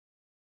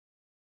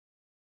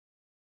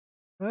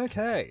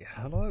Okay,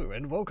 hello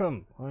and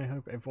welcome. I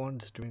hope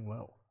everyone's doing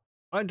well.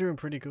 I'm doing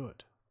pretty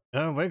good.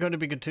 We're going to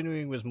be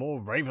continuing with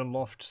more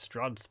Ravenloft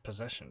Strahds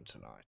Possession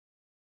tonight.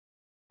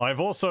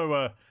 I've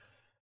also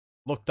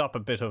looked up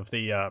a bit of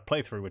the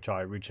playthrough which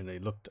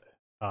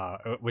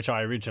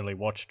I originally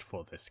watched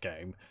for this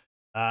game.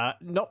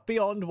 Not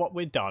beyond what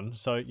we've done,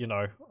 so you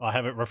know, I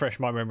haven't refreshed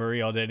my memory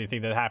on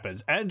anything that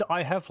happens, and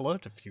I have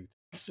learned a few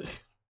things.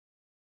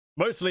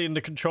 Mostly in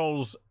the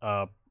controls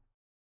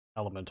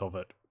element of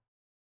it.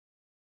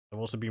 I've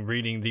also been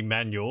reading the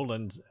manual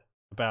and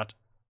about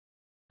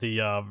the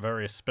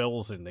various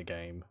spells in the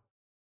game.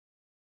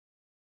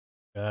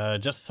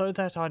 Just so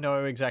that I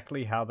know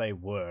exactly how they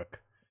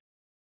work.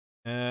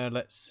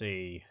 Let's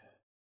see.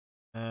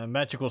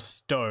 Magical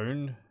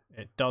Stone.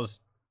 It does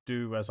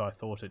do as I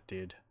thought it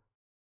did.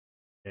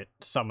 It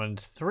summoned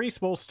 3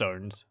 small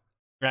stones,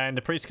 and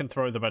the priest can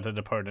throw them at an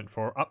opponent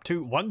for up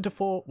to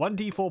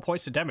 1d4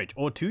 points of damage,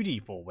 or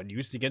 2d4 when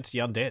used against the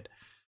undead.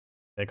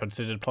 They're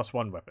considered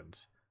 +1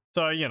 weapons.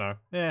 So, you know,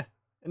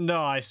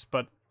 nice,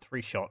 but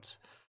 3 shots.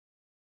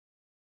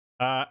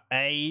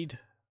 Aid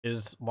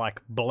is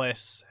like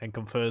Bless and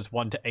confers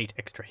 1 to 8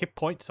 extra hit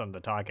points on the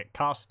target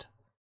cast.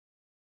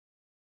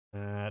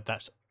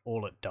 That's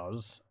all it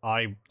does.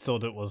 I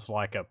thought it was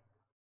like a...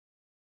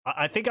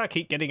 I think I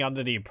keep getting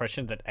under the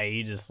impression that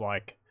Aid is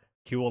like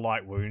Cure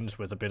Light Wounds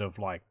with a bit of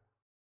like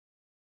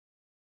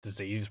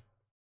disease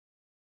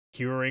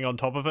curing on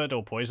top of it,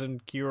 or poison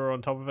cure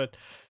on top of it.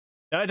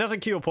 It doesn't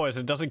cure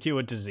poison, it doesn't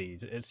cure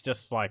disease. It's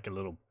just like a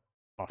little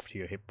buff to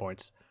your hit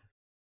points.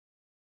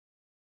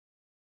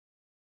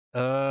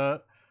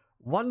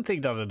 One thing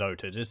that I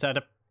noted is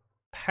that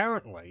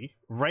apparently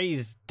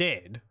Raise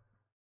Dead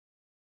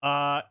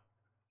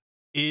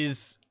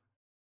is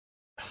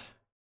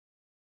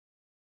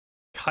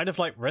kind of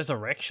like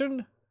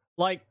resurrection.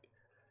 Like,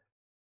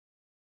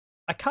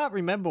 I can't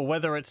remember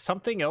whether it's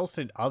something else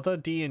in other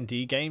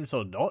D&D games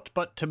or not,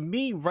 but to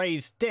me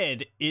Raise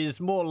Dead is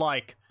more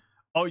like,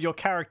 oh, your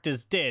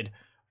character's dead.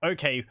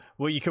 Okay,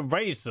 well, you can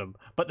raise them,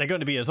 but they're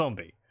going to be a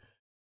zombie.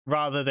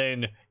 Rather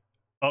than,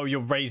 oh, you're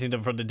raising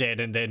them from the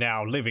dead and they're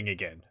now living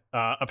again.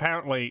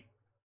 Apparently,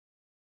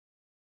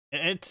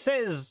 it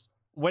says,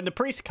 when the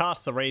priest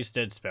casts a Raise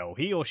Dead spell,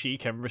 he or she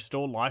can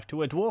restore life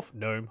to a dwarf,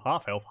 gnome,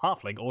 half-elf,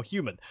 halfling, or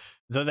human,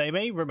 though they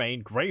may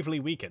remain gravely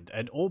weakened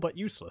and all but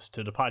useless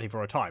to the party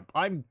for a time.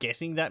 I'm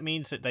guessing that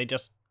means that they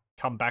just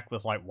come back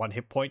with, like, 1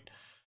 hit point.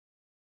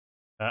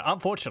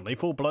 Unfortunately,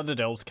 full-blooded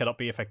elves cannot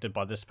be affected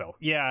by this spell.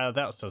 Yeah,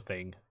 that's the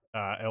thing.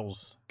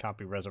 Elves can't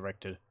be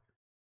resurrected.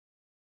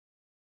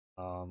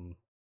 Or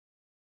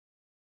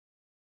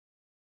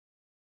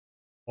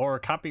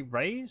it can't be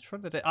raised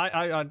from the dead.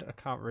 I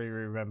can't really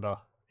remember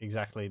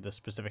exactly the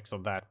specifics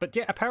on that. But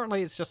yeah,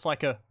 apparently it's just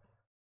like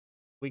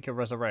we can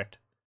resurrect.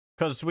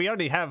 Because we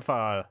only have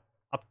up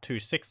to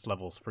 6th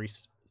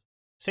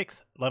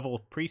level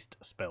priest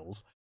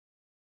spells.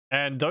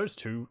 And those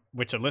 2,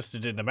 which are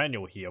listed in the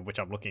manual here, which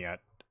I'm looking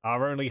at,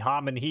 are only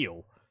harm and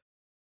heal.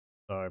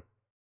 So,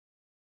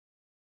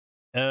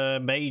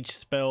 mage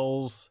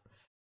spells.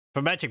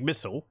 For magic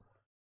missile,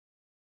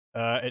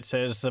 it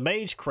says, the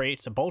mage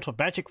creates a bolt of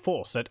magic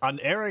force that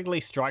unerringly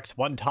strikes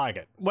 1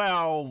 target.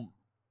 Well,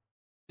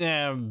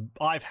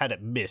 I've had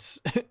it miss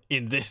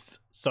in this,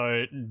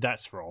 so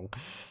that's wrong.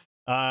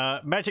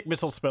 Magic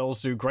missile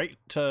spells do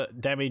greater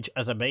damage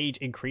as a mage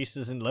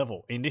increases in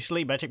level.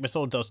 Initially, magic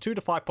missile does 2 to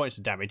 5 points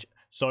of damage,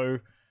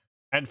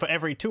 and for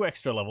every 2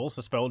 extra levels,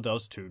 the spell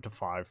does 2 to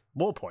 5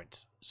 more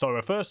points. So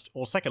a 1st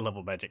or 2nd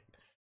level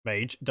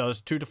mage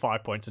does 2 to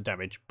 5 points of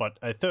damage, but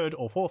a 3rd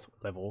or 4th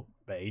level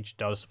mage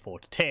does 4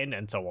 to 10,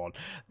 and so on.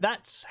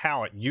 That's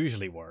how it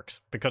usually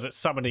works, because it's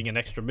summoning an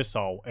extra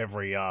missile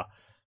every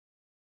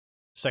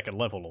 2nd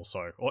level or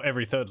so, or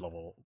every 3rd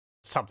level,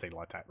 something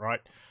like that,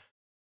 right?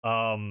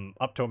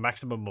 Up to a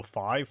maximum of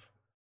 5.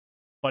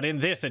 But in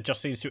this, it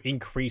just seems to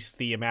increase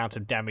the amount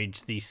of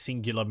damage the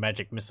singular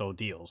magic missile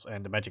deals,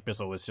 and the magic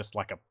missile is just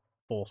like a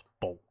force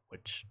bolt,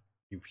 which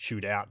you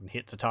shoot out and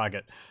hits a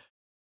target.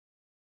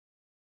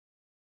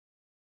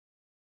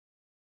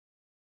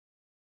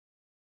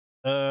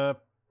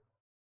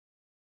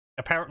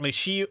 Apparently,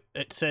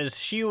 it says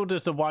shield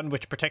is the one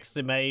which protects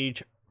the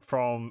mage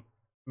from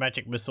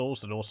magic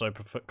missiles and also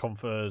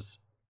confers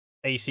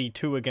AC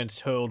 2 against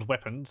hurled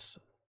weapons,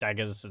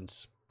 daggers and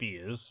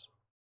spears.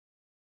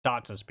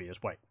 Darts and spears.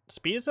 Wait,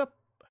 spears are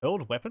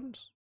hurled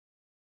weapons?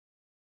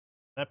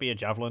 That'd be a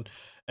javelin.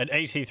 And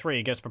AC 3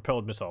 against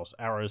propelled missiles,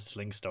 arrows,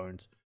 sling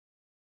stones.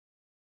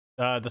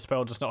 The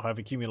spell does not have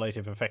a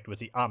cumulative effect with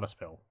the armor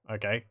spell.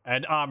 Okay,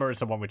 and armor is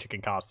the one which you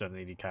can cast on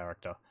any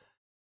character.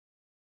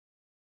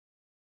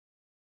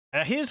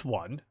 Here's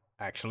one,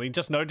 actually,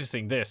 just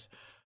noticing this.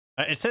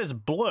 It says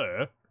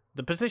blur.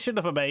 The position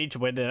of a mage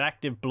when an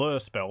active blur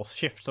spell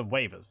shifts and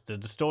wavers. The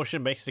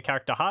distortion makes the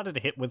character harder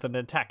to hit with an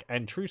attack,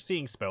 and True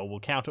Seeing spell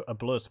will counter a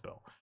blur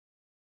spell.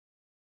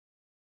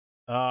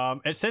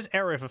 It says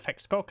area of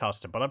effect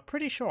spellcaster, but I'm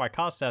pretty sure I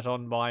cast that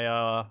on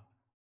my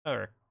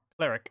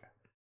cleric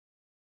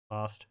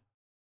last.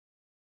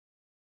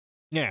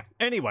 Yeah,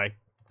 anyway.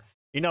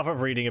 enough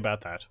of reading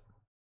about that.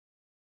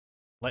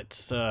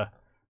 Let's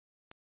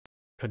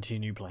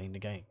continue playing the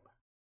game.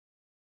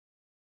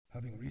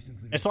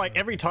 It's like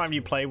every time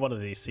you play one of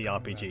these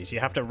CRPGs,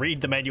 you have to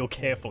read the manual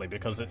carefully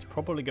because it's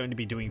probably going to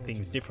be doing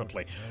things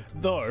differently.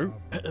 Though,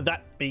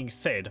 that being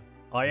said,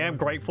 I am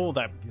grateful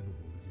that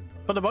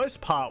for the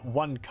most part,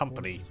 one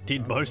company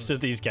did most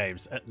of these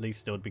games. At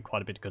least there would be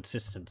quite a bit of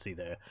consistency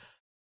there.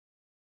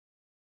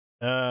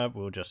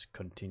 We'll just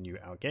continue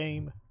our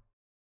game.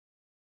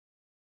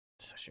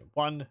 Session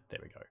 1, there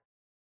we go.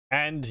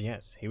 And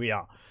yes, here we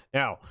are.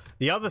 Now,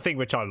 the other thing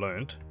which I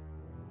learned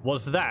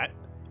was that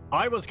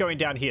I was going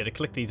down here to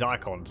click these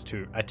icons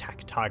to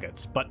attack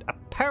targets, but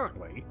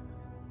apparently,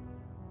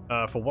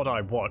 for what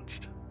I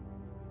watched,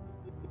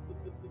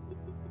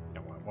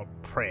 no, I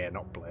want prayer,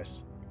 not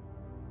bless.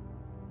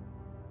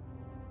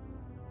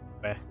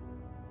 Where?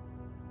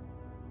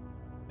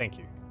 Thank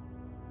you.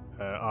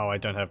 Oh, I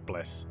don't have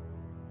bless.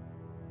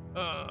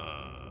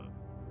 I'll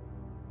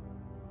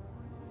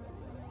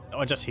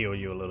just heal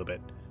you a little bit.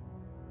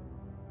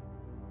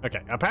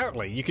 Okay,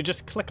 apparently you could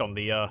just click on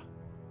the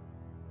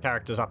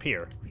characters up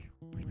here.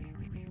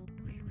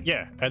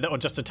 Yeah, and that will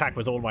just attack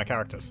with all my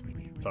characters.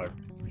 So,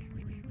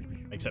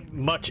 makes it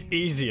much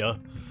easier.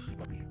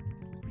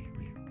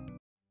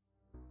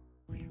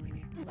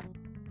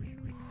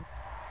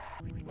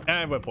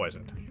 And we're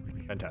poisoned.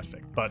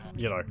 Fantastic. But,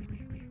 you know.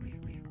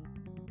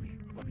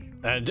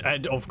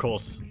 And of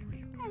course,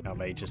 our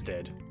mage is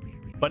dead.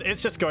 But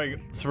it's just going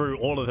through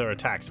all of their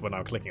attacks when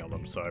I'm clicking on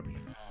them, so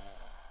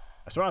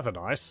that's rather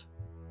nice.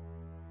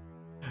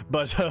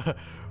 But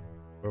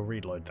we'll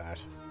reload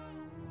that.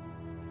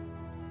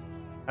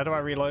 How do I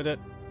reload it?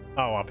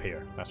 Oh, up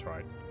here. That's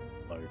right.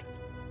 Load.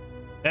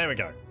 There we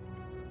go.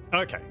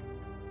 Okay.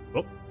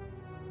 Oop.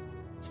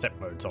 Step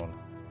mode's on.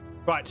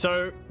 Right,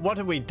 so what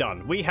have we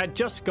done? We had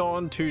just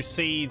gone to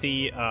see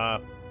the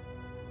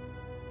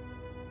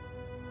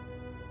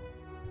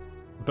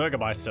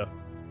Burgermeister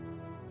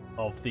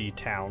of the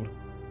town.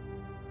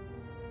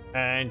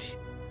 And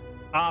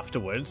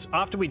afterwards,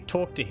 after we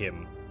talked to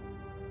him,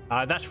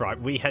 that's right,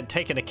 we had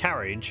taken a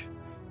carriage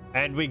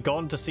and we'd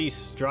gone to see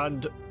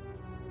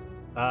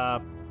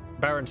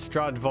Baron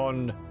Strahd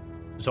von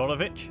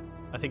Zarovich,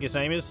 I think his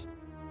name is,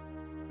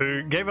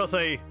 who gave us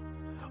a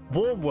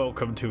warm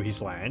welcome to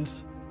his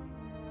lands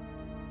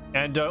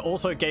and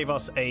also gave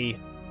us a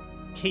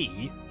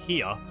key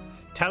here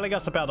telling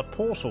us about a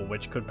portal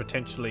which could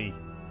potentially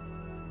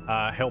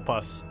help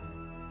us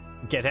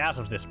get out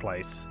of this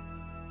place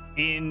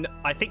in,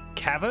 I think,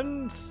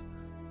 caverns?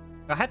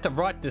 I had to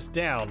write this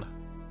down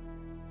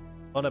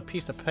on a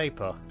piece of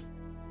paper.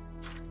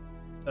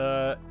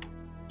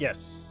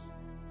 Yes.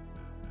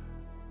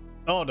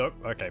 Oh, no.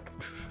 Okay.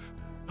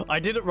 I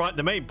didn't write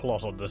the main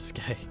plot on this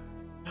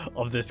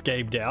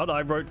game down.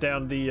 I wrote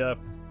down the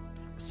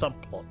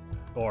subplot,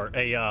 or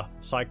a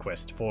side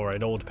quest for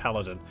an old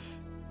paladin,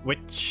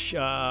 which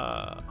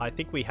I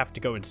think we have to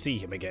go and see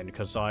him again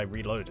because I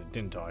reloaded,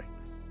 didn't I?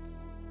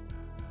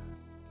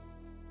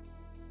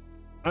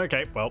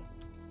 Okay, well.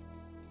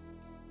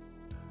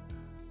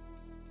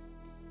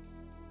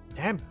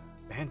 Damn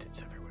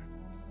bandits everywhere.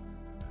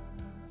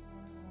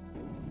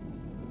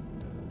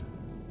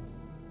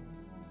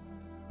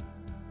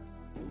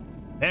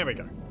 There we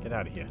go. Get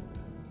out of here.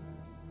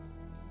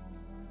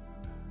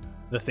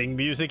 The thing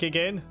music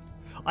again?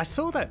 I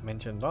saw that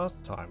mentioned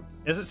last time.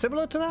 Is it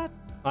similar to that?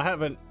 I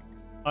haven't.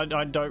 I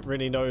don't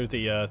really know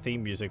the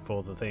theme music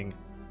for the thing.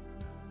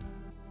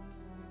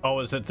 Oh,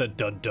 is it the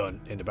dun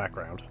dun in the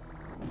background?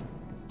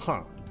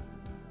 Huh.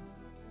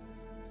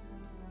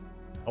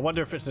 I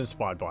wonder if it's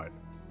inspired by it.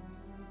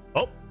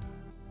 Oh!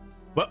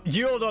 Well,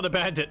 you're not a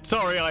bandit.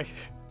 Sorry,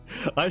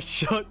 I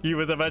shot you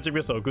with a magic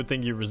missile. Good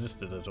thing you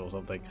resisted it or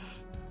something.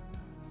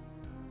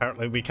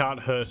 Apparently we can't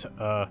hurt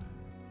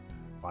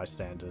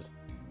bystanders.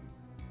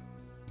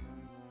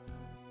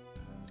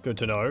 It's good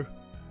to know.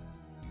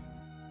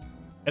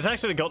 It's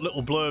actually got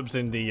little blurbs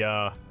in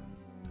the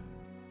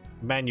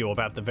manual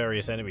about the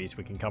various enemies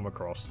we can come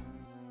across.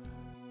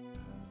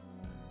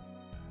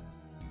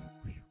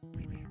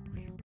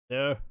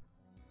 No.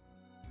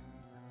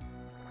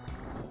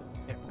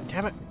 Yeah,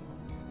 damn it.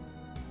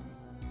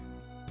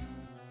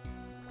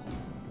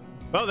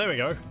 Well, there we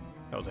go.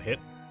 That was a hit.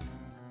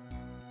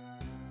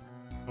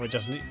 We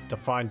just need to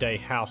find a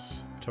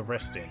house to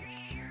rest in.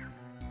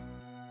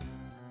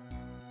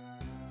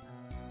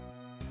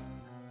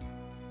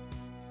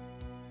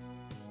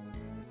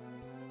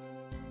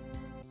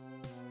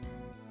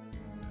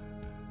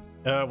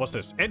 What's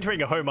this?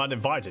 Entering a home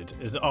uninvited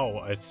is...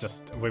 Oh, it's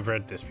just... We've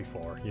read this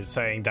before. You're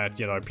saying that,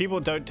 you know, people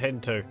don't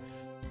tend to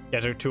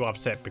get too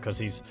upset because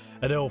he's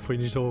an elf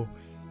and he's all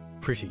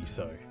pretty,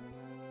 so...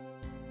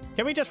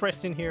 Can we just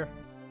rest in here?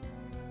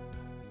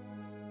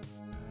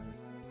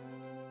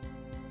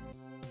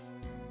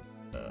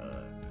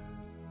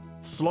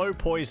 Slow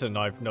poison,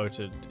 I've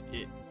noted.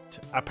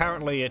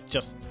 Apparently it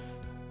just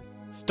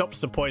stops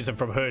the poison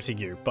from hurting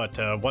you, but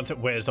once it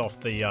wears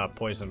off, the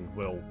poison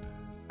will...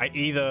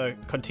 either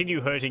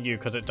continue hurting you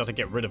because it doesn't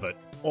get rid of it,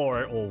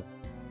 or it will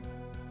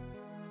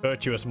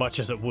hurt you as much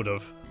as it would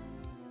have.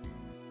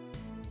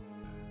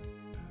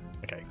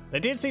 Okay, they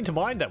did seem to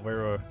mind that we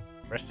were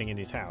resting in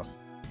his house.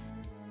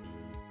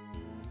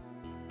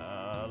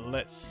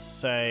 Let's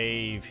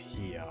save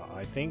here,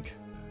 I think.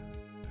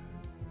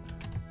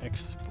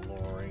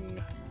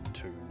 Exploring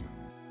 2.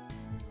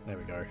 There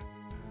we go.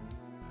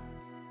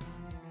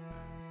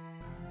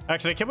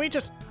 Actually, can we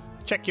just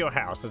check your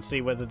house and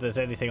see whether there's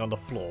anything on the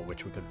floor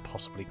which we could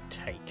possibly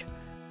take?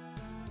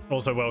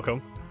 Also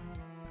welcome.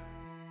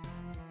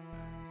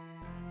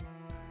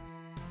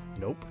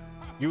 Nope.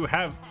 You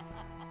have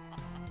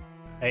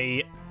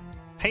a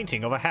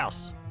painting of a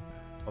house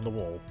on the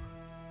wall.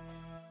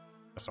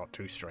 That's not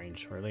too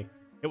strange, really.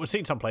 It would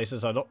seem some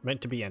places are not meant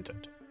to be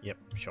entered. Yep,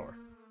 sure.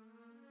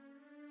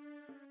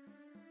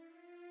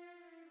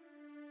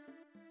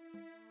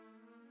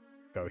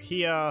 Go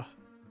here.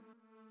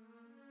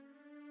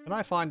 Can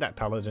I find that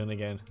paladin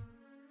again?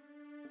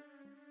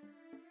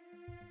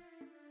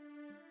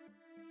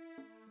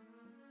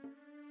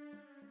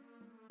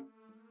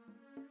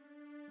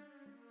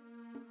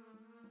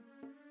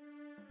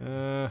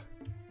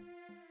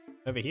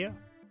 Over here?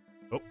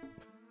 Oh.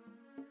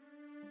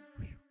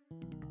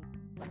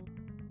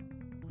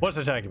 What's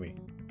attacking me?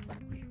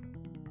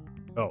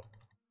 Oh.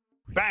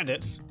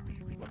 Bandits!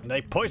 And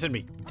they poisoned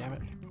me! Damn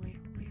it.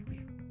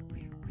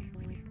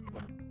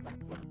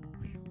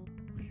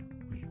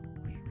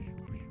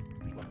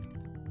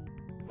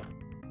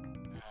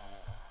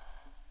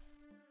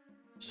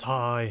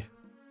 Sigh.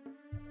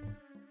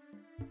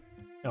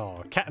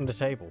 Oh, cat on the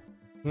table.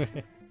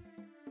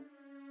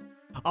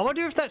 I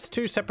wonder if that's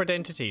two separate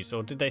entities,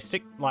 or did they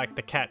stick, like,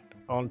 the cat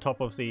on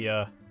top of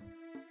the,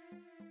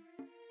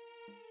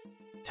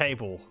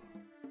 table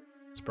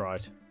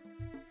sprite?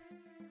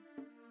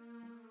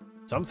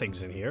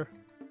 Something's in here.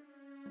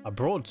 A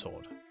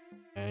broadsword.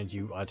 And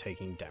you are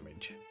taking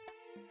damage.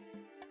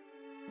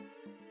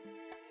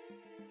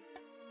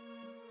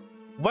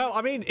 Well,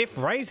 I mean, if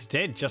Ray's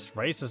dead just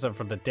raises them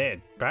from the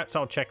dead, perhaps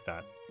I'll check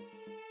that.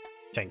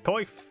 Chain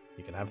coif,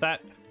 you can have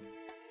that.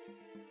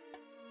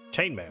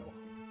 Chainmail.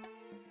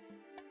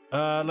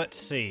 Let's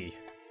see.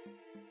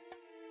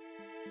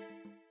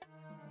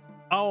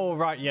 Oh,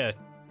 right, yeah.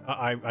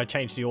 I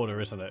changed the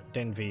order, isn't it?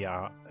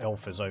 Denvi,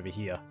 elf is over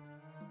here.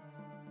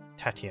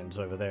 Tatian's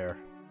over there.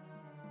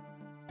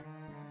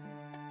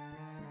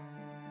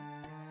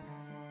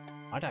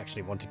 I'd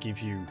actually want to give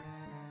you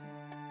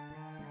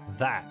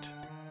that,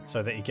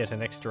 so that you get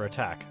an extra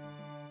attack.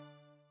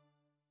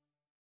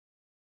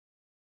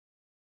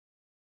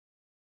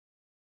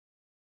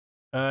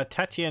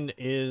 Tatian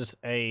is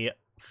a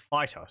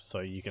fighter, so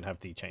you can have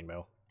the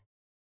chainmail.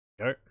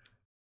 Go.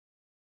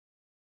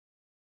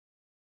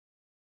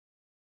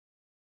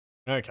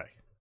 Okay.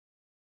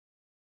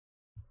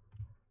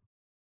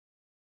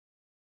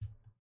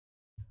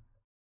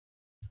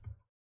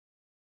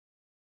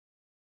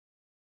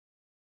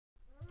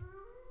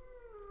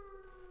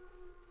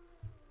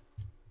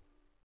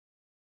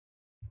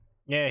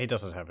 Yeah, he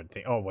doesn't have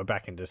anything. Oh, we're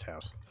back in this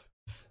house.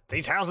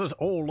 These houses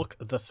all look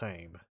the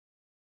same.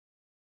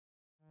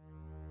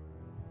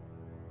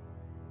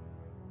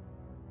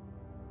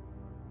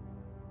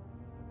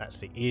 That's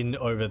the inn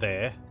over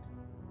there.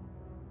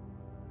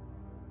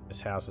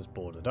 This house is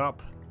boarded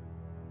up.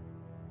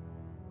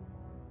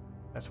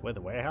 That's where the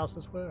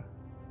warehouses were.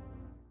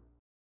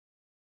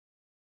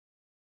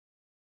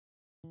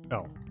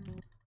 Oh.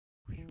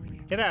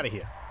 Get out of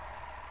here.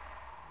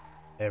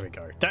 There we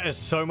go. That is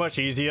so much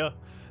easier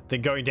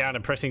than going down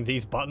and pressing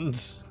these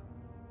buttons.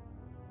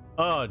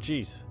 Oh,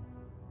 jeez.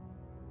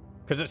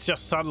 Because it's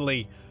just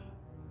suddenly,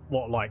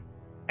 what, like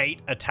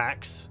 8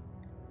 attacks?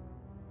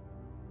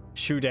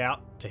 Shoot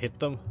out to hit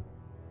them.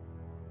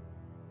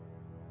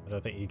 I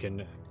don't think you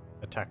can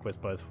attack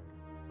with both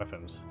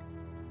weapons.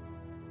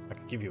 I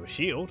could give you a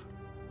shield.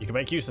 You can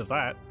make use of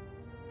that.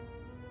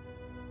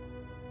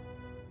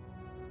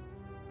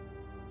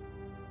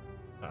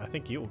 I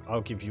think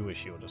I'll give you a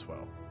shield as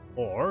well.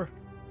 Or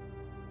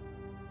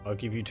I'll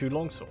give you 2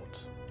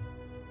 longswords.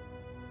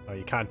 Oh,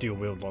 you can't dual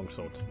wield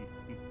longswords.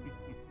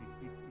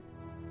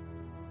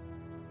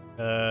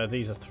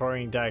 These are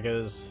throwing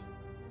daggers.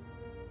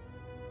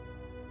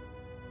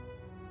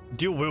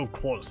 Dual wield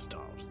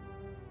quarterstaffs.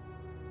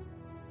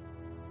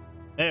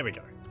 There we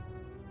go.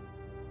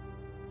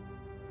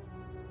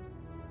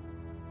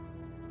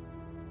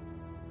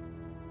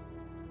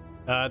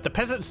 The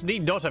peasants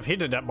need not have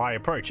hinted at my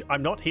approach.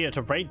 I'm not here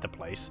to raid the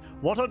place.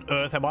 What on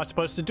earth am I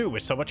supposed to do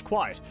with so much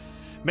quiet?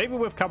 Maybe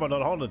we've come on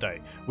a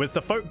holiday, with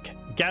the folk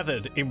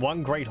gathered in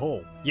one great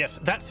hall. Yes,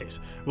 that's it.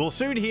 We'll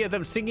soon hear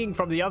them singing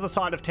from the other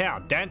side of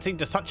town, dancing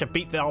to such a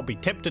beat that I'll be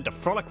tempted to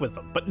frolic with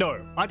them. But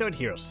no, I don't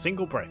hear a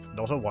single breath,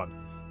 not a one.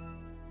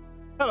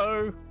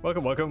 Hello,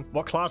 welcome, welcome.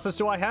 What classes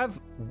do I have?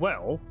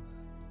 Well,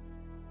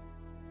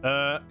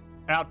 our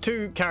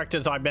 2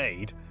 characters I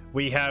made,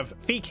 we have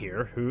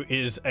Fikir, who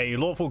is a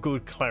lawful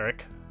good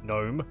cleric,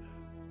 gnome,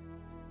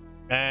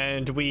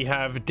 and we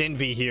have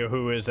Denvi here,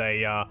 who is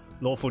a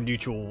lawful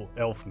neutral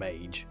elf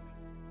mage.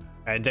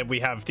 And then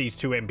we have these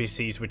 2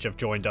 NPCs which have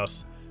joined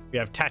us. We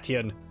have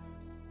Tatian,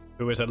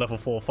 who is a level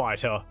 4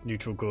 fighter,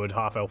 neutral good,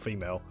 half-elf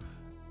female.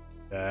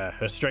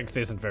 Her strength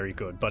isn't very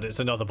good, but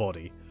it's another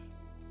body.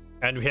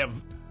 And we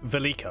have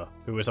Velika,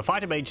 who is a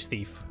fighter mage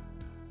thief,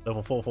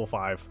 level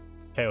 445,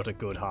 chaotic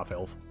good,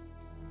 half-elf.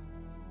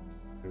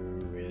 Who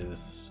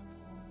is...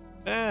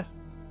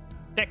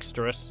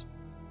 dexterous.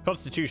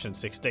 Constitution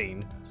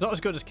 16. It's not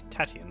as good as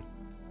Tatian.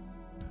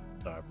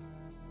 So...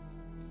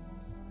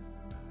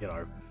 you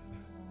know...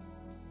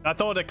 I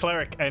thought a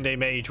cleric and a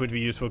mage would be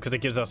useful because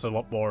it gives us a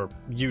lot more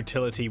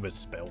utility with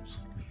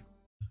spells.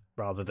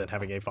 Rather than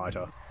having a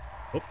fighter.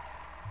 Oop.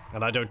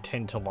 And I don't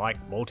tend to like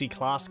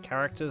multi-class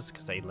characters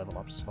because they level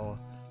up slower.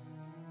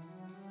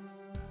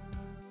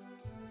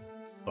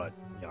 But,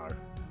 you know,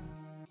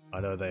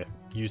 I know they're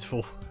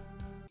useful.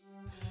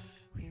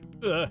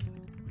 There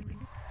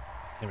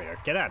we go.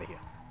 Get out of here.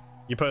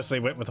 You personally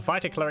went with a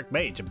fighter, cleric,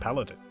 mage, and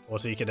paladin.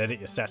 Also, you can edit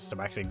your stats to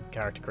maxing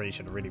character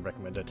creation. Really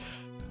recommend it.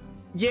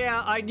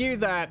 Yeah, I knew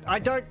that. I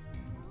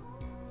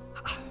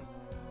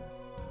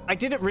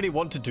didn't really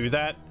want to do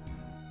that.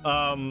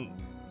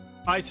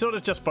 I sort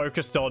of just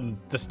focused on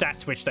the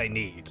stats which they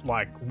need,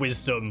 like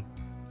wisdom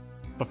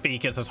for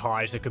Fekas as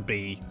high as it could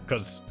be,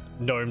 because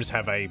gnomes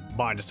have a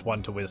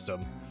 -1 to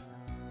wisdom.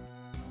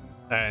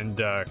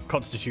 And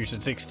Constitution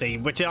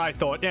 16, which I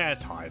thought, yeah,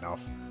 it's high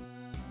enough.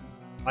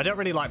 I don't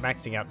really like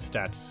maxing out the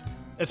stats.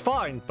 It's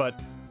fine, but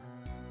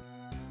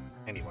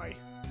anyway.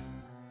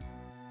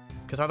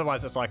 Because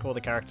otherwise it's like all the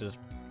characters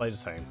play the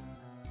same.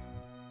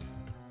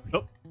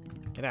 Oh,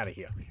 get out of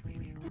here.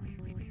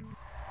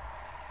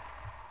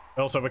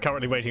 Also, we're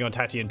currently waiting on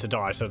Tatian to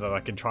die so that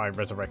I can try and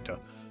resurrect her.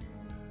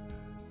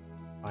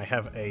 I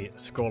have a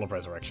Scroll of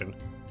Resurrection.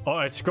 Oh,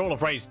 a Scroll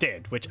of Raised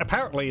Dead, which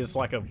apparently is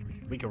like a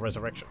weaker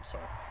resurrection, so...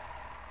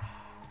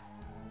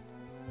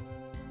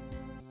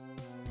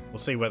 we'll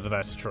see whether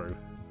that's true.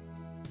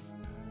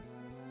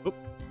 Oop.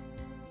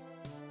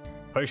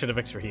 Potion of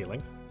Extra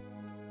Healing.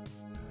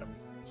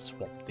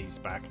 Swap these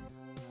back.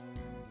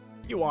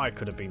 UI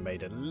could have been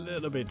made a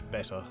little bit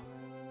better.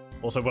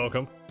 Also,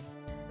 welcome.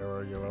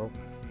 You're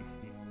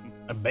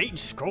a Mage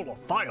Scroll of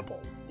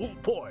Fireball. Oh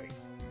boy.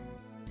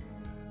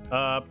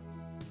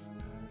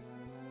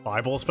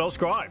 Fireball spell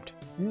scribed.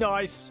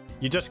 Nice.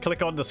 You just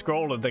click on the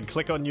scroll and then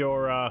click on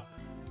your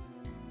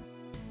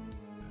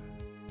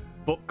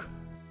book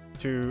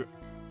to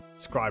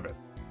scribe it.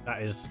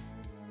 That is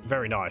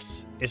very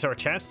nice. Is there a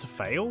chance to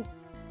fail?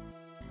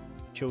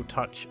 Chill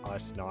touch,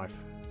 ice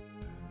knife.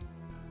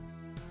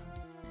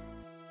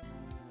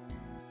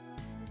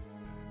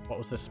 What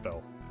was this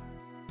spell?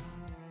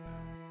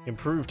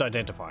 Improved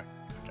identify.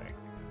 Okay.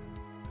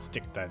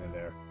 Stick that in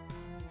there.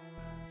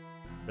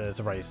 There's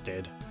a raised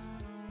dead.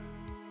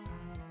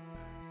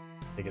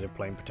 Negative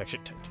plane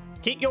protection.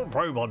 Keep your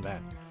robe on,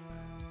 man.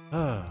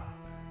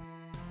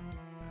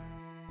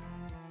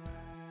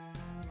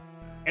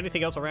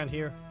 Anything else around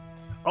here?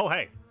 Oh,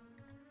 hey.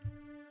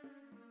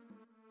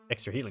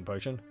 Extra healing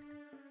potion.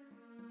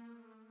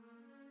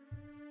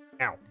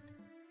 Ow.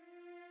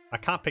 I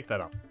can't pick that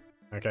up.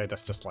 Okay,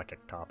 that's just like a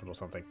carpet or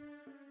something.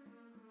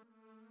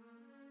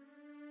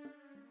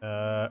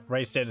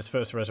 Raised Dead is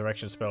first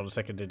resurrection spell in the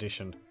 2nd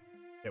edition.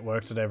 It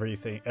works at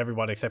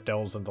everyone except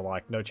elves and the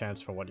like. No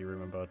chance from what you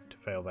remember to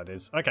fail, that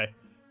is. Okay.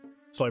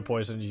 Slow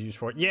poison is used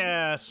for it.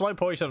 Yeah, slow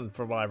poison,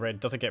 from what I read,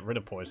 doesn't get rid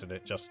of poison.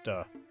 It just,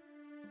 sort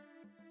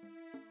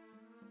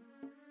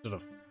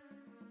of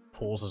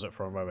pauses it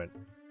for a moment.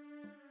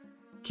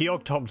 Keogh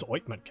Tom's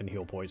ointment can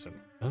heal poison.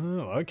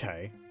 Oh,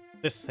 okay.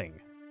 This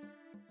thing.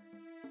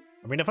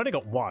 I mean, I've only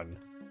got one,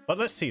 but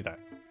let's see that.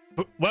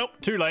 Well,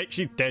 too late.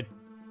 She's dead.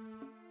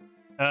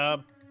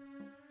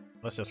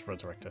 Let's just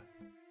resurrect her.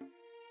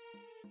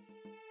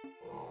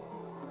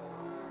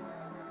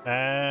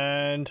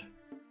 And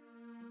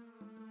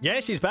yeah,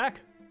 she's back.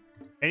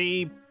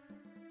 Any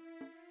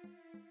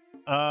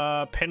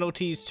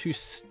penalties to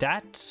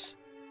stats?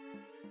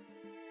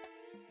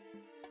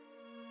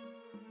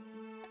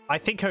 I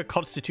think her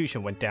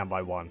constitution went down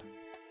by 1.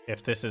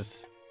 If this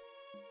is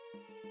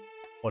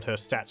what her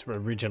stats were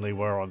originally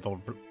were on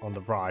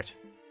the right.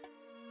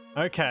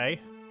 Okay.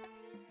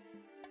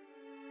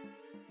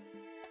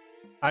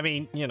 I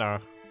mean, you know,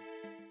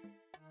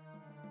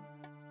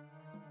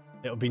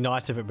 it would be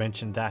nice if it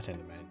mentioned that in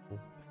the manual.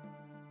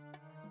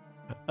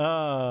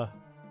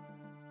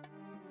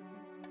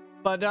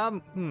 But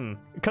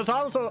because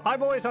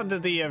I'm always under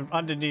the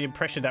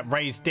impression that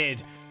Raised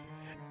Dead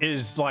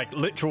is like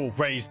literal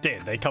Raised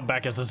Dead. They come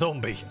back as a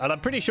zombie, and I'm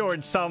pretty sure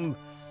in some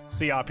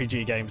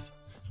CRPG games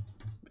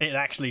it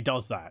actually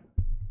does that.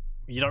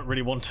 You don't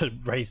really want to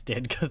raise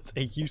dead because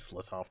they're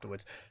useless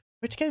afterwards.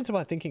 Which games am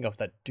I thinking of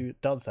that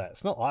does that?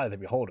 It's not Eye of the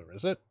Beholder,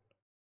 is it?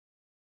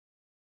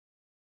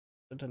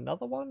 Is it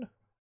another one?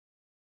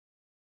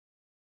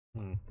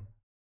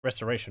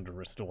 Restoration to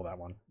restore that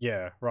one.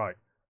 Yeah, right.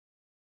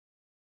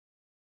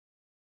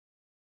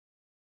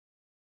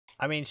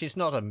 I mean, she's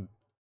not a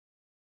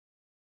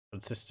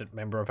consistent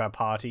member of our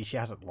party. She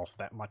hasn't lost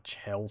that much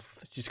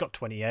health. She's got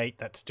 28.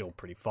 That's still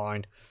pretty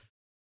fine.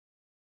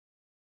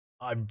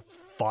 I'm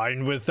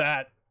fine with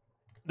that.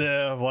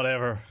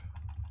 Whatever.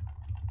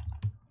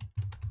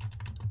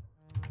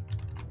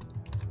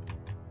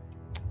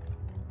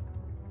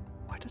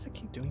 does it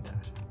keep doing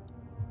that?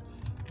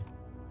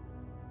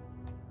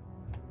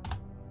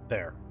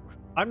 There.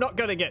 I'm not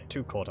going to get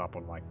too caught up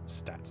on, like,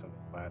 stats and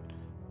all that.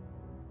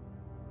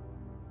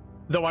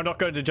 Though I'm not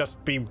going to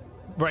just be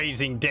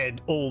raising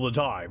dead all the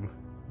time.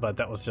 But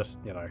that was just,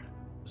 you know,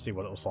 see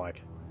what it was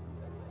like.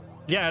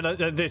 Yeah,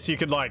 and this you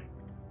could, like,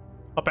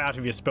 hop out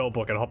of your spell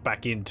book and hop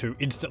back in to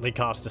instantly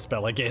cast a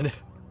spell again.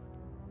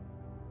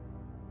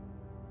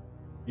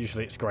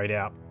 Usually it's grayed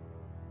out.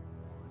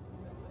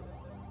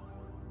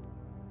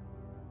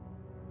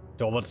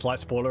 Do I want a slight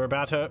spoiler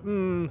about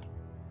her?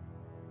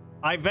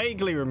 I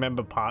vaguely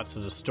remember parts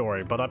of the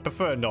story, but I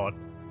prefer not.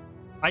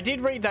 I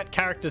did read that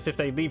characters, if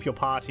they leave your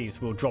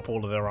parties, will drop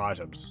all of their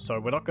items, so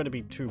we're not going to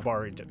be too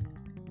worried.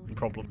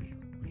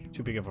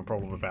 Too big of a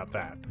problem about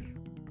that.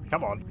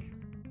 Come on.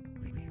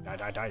 Die,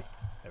 die, die.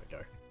 There we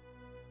go.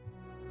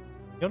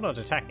 You're not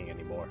attacking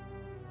anymore.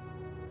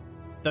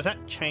 Does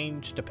that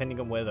change depending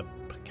on where the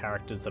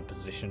characters are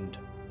positioned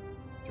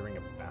during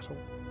a battle?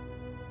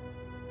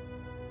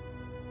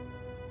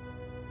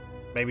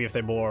 Maybe if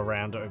they're more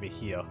around over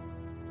here.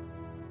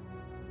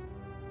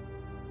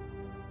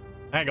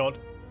 Hang on.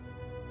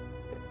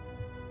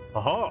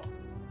 Aha!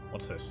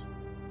 What's this?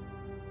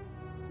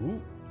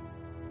 Ooh.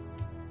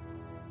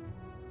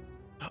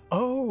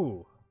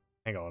 Oh!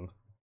 Hang on.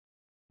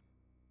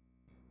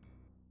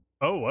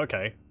 Oh,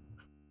 okay.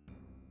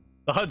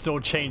 The HUD's all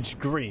changed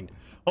green.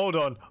 Hold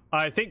on.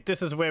 I think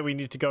this is where we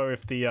need to go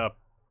if the,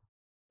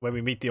 where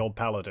we meet the old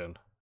paladin.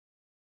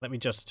 Let me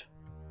just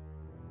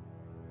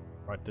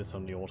write this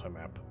on the auto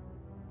map.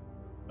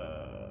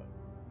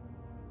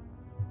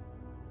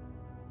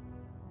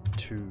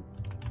 Two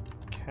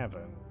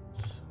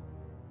caverns.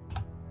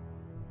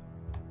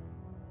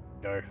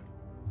 Go.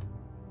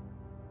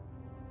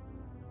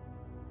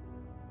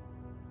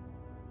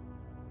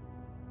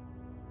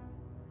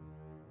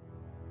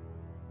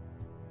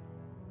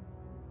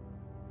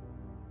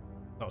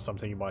 Not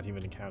something you might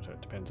even encounter.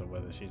 It depends on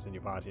whether she's in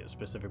your party at a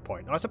specific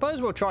point. I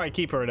suppose we'll try and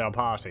keep her in our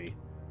party.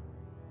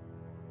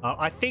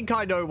 I think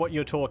I know what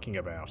you're talking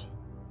about.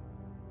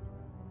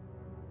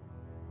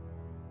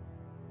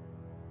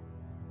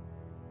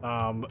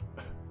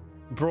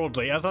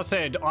 Broadly, as I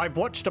said, I've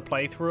watched a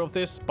playthrough of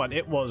this, but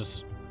it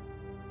was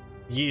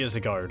years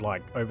ago,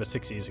 like over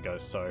 6 years ago,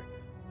 so...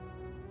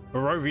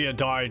 Barovia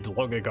died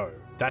long ago.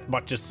 That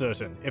much is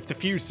certain. If the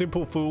few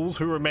simple fools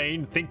who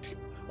remain think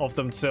of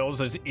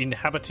themselves as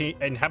inhabiting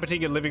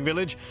a living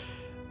village,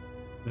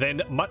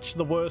 then much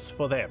the worse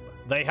for them.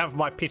 They have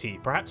my pity,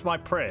 perhaps my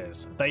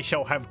prayers. They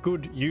shall have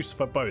good use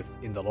for both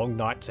in the long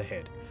nights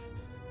ahead.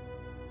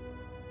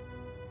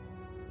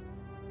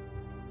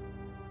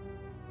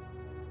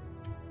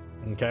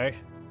 Okay.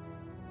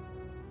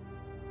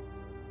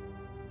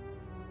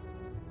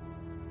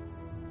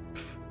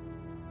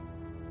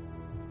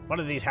 One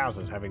of these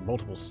houses having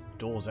multiple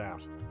doors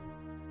out.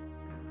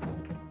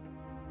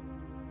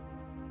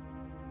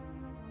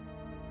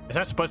 Is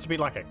that supposed to be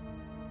like a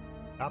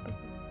carpet?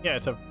 Yeah,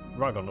 it's a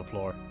rug on the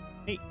floor.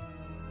 Neat.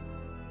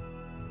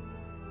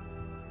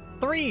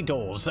 3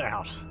 doors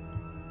out.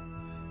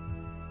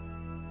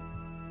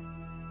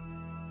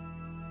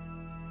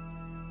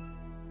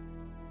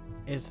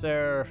 Is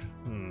there...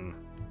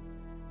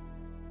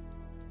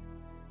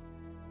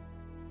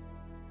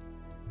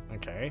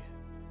 Okay.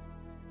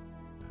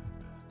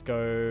 Let's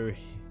go...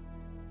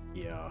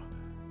 here.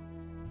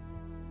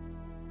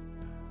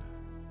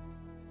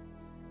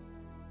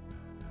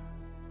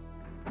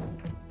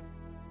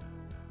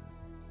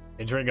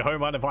 Entering a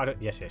home uninvited...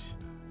 Yes, yes.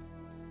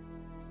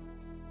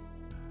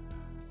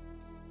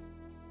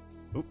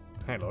 Oop,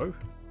 hello.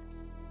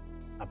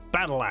 A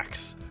battle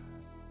axe.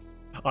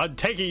 I'm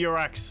taking your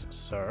axe,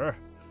 sir.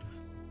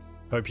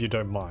 Hope you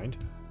don't mind.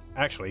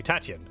 Actually,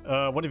 Tatian,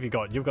 what have you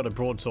got? You've got a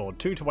broadsword.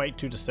 2 to 8,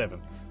 2 to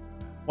 7.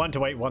 1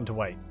 to 8, 1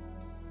 to 8.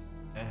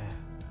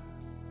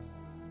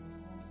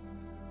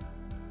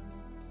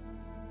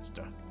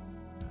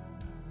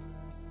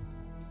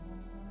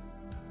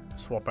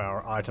 Swap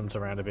our items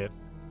around a bit.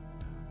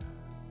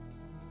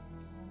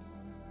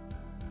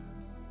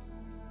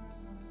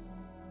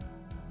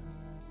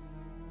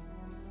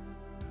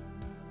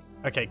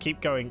 Okay, keep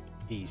going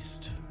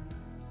east.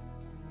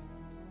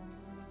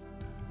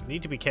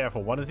 Need to be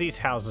careful. One of these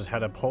houses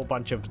had a whole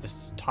bunch of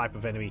this type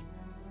of enemy.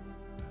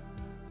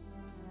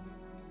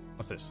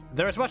 What's this?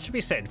 There is much to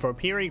be said for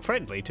appearing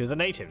friendly to the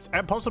natives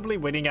and possibly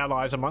winning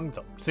allies among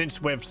them.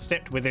 Since we've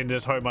stepped within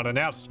this home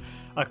unannounced,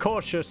 a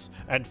cautious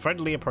and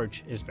friendly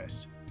approach is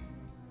best.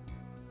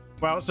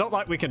 Well, it's not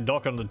like we can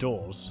knock on the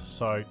doors,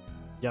 so,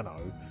 you know.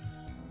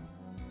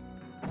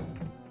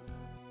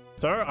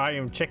 Sir, I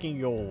am checking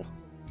your...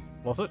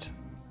 Was it?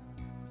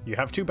 You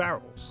have 2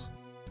 barrels.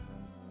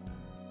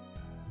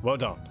 Well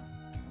done.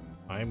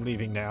 I am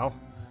leaving now.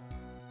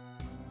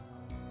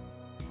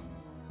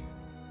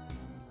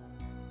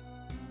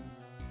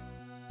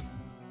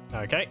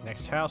 Okay,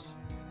 next house.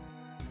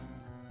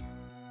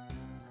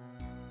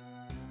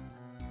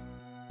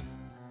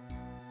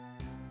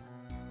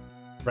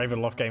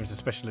 Ravenloft games,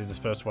 especially this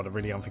first one, are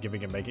really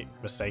unforgiving and making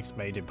mistakes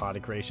made in party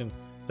creation.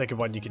 second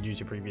one, you can use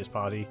your previous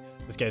party.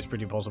 This game's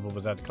pretty impossible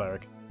without a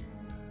cleric.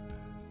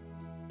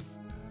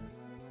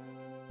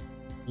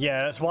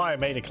 Yeah, that's why I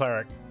made a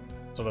cleric.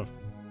 Sort of,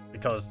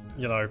 because,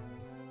 you know,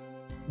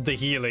 the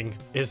healing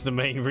is the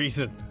main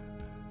reason.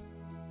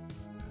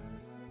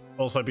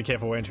 Also, be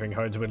careful entering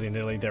homes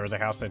willy-nilly. There is a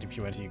house that if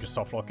you enter, you can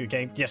softlock your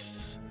game.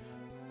 Yes!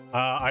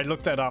 I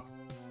looked that up,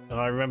 and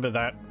I remember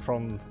that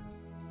from...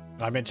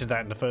 I mentioned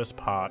that in the first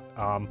part.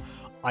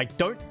 I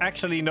don't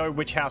actually know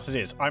which house it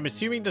is. I'm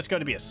assuming there's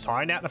going to be a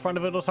sign out in front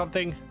of it or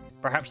something.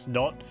 Perhaps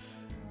not.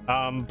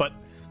 But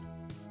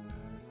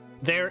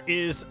there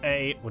is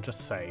a... We'll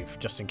just save,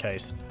 just in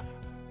case.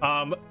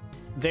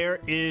 There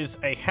is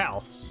a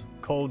house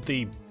called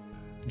the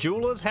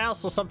Jeweler's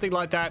House or something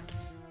like that,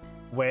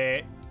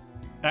 where...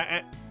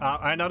 and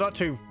I'm not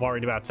too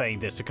worried about saying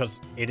this because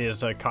it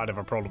is a kind of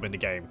a problem in the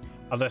game,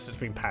 unless it's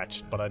been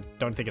patched, but I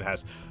don't think it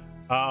has.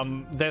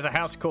 There's a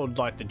house called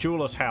like the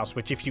Jeweler's House,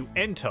 which if you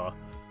enter,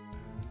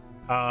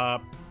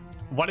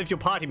 one of your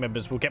party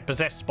members will get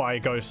possessed by a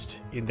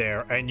ghost in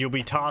there, and you'll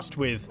be tasked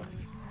with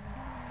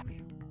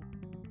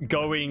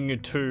going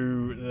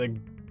to the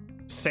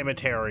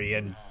cemetery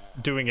and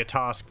doing a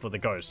task for the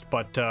ghost.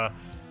 But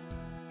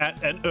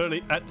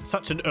at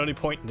such an early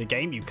point in the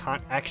game, you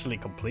can't actually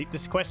complete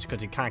this quest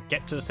because you can't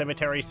get to the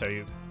cemetery, so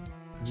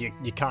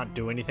you can't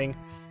do anything.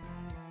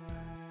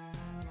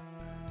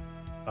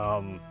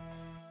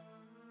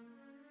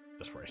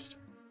 Just rest.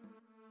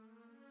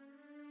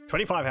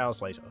 25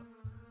 hours later.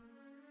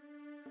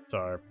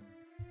 So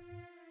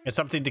it's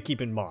something to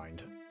keep in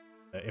mind.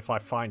 If I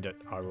find it,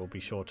 I will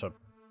be sure to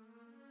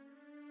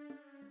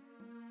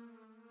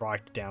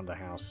write down the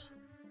house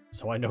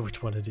so I know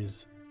which one it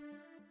is.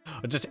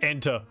 Or just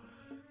enter,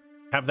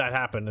 have that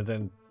happen, and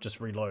then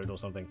just reload or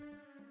something.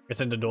 It's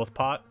in the north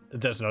part.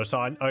 There's no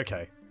sign.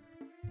 Okay.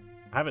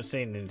 I haven't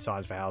seen any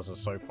signs for houses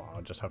so far.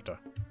 I just have to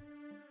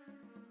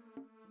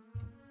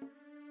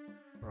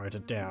write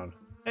it down.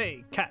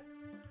 Hey, cat.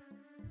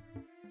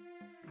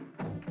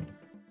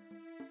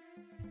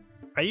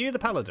 Are you the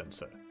paladin,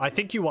 sir? I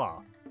think you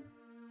are.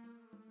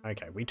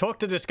 Okay, we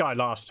talked to this guy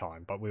last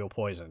time, but we were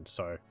poisoned,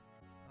 so...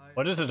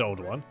 What is it, old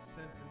one?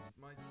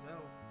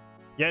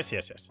 Yes.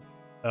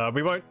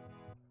 We won't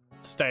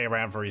stay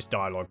around for his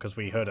dialogue, because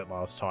we heard it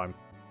last time.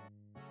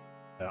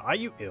 Are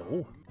you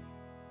ill?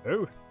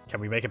 Oh,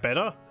 can we make it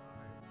better?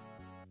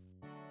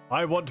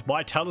 I want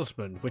my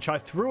talisman, which I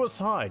threw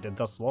aside, and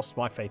thus lost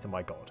my faith in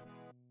my god.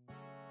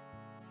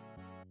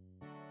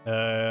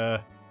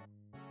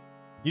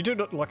 You do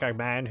not look like a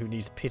man who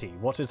needs pity.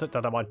 What is it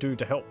that I might do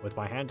to help with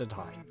my hand and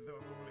hide?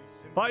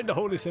 Find the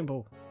holy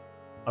symbol.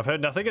 I've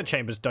heard nothing of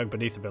chambers dug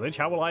beneath the village.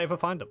 How will I ever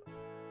find them?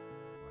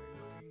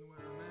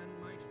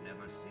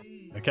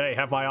 Okay,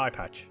 have my eye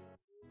patch.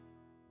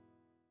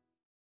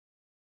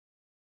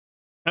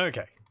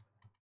 Okay.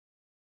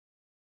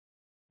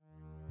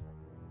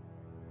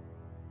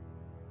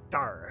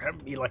 Dar,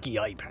 have me lucky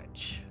eye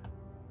patch.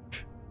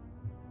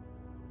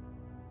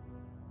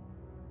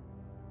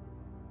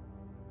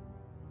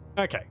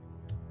 Okay.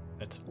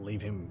 Let's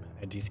leave him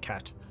and his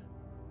cat.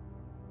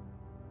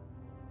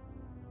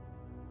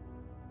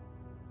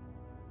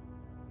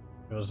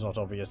 It was not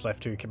obvious.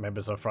 Left 2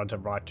 members of front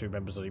and right 2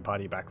 members of the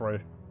party back row.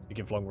 To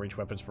give long range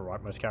weapons for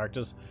rightmost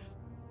characters.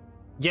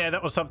 Yeah,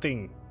 that was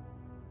something.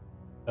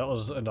 That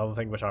was another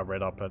thing which I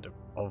read up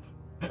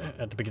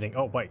at the beginning.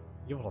 Oh wait,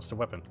 you've lost a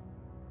weapon.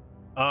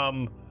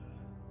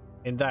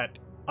 In that,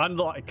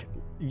 unlike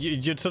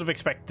you'd sort of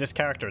expect this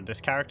character and this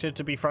character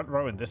to be front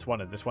row, and this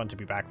one to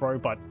be back row,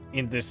 but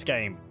in this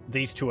game,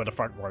 these 2 are the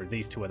front row,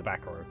 these 2 are the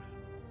back row.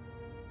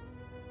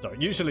 So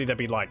usually there'd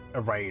be like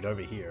a raid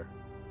over here.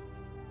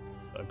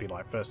 It'd be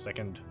like 1st,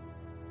 2nd,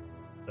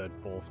 3rd,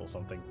 4th or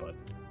something, but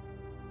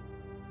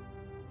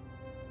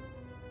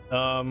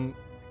I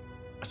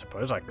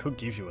suppose I could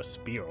give you a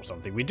spear or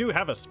something. We do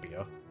have a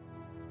spear.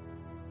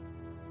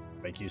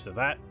 Make use of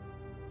that.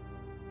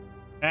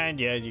 And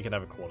yeah, you can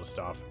have a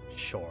quarterstaff.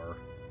 Sure.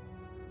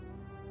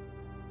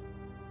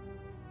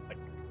 Like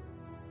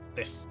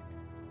this.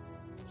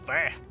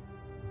 There.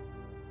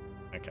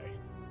 Okay.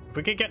 If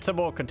we could get some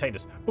more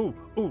containers. Ooh,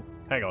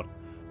 hang on.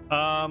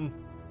 I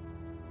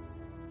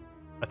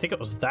think it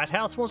was that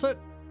house, was it?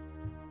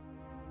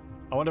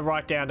 I want to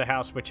write down the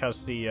house which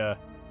has the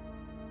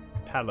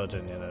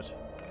paladin in it.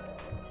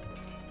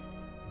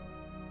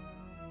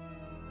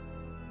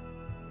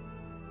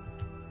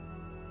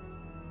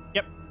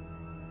 Yep.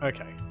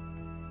 Okay.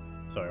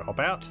 So, hop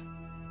out.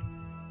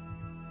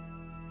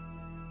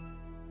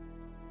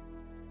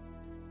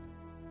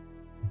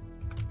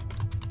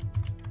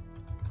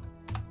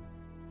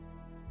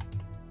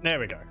 There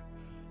we go.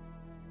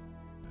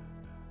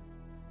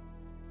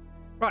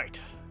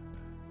 Right.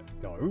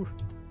 No.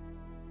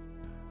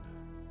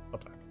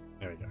 Stop that.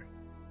 There we go.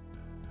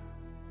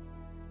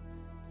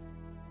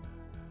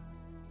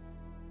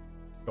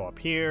 Go up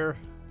here.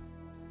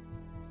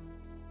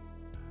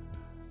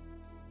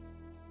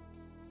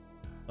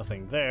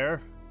 Nothing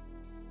there.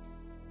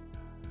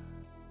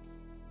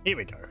 Here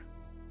we go.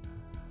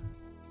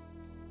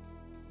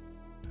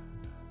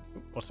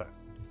 Ooh, what's that?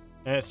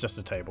 It's just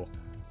a table.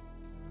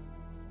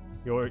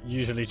 You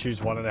usually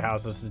choose one of the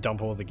houses to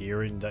dump all the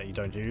gear in that you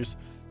don't use.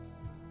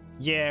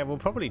 Yeah, we'll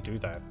probably do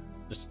that.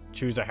 Just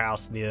choose a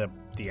house near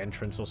the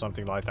entrance or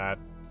something like that.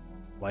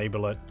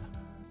 Label it.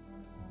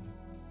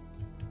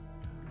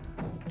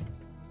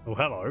 Oh,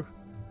 hello.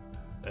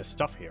 There's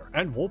stuff here.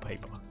 And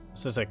wallpaper.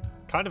 This is a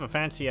kind of a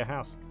fancier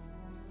house.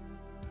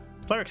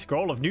 Cleric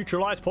scroll of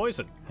neutralized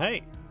poison.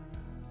 Hey.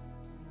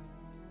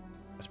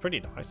 That's pretty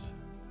nice.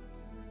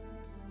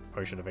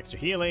 Potion of extra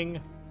healing.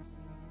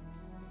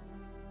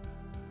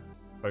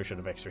 Potion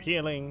of extra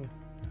healing.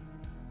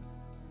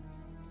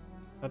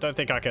 I don't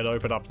think I can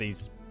open up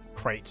these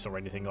crates or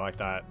anything like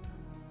that.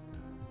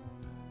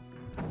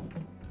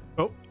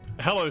 Oh,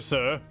 hello,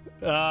 sir.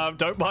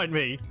 Don't mind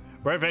me.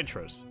 We're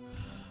adventurers.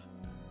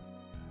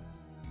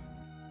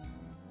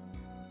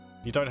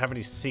 You don't have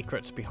any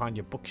secrets behind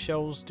your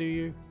bookshelves, do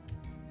you?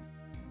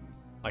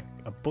 Like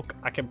a book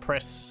I can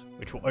press,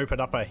 which will open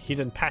up a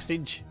hidden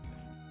passage?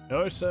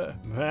 No, sir.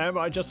 Ma'am,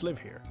 I just live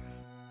here.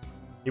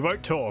 He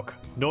won't talk,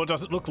 nor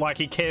does it look like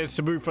he cares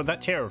to move from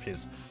that chair of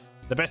his.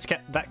 The best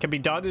that can be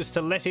done is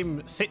to let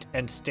him sit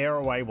and stare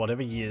away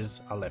whatever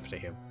years are left to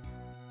him.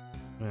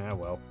 Ah,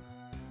 well.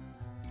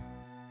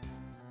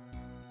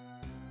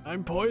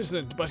 I'm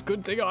poisoned, but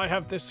good thing I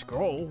have this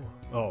scroll.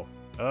 Oh,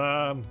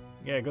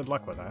 yeah, good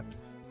luck with that.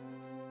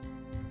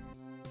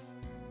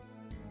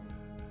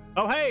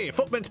 Oh, hey,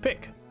 Footman's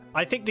Pick.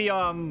 I think the,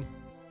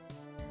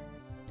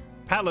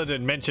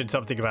 Paladin mentioned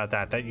something about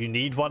that you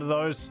need one of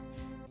those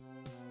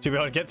to be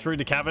able to get through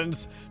the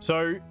caverns.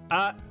 So,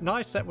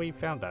 nice that we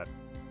found that.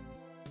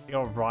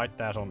 I'll write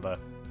that on the,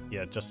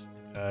 yeah, just,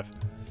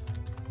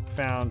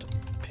 found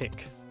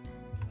pick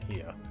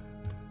here.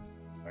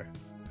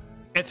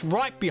 It's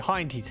right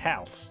behind his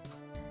house.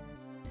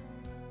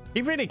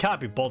 He really can't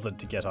be bothered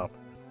to get up.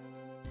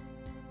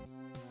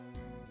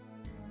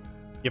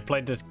 You've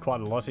played this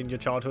quite a lot in your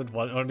childhood,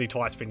 only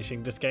twice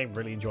finishing this game.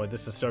 Really enjoyed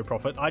this as Stone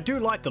Prophet. I do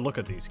like the look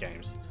of these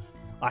games.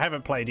 I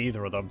haven't played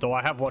either of them, though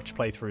I have watched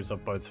playthroughs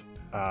of both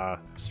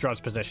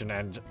Strahd's Possession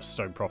and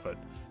Stone Prophet.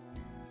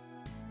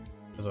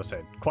 As I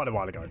said, quite a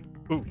while ago.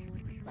 Ooh.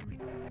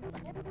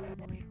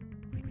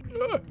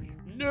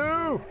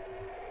 No!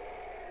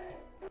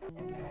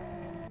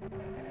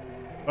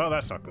 Well,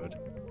 that's not good.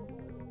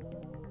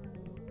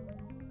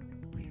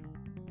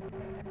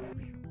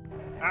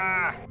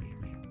 Ah!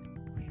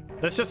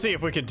 Let's just see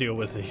if we can deal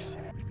with these.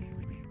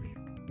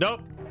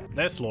 Nope.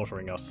 They're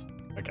slaughtering us.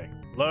 Okay.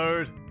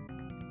 Load.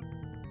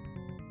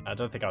 I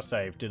don't think I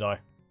saved, did I?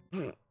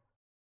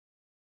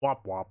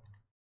 Wop wop.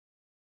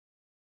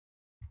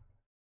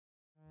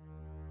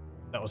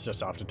 That was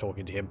just after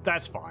talking to him.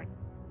 That's fine.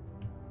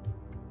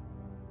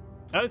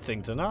 Oh,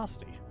 things are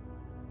nasty.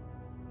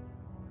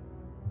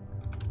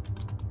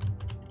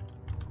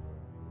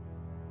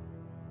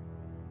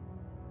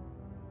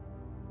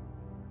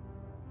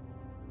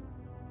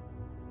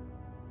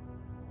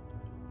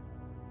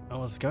 I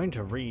was going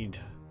to read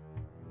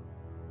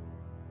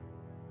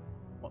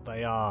what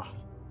they are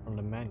from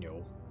the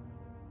manual,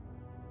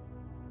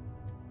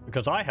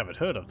 because I haven't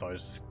heard of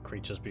those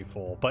creatures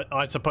before, but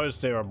I suppose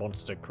they're a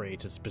monster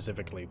created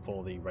specifically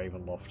for the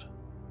Ravenloft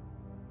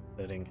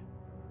setting.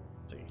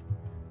 Let's see.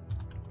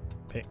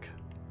 Pick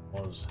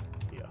was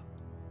here.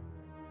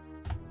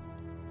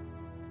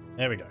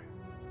 There we go.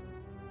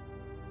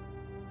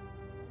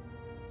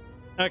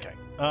 Okay,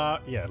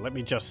 yeah, let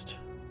me just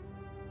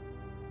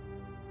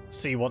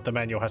see what the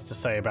manual has to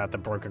say about the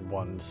broken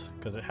ones,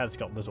 because it has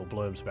got little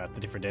blurbs about the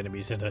different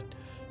enemies in it.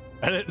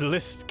 And it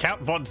lists Count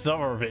von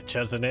Zarovich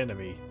as an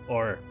enemy,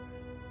 or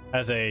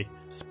as a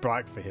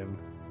sprite for him.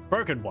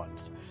 Broken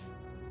ones.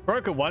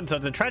 Broken ones are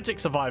the tragic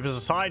survivors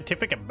of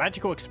scientific and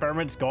magical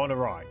experiments gone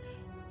awry.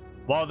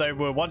 While they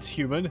were once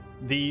human,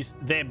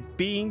 their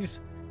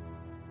beings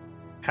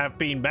have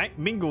been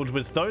mingled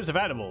with those of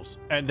animals,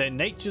 and their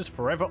natures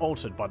forever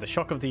altered by the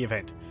shock of the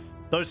event.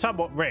 Though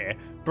somewhat rare,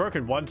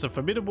 broken ones are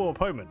formidable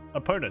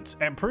opponents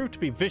and prove to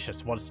be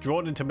vicious once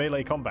drawn into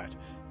melee combat.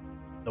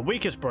 The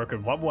weakest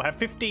broken one will have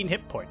 15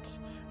 hit points,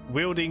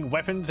 wielding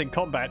weapons in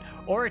combat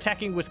or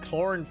attacking with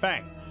claw and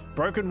fang.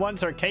 Broken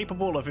ones are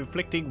capable of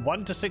inflicting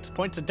 1 to 6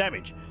 points of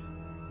damage.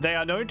 They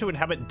are known to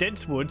inhabit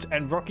dense woods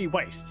and rocky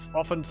wastes,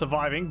 often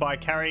surviving by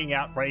carrying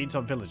out raids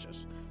on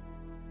villagers.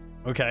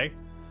 Okay.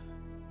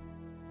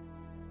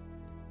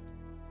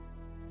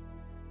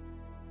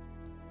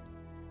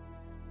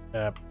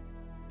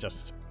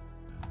 Just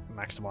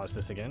maximize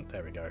this again.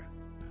 There we go.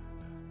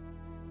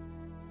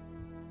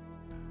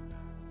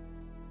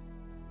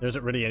 There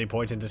isn't really any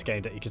point in this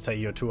game that you can say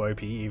you're too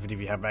OP even if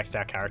you have maxed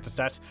out character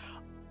stats.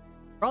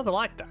 Rather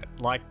like that.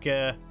 Like,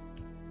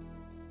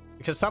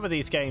 because some of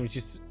these games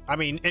just, I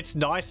mean, it's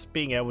nice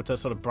being able to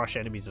sort of brush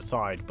enemies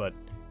aside, but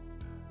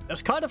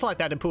it's kind of like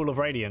that in Pool of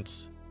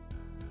Radiance.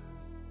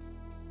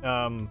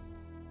 You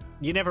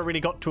never really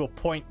got to a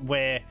point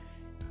where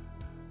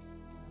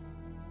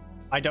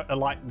I don't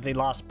like the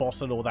last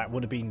boss and all that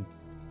would have been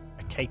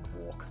a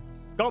cakewalk.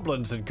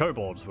 Goblins and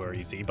kobolds were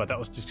easy, but that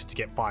was just to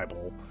get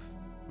Fireball.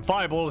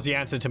 Fireball is the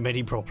answer to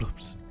many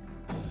problems.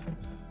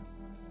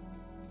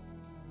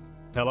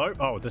 Hello?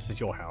 Oh, this is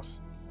your house.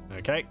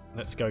 Okay,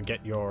 let's go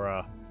get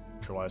your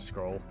neutralize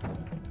scroll.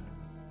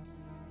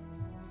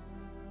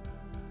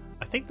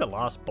 I think the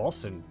last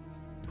boss in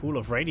Pool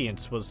of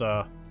Radiance was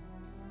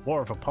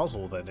more of a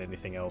puzzle than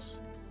anything else.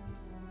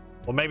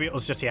 Or maybe it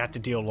was just he had to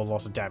deal a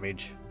lot of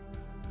damage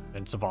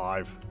and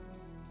survive.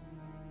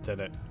 Then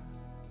it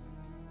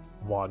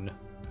won.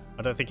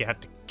 I don't think you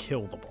had to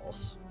kill the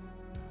boss.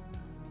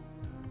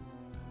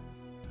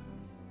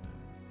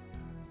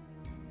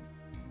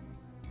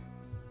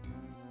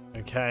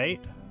 Okay.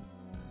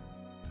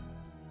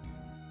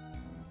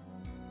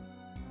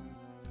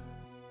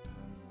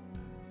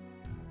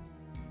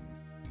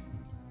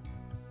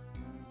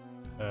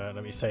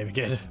 Let me save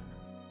again.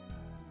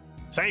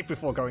 Save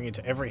before going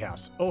into every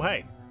house. Oh,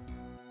 hey.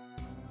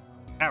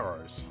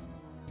 Arrows.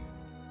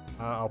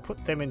 I'll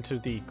put them into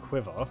the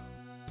quiver.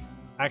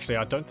 Actually,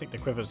 I don't think the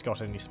quiver's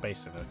got any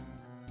space in it.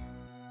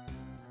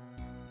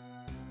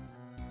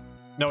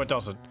 No, it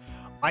doesn't.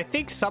 I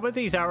think some of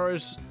these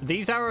arrows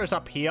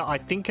up here, I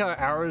think are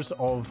arrows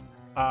of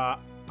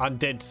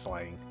undead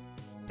slaying.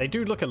 They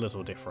do look a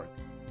little different.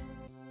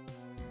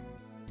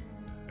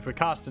 If we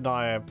cast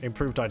an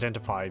improved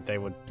identified, they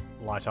would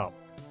light up.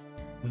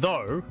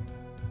 Though,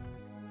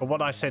 for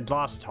what I said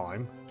last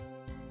time,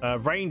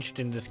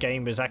 ranged in this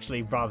game is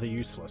actually rather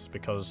useless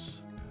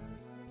because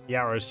the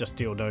arrows just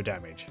deal no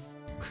damage.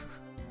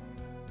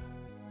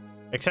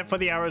 Except for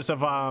the arrows of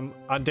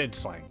undead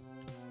slaying.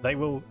 They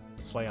will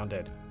slay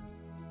undead.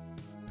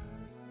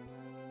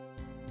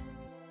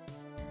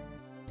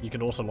 You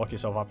can also lock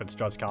yourself up in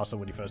Strahds Castle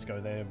when you first go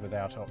there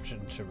without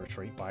option to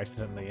retreat by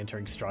accidentally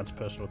entering Strahds'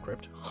 personal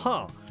crypt.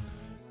 Huh.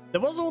 There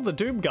was all the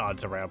Doom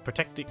Guards around,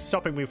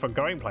 stopping me from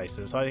going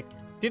places. I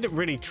didn't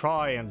really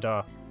try and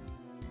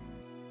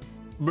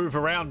move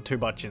around too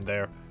much in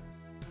there.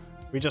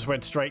 We just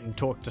went straight and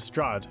talked to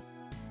Strahd.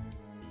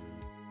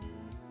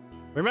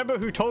 Remember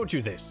who told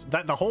you this?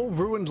 That the whole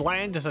ruined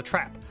land is a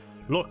trap.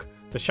 Look,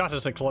 the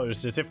shutters are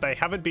closed as if they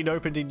haven't been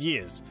opened in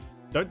years.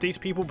 Don't these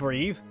people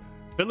breathe?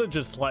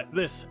 Villages like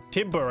this,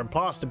 timber and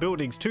plaster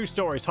buildings 2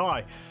 stories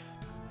high.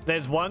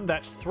 There's one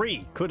that's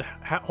 3, could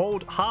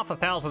hold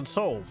 1,000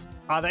 souls.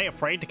 Are they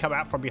afraid to come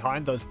out from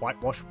behind those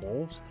whitewashed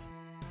walls?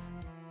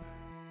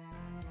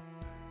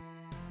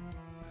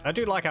 I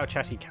do like our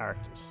chatty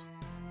characters.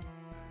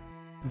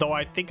 Though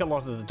I think a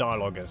lot of the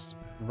dialogue is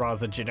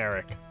rather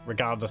generic.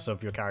 Regardless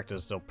of your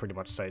characters, they'll pretty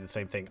much say the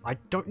same thing. I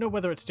don't know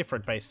whether it's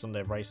different based on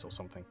their race or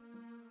something.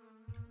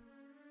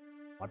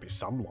 Might be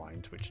some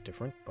lines which are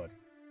different, but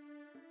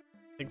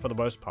I think for the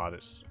most part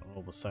it's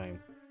all the same.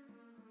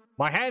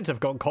 My hands have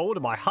gone cold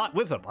and my heart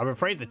with them. I'm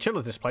afraid the chill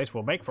of this place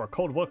will make for a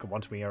cold welcome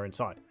once we are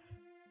inside.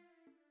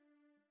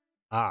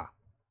 Ah.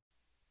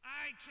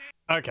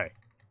 Okay.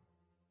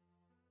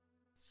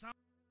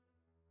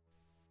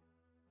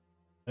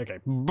 Okay.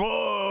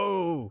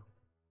 Boo!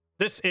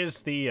 This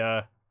is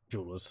the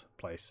jeweler's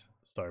place.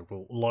 So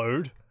we'll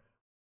load.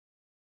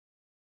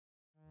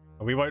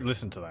 And we won't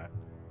listen to that.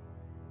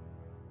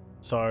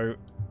 So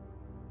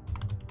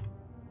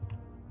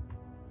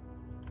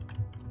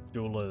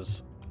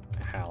jeweler's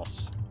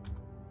house.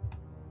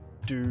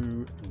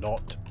 Do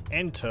not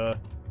enter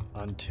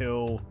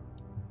until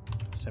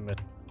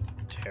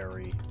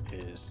cemetery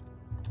is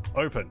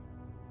open.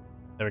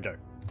 There we go.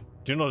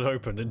 Do not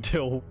open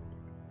until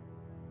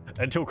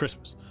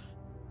Christmas.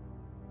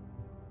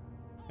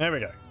 There we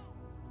go.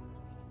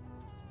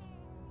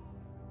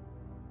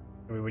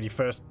 I mean, when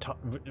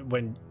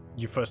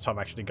you first time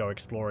actually go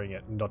exploring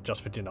it, not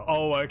just for dinner.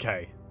 Oh,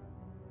 okay.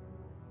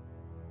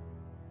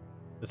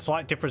 There's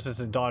slight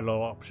differences in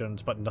dialogue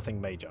options, but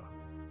nothing major.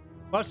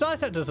 Well, it's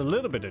nice that there's a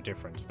little bit of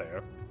difference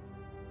there.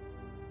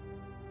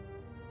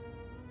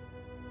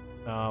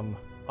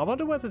 I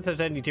wonder whether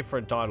there's any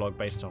different dialogue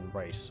based on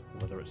race,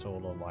 or whether it's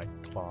all on, like,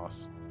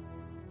 class.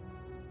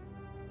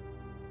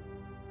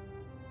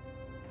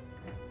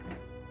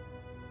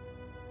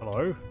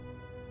 Hello?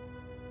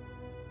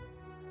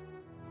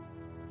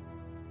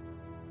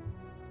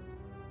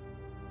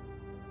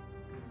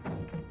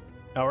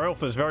 Our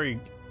elf is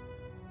very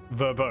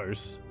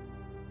verbose.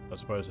 I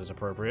suppose is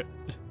appropriate.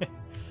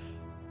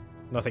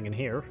 Nothing in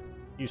here.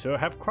 You, sir,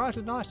 have quite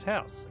a nice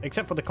house.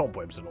 Except for the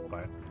cobwebs and all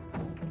that.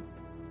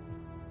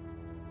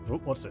 Oh,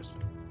 what's this?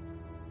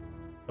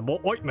 And more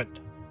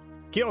ointment.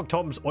 Georg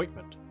Tom's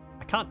ointment.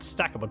 I can't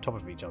stack them on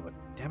top of each other.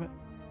 Damn it.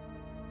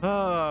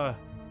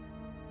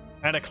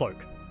 And a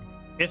cloak.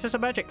 Is this a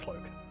magic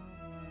cloak?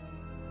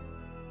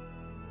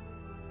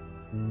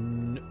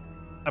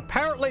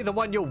 Apparently the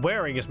one you're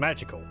wearing is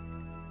magical.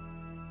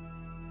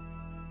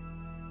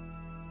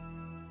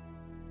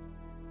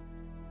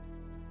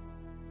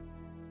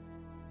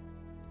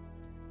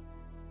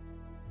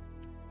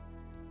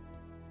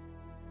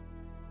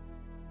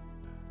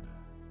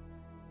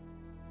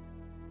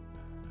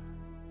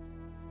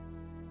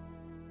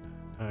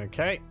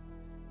 Okay.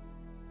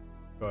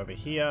 Go over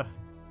here.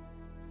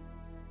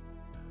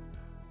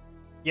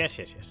 Yes.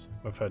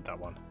 We've heard that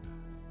one.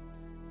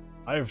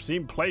 I've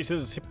seen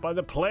places hit by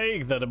the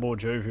plague that are more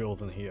jovial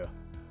than here.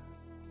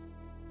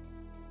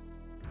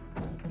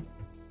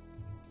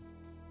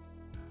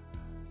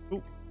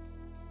 Ooh.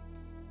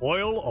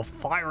 Oil of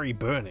fiery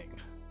burning.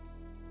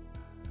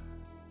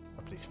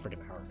 Up these friggin'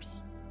 arrows.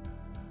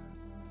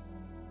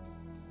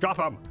 Drop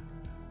them!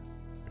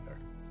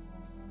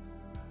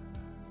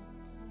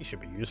 These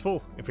should be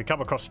useful if we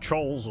come across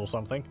trolls or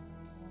something.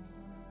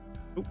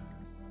 Ooh.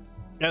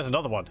 There's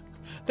another one.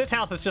 This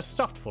house is just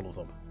stuffed full of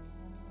them.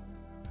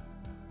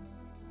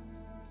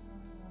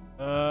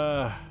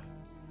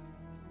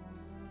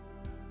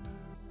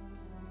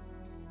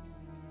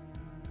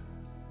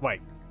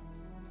 Wait.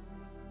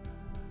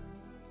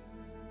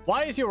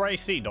 Why is your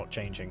AC not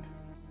changing?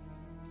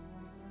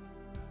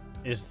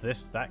 Is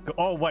this that good?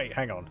 Oh, wait,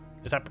 hang on.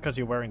 Is that because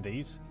you're wearing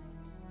these?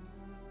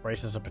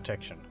 Braces of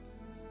protection.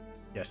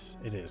 Yes,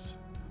 it is.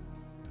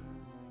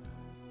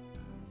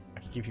 I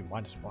can give you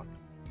 -1.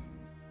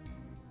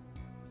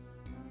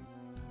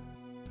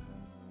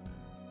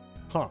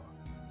 Huh.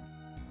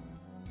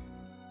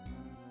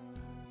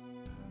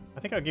 I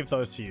think I'll give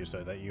those to you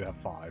so that you have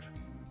 5.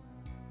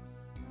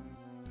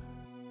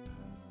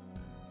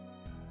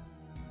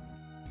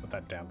 Put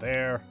that down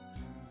there.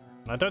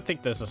 And I don't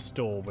think there's a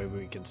store where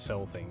we can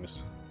sell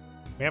things.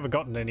 We haven't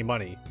gotten any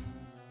money.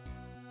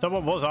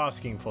 Someone was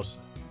asking for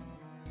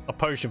a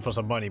potion for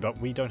some money, but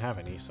we don't have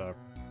any, so...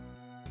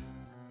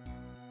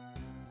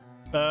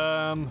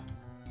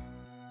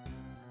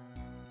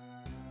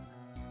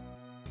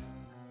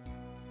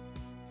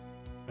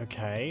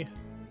 Okay.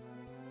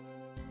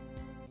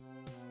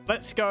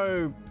 Let's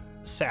go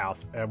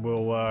south and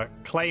we'll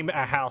claim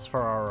a house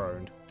for our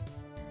own.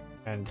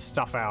 And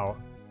stuff our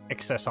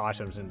excess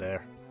items in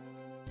there.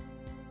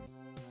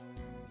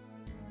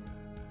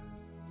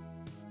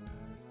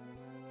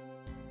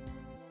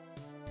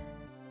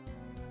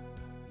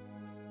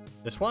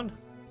 This one?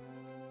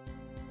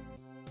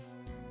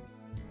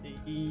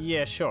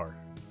 Yeah, sure.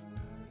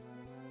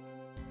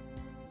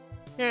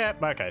 Yeah,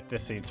 okay,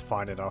 this seems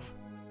fine enough.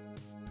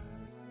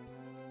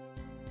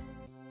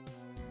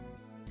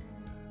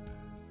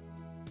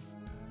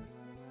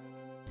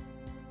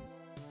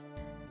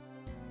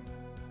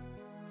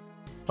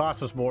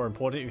 Class was more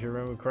important if you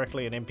remember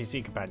correctly, and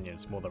NPC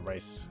companions more than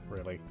race,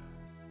 really.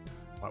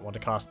 Might want to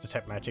cast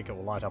Detect Magic, it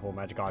will light up all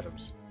magic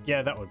items.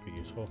 Yeah, that would be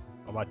useful.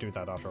 I might do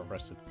that after I've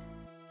rested.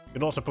 You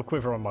can also put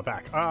Quiver on my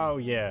back. Oh,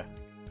 yeah.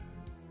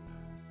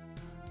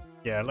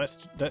 Yeah,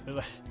 let's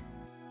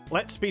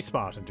be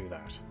smart and do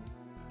that.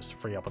 Just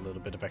free up a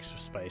little bit of extra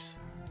space.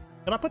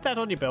 Can I put that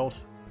on your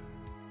belt?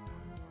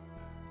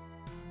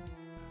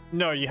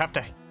 No, you have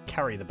to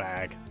carry the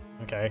bag.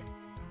 Okay.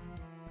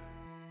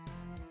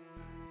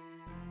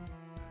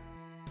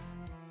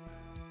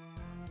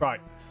 Right.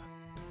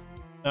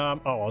 Oh,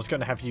 I was going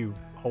to have you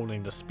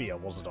holding the spear,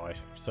 wasn't I?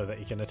 So that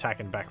you can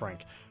attack in back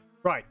rank.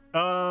 Right.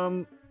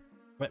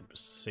 Let's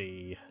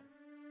see.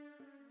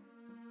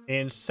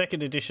 In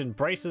 2nd edition,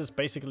 braces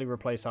basically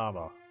replace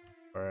armor,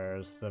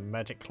 whereas the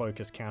magic cloak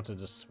is counted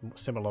as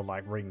similar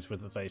like rings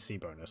with its AC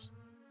bonus.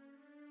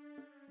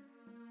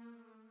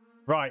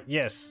 Right,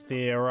 yes,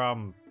 they're,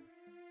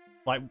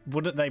 like,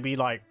 wouldn't they be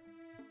like...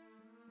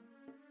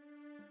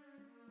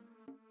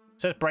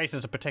 It says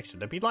braces of protection.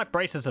 They'd be like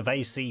braces of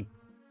AC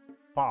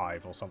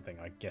 5 or something,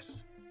 I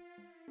guess.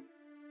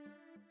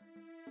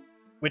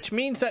 Which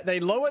means that they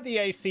lower the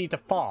AC to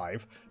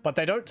 5, but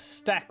they don't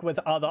stack with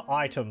other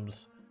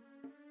items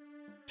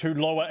to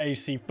lower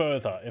AC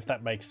further, if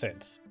that makes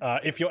sense.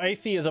 If your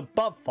AC is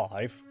above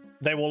 5,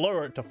 they will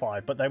lower it to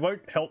 5, but they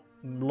won't help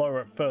lower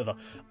it further.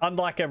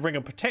 Unlike a Ring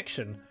of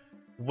Protection,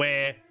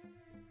 where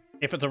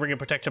if it's a Ring of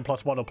Protection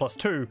 +1 or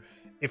 +2,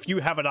 if you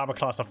have an armor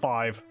class of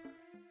 5,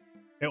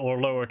 it will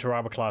lower to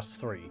armor class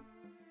 3.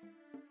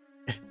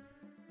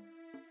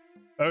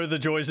 Oh, the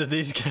joys of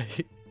these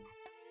games.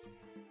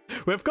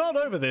 We've gone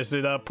over this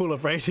in our Pool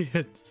of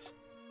Radiance.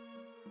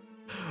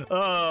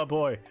 Oh,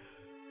 boy.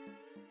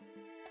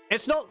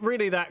 It's not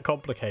really that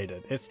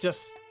complicated. It's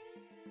just...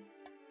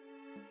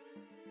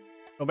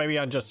 Or maybe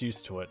I'm just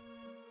used to it.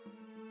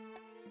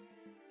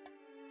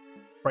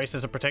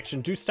 Braces of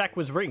protection do stack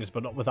with rings,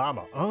 but not with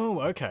armor. Oh,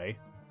 okay.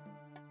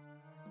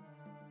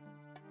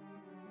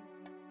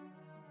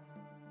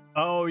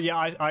 Oh,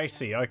 yeah, I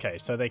see. Okay,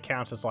 so they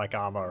count as, like,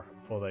 armor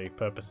for the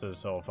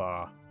purposes of,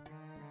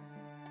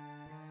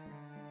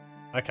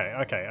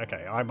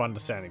 Okay, I'm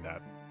understanding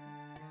that.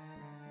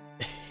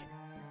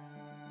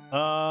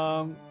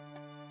 Let's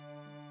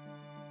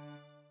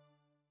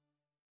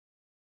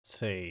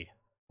see.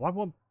 Do I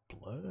want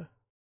blur?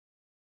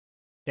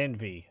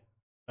 Denvi.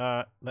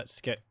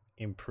 Let's get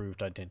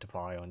improved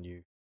identify on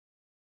you.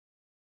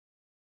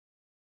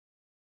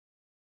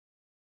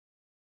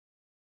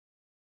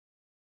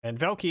 And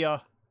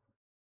Valkia,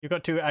 you've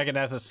got 2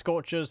 Agonazar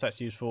Scorchers, that's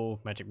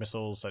useful. Magic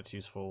Missiles, that's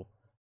useful.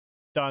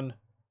 Done.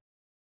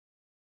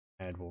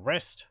 And we'll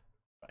rest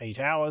for 8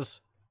 hours.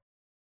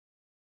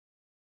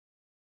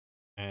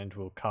 And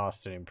we'll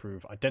cast and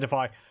improve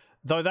Identify.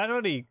 Though that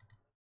only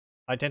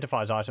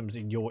identifies items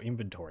in your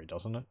inventory,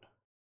 doesn't it?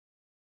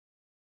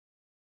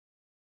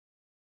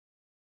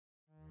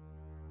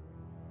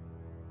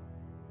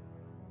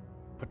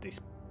 Put these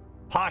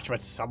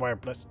parchments somewhere.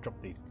 Let's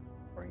drop these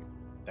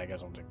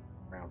daggers on the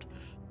ground.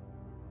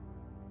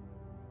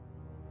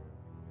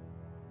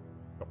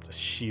 the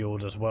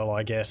shield as well,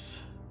 I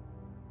guess.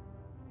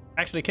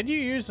 Actually, can you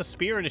use a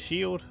spear and a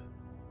shield?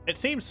 It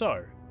seems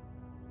so.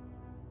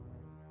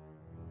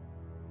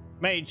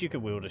 Mage, you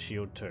can wield a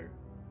shield too.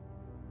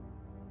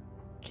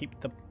 Keep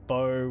the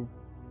bow.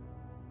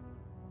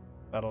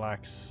 Battle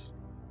axe.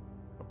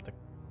 Drop the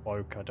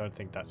cloak. I don't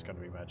think that's going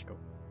to be magical.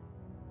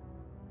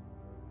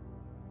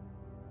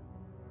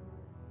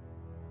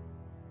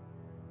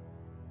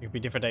 It could be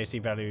different AC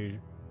value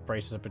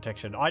braces of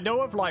protection. I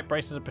know of like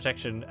braces of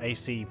protection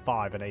AC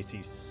 5 and AC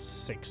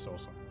 6 or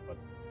something, but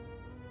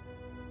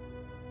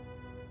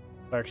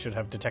clerics should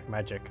have detect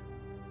magic.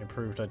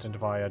 Improved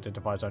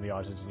identifies only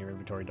items in your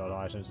inventory, not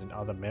items in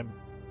other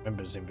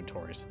members'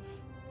 inventories.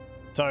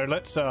 So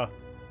let's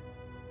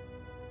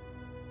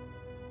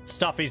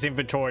stuff his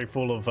inventory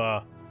full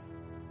of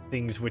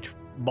things which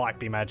might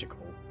be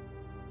magical.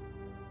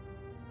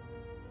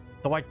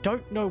 Though I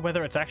don't know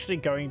whether it's actually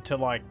going to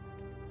like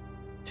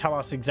tell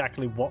us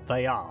exactly what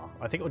they are.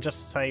 I think it'll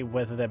just say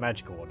whether they're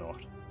magical or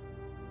not.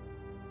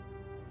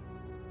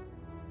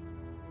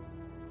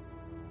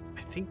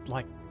 I think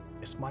like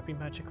this might be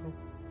magical.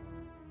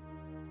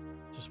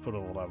 Just put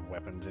all our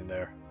weapons in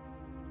there.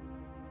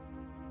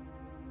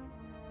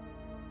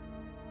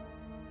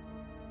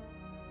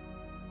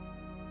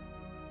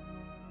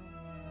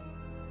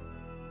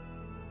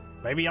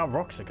 Maybe our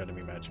rocks are going to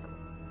be magical.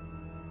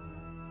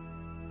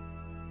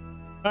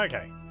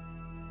 Okay.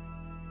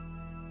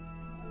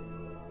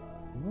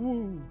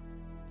 Woo.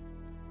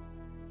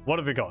 What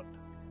have we got?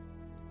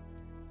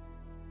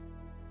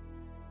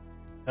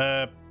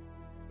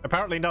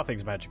 Apparently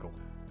nothing's magical.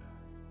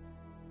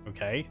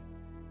 Okay.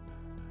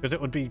 Because it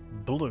would be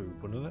blue,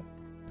 wouldn't it?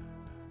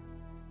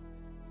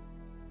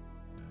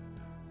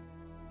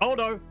 Oh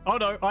no! Oh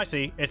no! I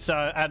see. It's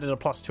added a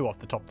 +2 off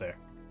the top there.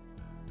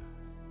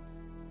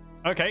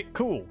 Okay,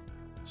 cool.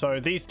 So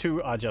these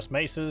two are just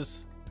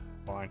maces.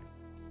 Fine.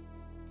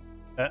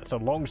 That's a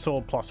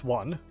longsword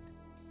 +1.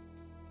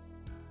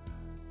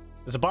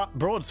 There's a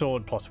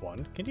broadsword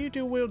 +1. Can you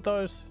dual wield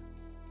those?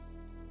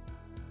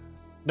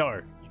 No,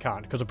 you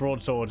can't, because a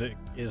broadsword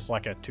is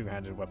like a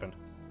two-handed weapon.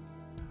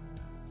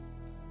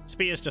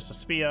 Spear's just a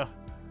spear.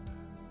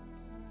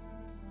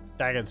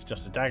 Dagger's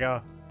just a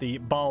dagger. The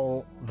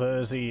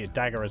Verzi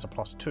dagger is a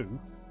 +2.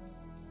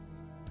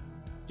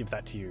 Give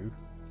that to you.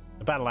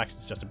 The battle axe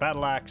is just a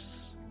battle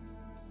axe.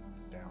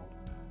 Down.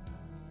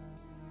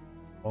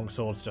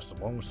 Longsword's just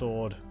a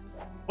longsword.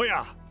 Oh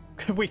yeah!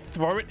 Can we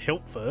throw it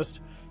hilt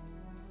first?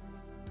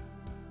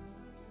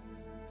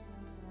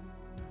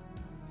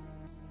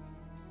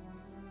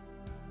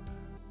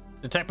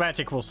 Detect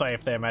magic will say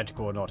if they're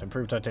magical or not.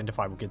 Improved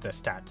identify will give their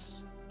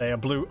stats. They are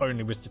blue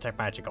only with detect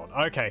magic on.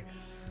 Okay.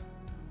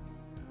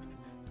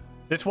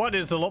 This one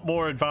is a lot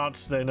more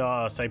advanced than,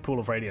 say, Pool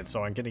of Radiance,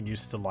 so I'm getting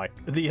used to, like,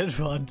 the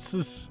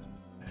advances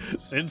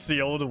since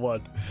the older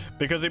one.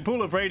 Because in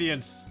Pool of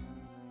Radiance...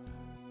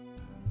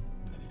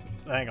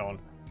 Hang on.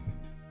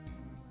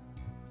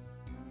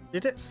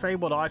 Did it say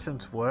what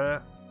items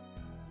were?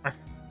 I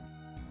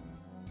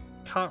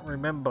can't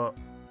remember.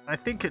 I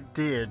think it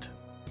did.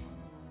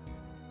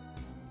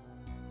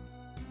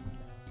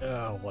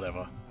 Oh,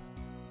 whatever.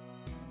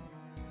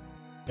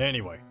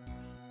 Anyway.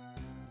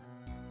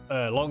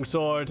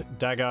 Longsword,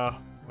 dagger.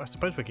 I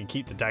suppose we can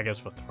keep the daggers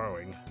for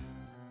throwing.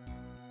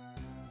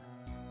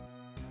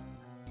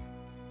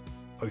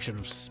 Potion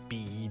of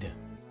speed.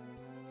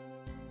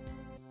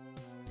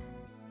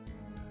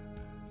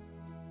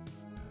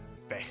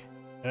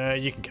 There.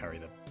 You can carry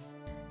them.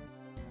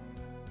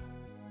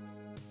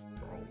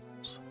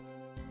 Rolls.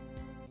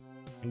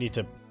 We need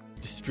to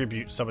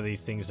distribute some of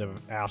these things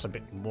out a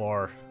bit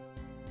more.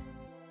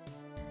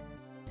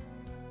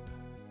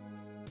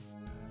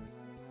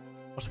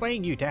 What's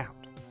weighing you down?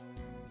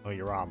 Oh,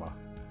 your armor.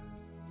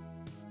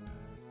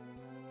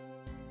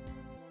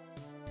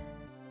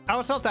 Oh,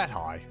 it's not that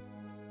high.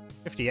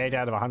 58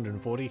 out of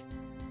 140.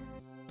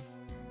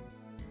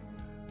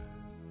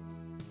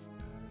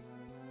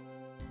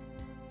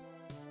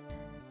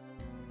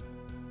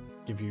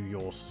 Give you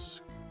your...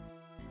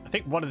 I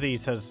think one of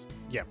these has...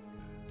 Yeah.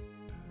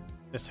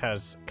 This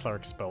has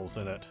cleric spells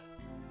in it.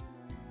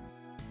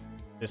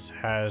 This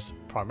has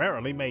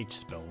primarily mage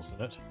spells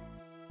in it.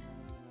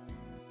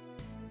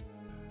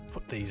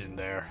 Put these in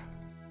there.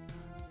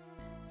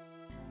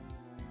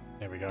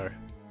 There we go.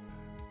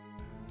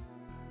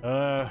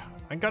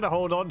 I'm gonna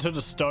hold on to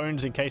the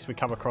stones in case we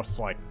come across,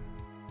 like...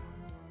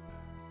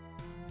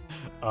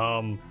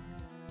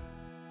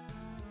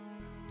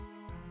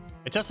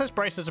 It just says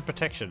braces of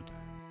protection.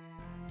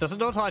 Does it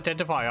not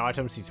identify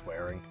items he's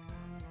wearing?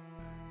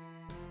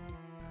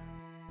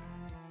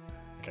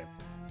 Okay.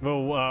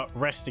 We'll,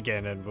 rest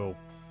again and we'll,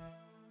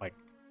 like...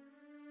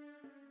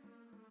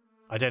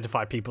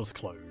 identify people's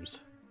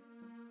clothes.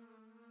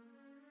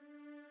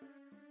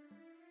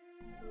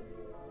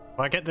 If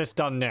I get this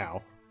done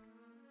now...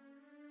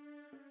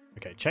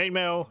 Okay,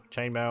 chainmail,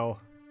 chainmail.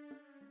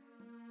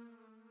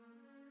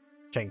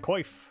 Chain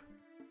coif.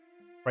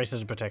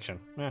 Braces of protection.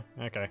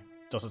 Okay.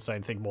 Doesn't say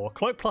anything more.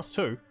 Cloak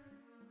 +2.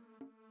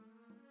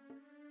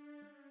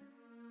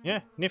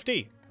 Yeah,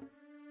 nifty.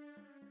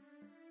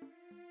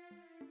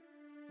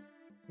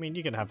 mean,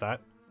 you can have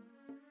that.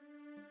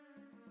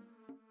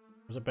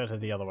 Was it better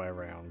the other way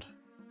around?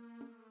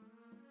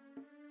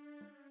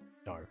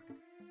 No.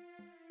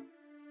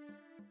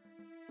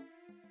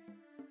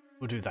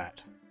 We'll do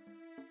that.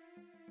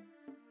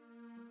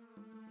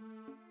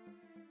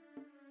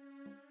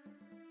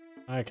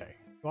 Okay.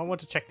 Well, I want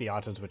to check the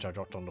items which I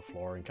dropped on the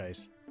floor in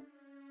case.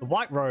 The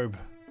white robe.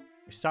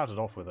 We started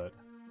off with it.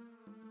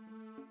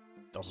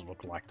 Doesn't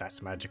look like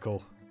that's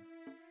magical.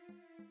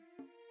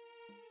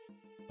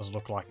 Doesn't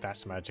look like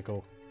that's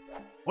magical.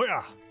 Oh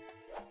yeah!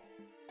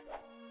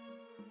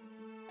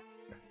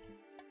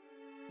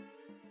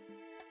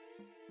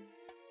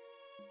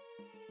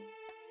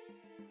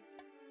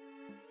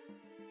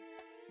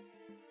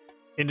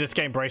 In this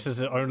game,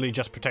 braces are only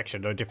just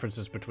protection, no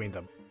differences between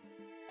them.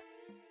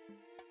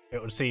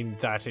 It would seem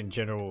that in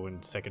general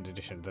in second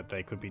edition that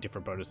they could be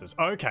different bonuses.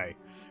 Okay,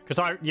 because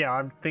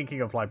I'm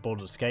thinking of like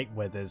Baldur's Gate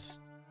where there's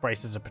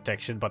braces of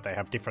protection, but they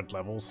have different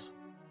levels.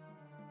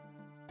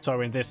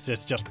 So in this,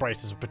 it's just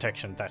braces of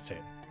protection. That's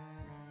it.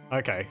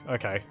 Okay,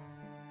 okay.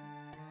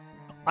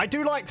 I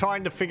do like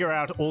trying to figure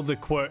out all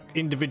the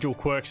individual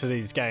quirks of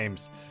these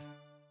games.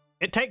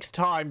 It takes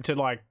time to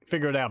like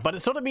figure it out, but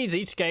it sort of means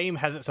each game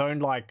has its own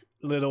like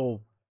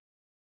little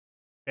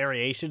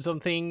variations on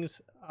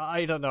things.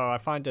 I don't know. I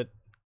find it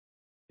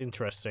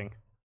interesting.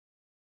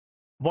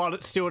 While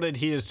it still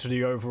adheres to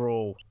the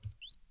overall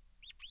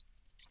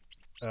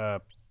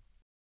sort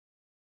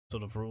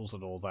of rules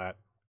and all that.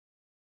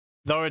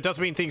 Though it does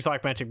mean things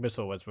like magic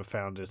missile, as we've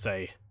found, is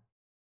a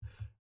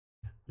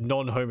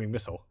non-homing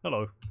missile.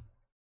 Hello.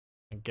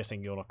 I'm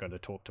guessing you're not going to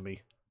talk to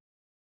me.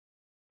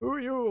 Who are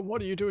you and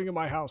what are you doing in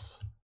my house?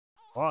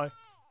 Why?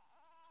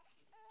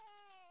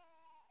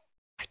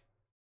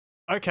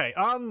 Okay,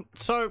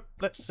 so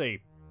let's see.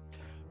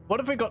 What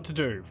have we got to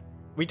do?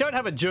 We don't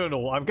have a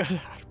journal. I'm gonna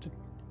have to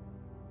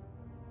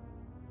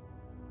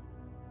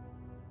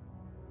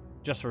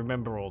just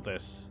remember all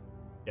this.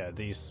 Yeah,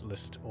 these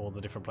list all the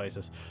different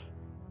places.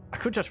 I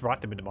could just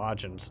write them in the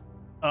margins.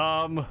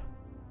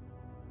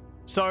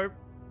 So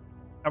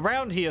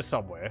around here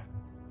somewhere,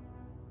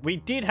 we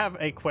did have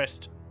a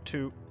quest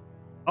to...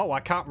 Oh, I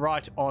can't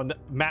write on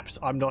maps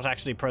I'm not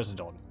actually present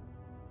on.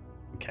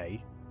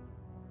 Okay.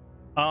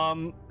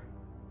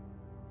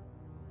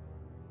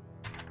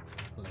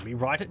 Let me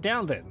write it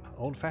down then.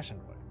 Old-fashioned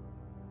way.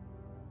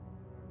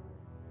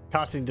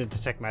 Casting to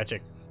detect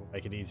magic will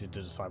make it easier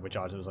to decide which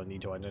items I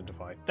need to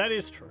identify. That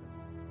is true.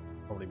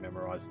 Probably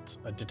memorized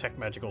a detect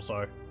magic or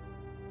so.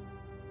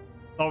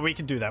 Oh, we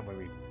can do that when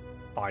we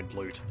find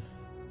loot.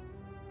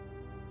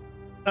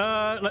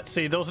 Let's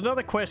see. There was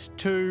another quest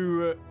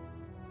to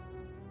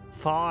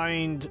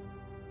find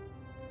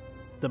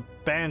the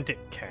bandit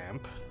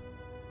camp.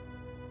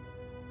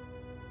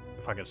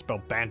 If I can spell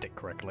bandit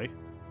correctly.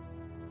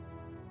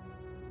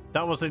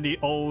 That was in the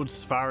old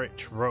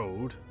Svarich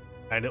Road,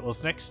 and it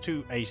was next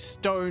to a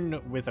stone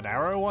with an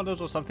arrow on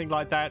it or something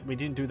like that. We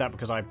didn't do that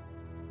because I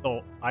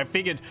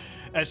figured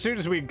as soon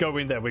as we go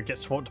in there, we'd get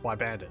swamped by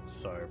bandits,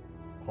 so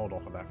hold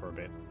off on that for a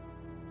bit.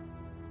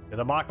 Did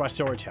I mark my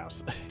storage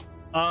house?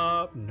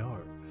 No.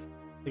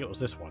 I think it was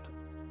this one.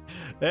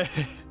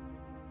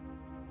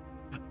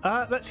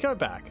 Let's go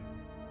back.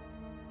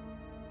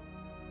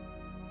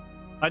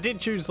 I did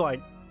choose, like,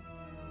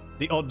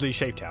 the oddly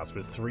shaped house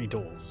with 3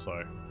 doors,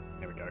 so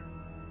there we go.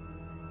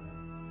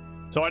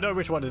 So I know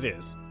which one it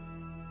is.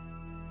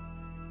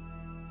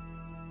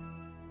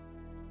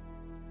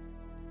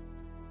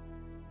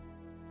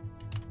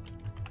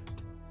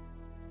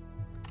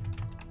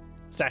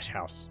 Stash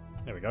house.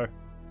 There we go.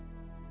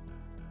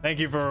 Thank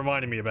you for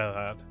reminding me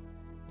about that.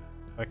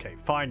 Okay,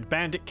 find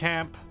bandit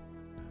camp.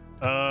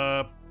 We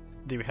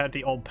had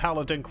the old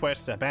paladin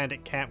quest, the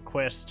bandit camp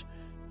quest.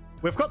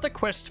 We've got the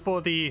quest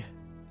for the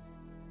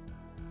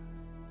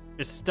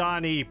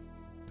Istani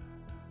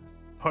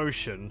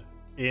potion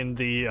in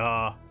the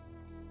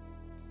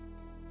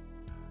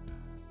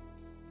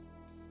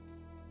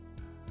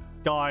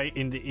guy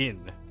in the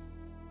inn.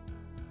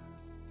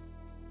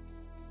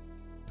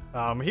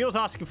 He was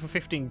asking for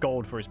 15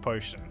 gold for his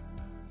potion.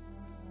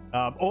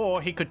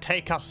 Or he could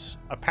take us,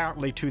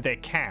 apparently, to their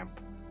camp.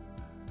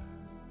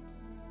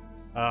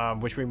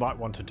 Which we might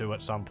want to do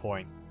at some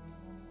point.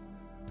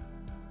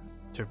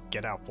 To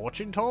get our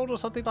fortune told or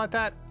something like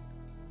that.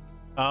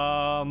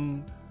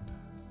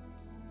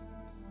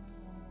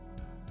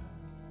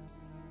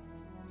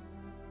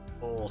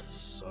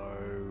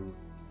 Also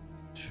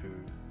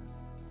to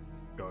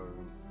go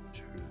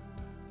to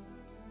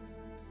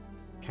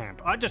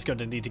camp. I'm just going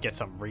to need to get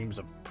some reams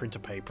of printer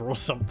paper or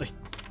something.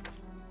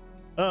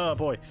 Oh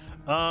boy.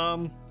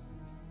 Was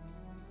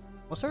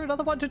there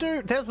another one to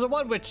do? There's the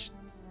one which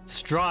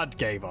Strahd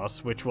gave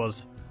us, which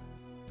was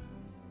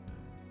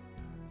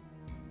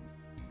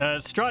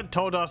Strahd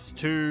told us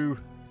to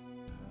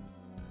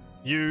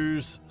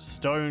use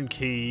stone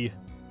key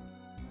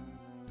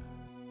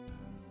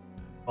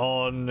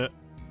on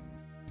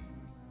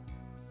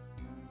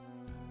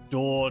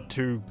door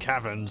to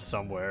caverns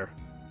somewhere.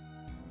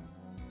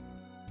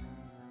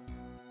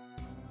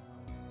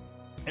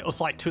 It was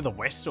like to the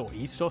west or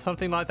east or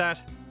something like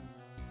that.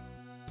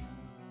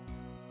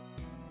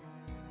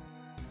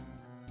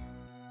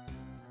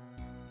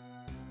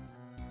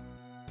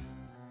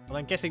 Well,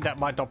 I'm guessing that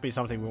might not be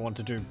something we want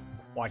to do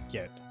quite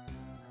yet.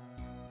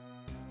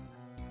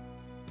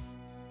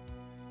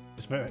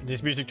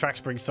 This music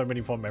track brings so many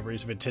fond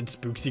memories of intense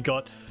spooks he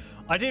got.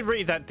 I did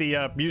read that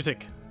the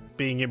music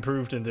being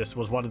improved in this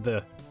was one of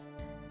the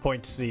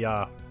points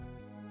the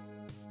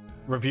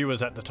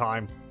reviewers at the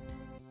time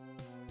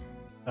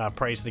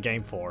praised the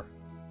game for.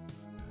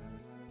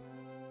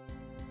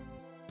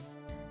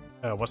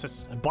 What's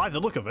this? And by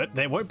the look of it,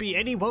 there won't be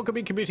any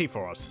welcoming community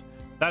for us.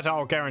 That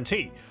I'll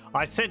guarantee.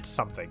 I sense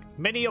something.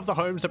 Many of the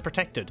homes are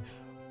protected.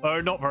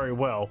 Oh, not very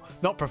well.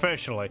 Not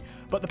professionally.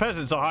 But the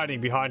peasants are hiding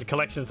behind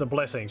collections of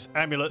blessings,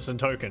 amulets, and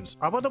tokens.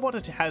 I wonder what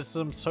it has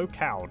them so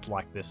cowed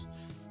like this.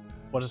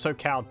 What has so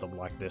cowed them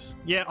like this?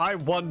 Yeah, I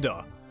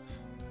wonder.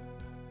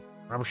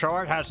 I'm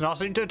sure it has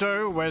nothing to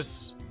do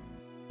with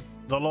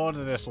the lord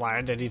of this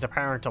land and his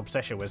apparent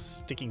obsession with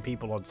sticking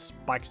people on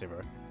spikes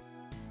everywhere.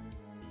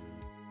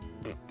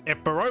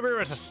 If Barovia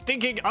is a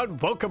stinking,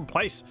 unwelcome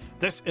place,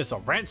 this is the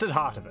rancid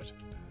heart of it.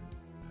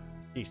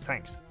 Jeez,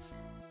 thanks.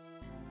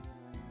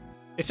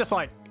 It's just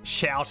like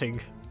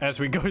shouting as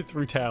we go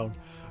through town.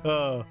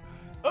 Oh,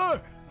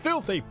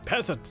 filthy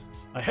peasants!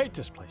 I hate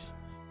this place.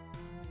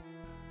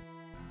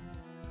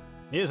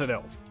 Here's an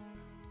elf.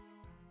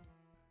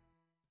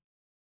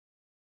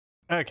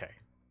 Okay.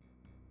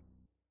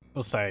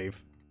 We'll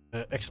save.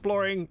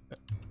 Exploring.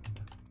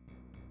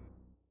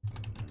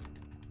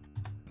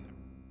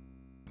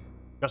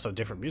 Got some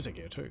different music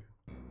here too.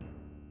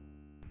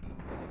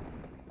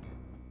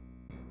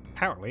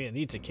 Apparently it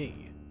needs a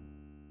key.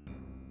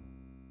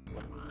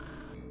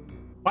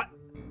 What?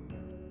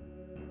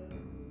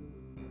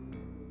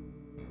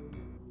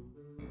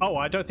 Oh,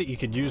 I don't think you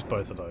could use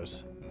both of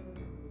those.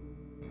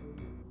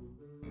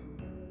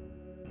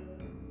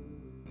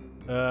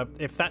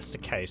 If that's the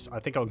case, I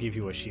think I'll give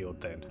you a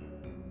shield then.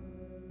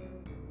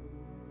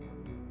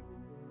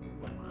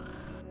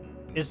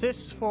 Is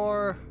this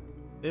for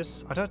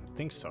this? I don't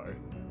think so.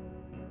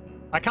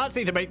 I can't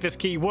seem to make this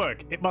key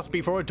work. It must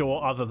be for a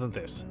door other than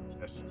this.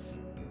 Yes.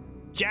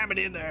 Jam it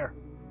in there.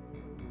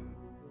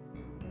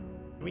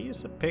 Can we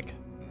use a pick?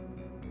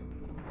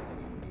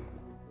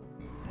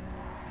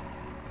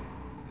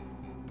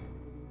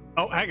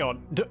 Oh, hang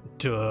on.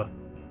 Duh.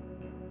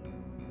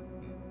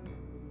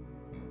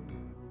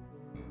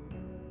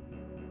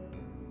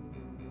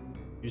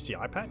 Use the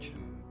eye patch?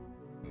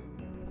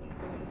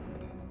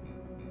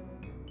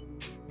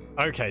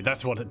 Okay,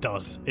 that's what it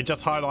does. It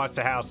just highlights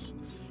the house,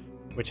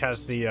 which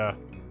has the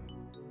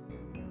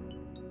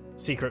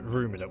secret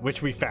room in it,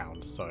 which we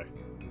found, so.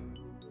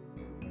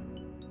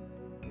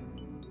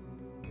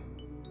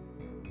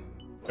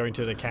 Going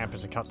to the camp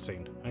is a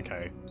cutscene.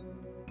 Okay.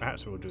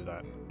 Perhaps we'll do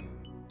that.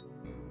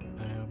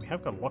 We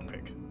have got a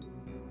lockpick.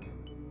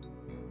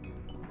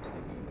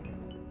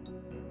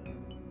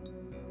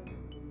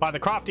 By the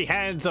crafty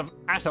hands of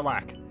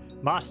Atalak,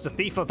 Master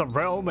Thief of the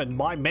Realm and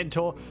my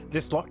mentor,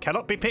 this lock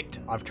cannot be picked.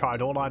 I've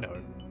tried all I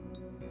know.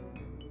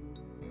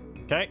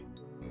 Okay.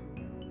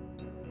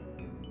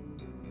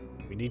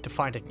 We need to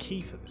find a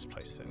key for this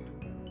place then.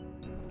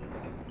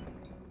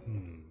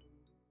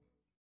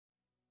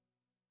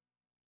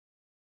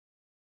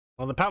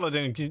 Well, the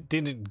paladin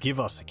didn't give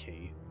us a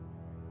key.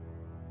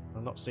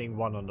 I'm not seeing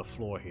one on the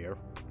floor here.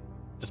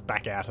 Just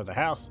back out of the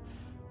house.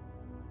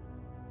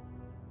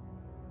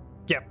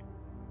 Yep.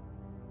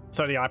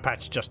 So the eye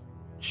patch just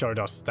showed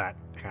us that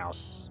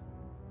house.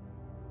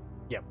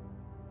 Yep.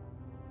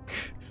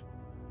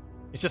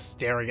 He's just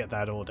staring at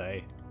that all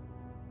day.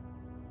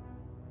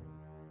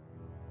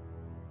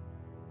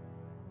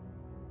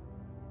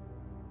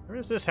 Where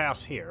is this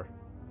house here?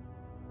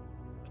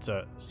 It's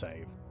a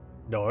save.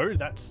 No,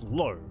 that's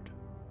load.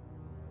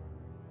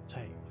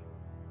 Save.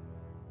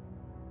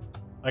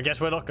 I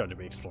guess we're not going to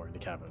be exploring the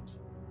caverns.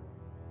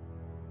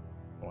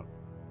 Come on.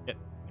 Get.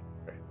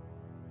 Okay.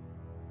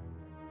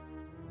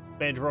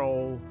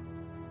 Bedroll.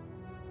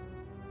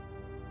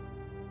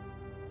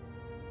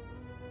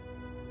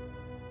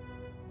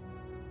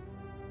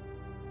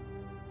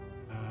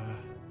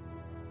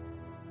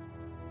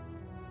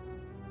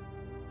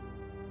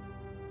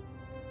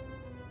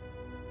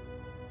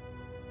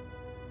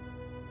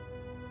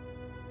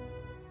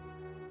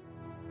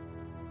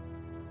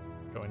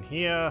 Go in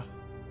here.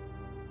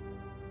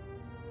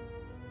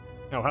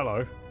 Oh,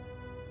 hello.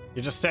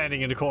 You're just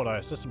standing in the corner.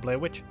 Is this a Blair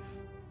Witch?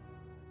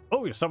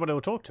 Oh, you're someone who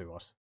will talk to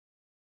us.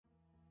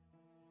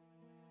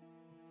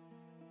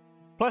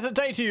 Pleasant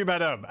day to you,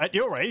 madam. At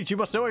your age, you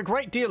must know a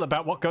great deal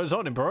about what goes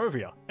on in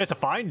Barovia. It's a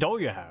fine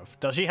doll you have.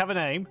 Does she have a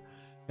name?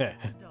 Yeah.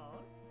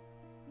 Doll?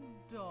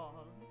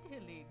 Doll,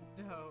 dilly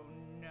do,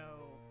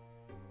 no.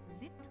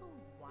 Little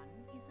one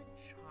is a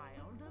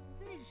child of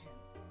vision.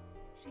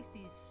 She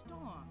sees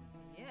storms,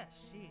 yes,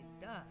 she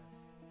does.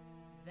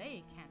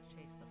 They can't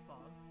chase the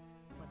fog,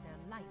 but their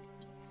light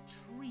eats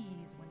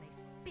trees when they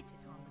spit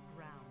it on the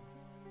ground.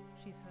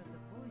 She's heard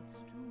the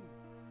voice, too.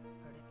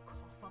 Heard it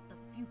cough up the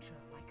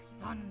future like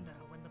thunder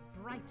when the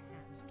bright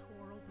hands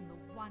tore open the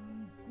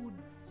one good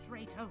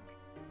straight oak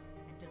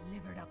and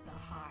delivered up the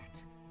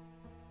heart.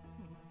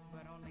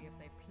 But only if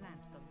they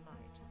plant the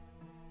light.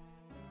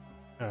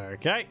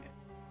 Okay.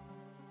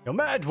 You're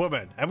mad,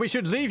 woman, and we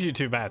should leave you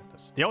to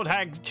madness. The old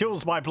hag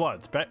chills my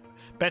blood.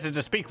 Better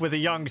to speak with a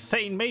young,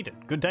 sane maiden.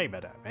 Good day,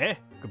 madame, eh?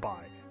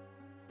 Goodbye.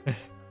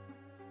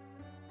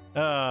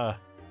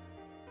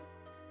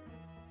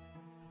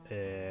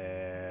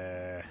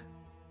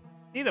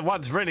 Neither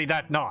one's really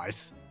that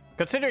nice,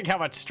 considering how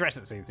much stress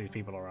it seems these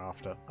people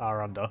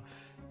are under.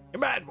 You're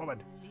mad,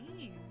 woman.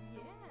 Leave,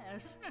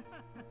 yes.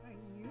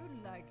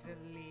 You'd like to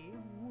leave,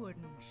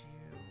 wouldn't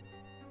you?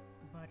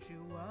 But you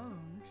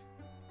won't.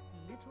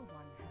 Little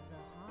one has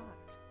a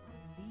heart of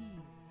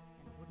leaves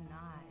and wooden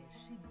eyes.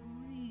 She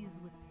grieves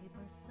with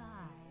paper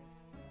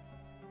sighs.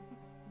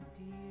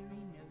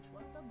 Dearie knows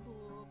what the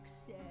book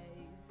says.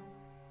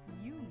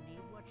 You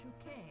need what you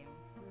came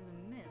through the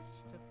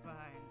mist to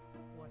find,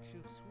 what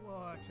you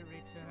swore to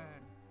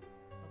return.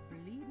 A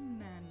bleeding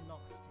man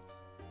lost it,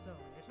 so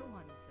little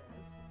one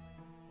says.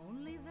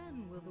 Only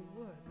then will the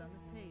words on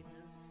the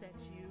pages set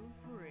you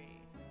free.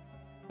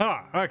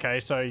 Ah, okay,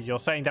 so you're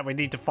saying that we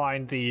need to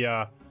find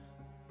the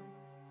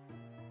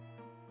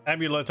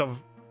amulet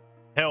of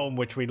Helm,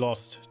 which we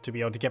lost, to be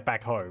able to get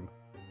back home.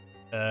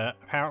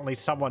 Apparently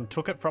someone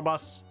took it from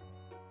us,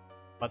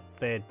 but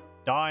they're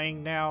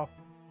dying now.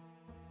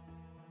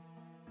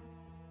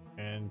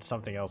 And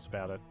something else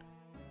about it.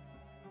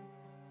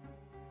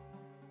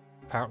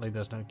 Apparently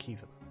there's no key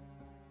for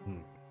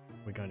them.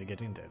 We're going to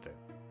get into it then.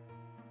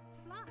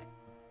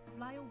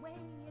 Fly away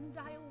and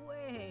die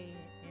away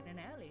in an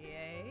alley,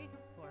 eh?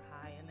 Or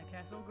high in the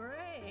castle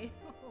grey.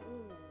 Oh,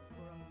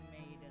 for a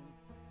maiden.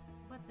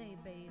 But they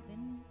bathe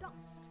in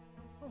dust.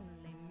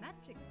 Only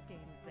magic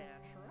gains their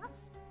trust.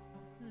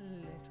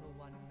 Little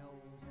one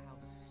knows how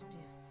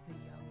stiff the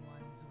young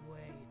one's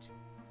weight.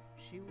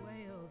 She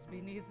wails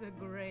beneath the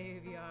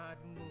graveyard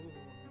moon.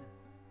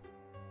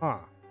 Huh.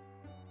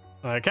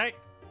 Okay.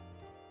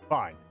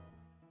 Fine.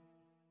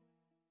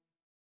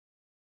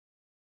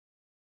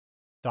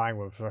 Dying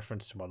with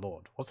reference to my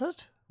lord. Was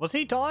it? Was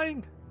he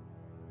dying?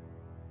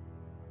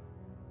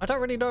 I don't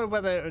really know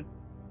whether it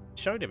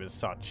showed him as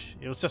such.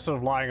 It was just sort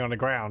of lying on the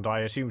ground. I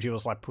assumed he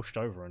was like pushed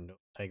over and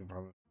taken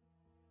from him.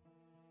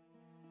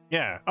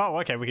 Yeah. Oh,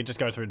 okay. We can just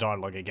go through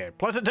dialogue again.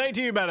 Pleasant day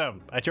to you,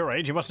 madam. At your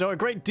age, you must know a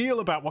great deal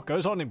about what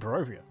goes on in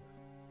Barovia.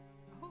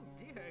 Oh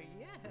dear,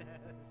 yes.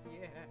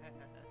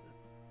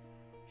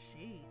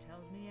 She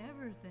tells me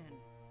everything.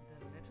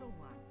 The little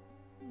one.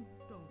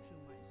 Don't you,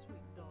 my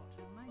sweet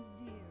daughter, my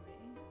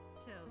dearie,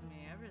 tells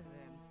me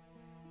everything.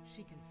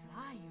 She can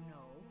fly, you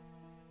know.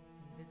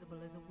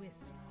 Invisible as a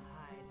wisp,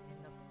 hide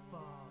in the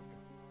fog.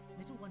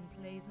 Little one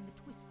plays in the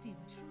twisted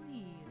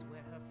trees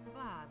where her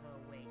father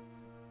waits.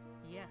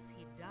 Yes,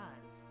 he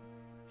does.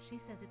 She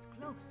says it's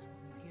close when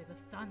you hear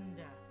the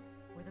thunder,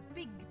 where the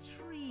big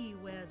tree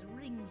wears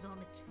rings on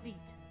its feet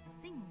and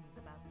sings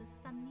about the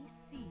sunny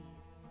seas.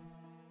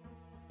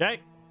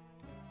 Okay.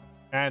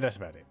 And that's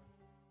about it.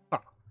 Huh.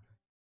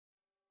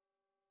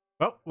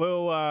 Well,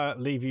 we'll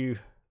leave you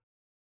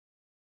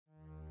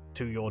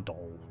to your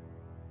doll.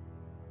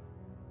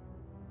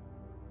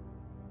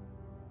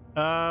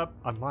 I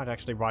might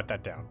actually write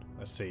that down.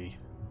 Let's see.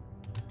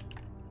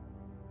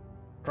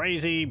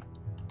 Crazy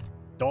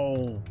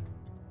doll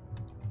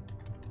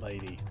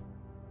lady.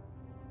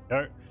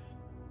 No.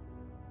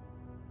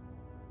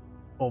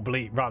 Or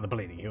rather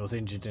bleeding. He was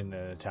injured in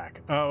an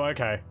attack. Oh,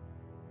 okay.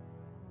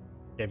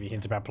 Gave you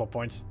hints about plot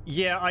points.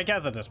 Yeah, I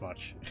gathered as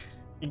much.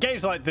 In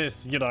games like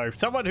this, you know,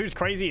 someone who's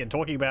crazy and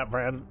talking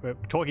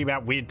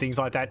about weird things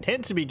like that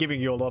tends to be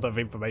giving you a lot of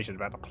information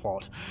about the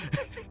plot.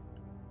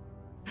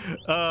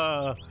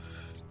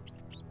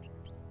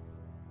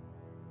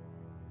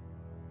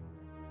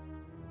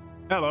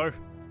 Hello.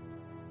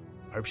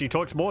 Hope she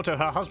talks more to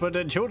her husband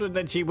and children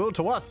than she will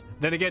to us.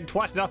 Then again,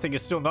 twice nothing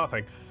is still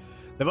nothing.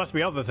 There must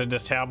be others in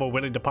this town more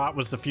willing to part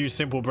with the few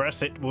simple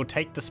breaths it will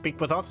take to speak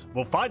with us.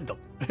 We'll find them.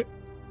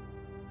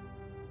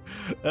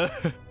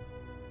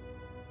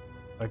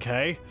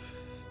 Okay.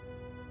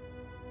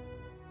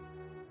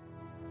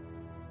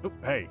 Oh,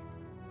 hey.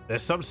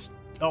 There's some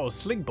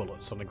sling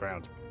bullets on the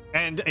ground.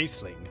 And a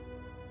sling.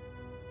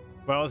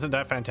 Well, isn't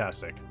that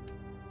fantastic?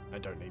 I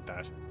don't need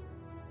that.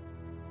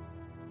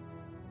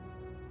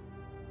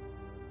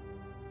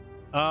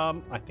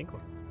 I think we're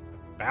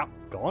about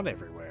gone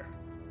everywhere.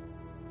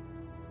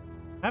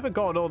 I haven't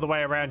gone all the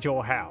way around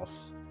your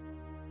house.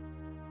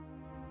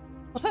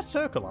 What's that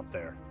circle up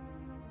there?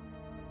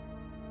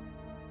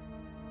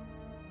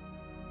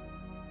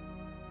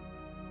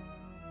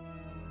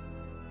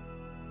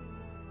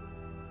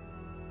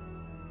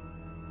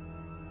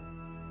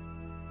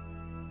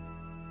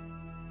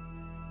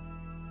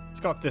 Let's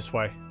go up this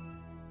way.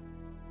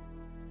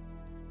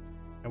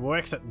 And we'll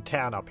exit the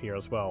town up here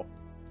as well.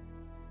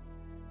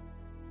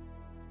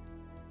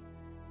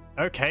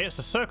 Okay, it's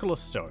a circle of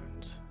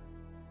stones.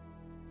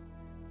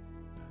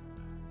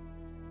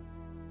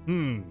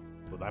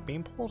 Will that be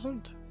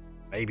important?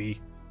 Maybe.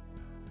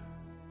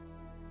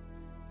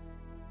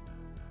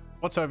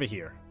 What's over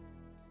here?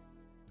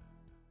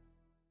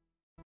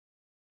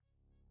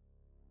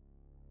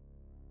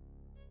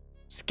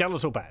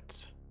 Skeletal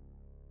bats.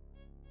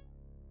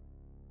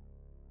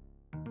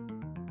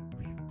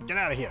 Get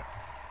out of here.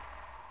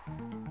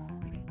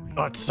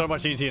 Oh, it's so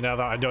much easier now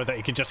that I know that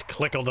you can just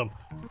click on them.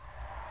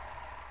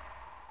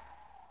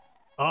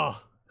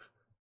 Oh.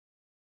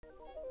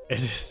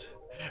 It's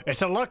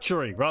a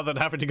luxury rather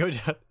than having to go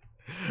down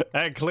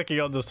and clicking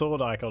on the sword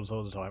icons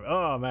all the time.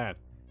 Oh, man.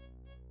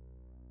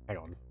 Hang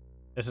on.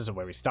 This isn't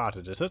where we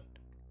started, is it?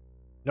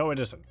 No, it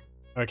isn't.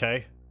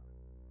 Okay.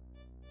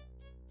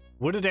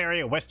 Wooded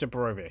area west of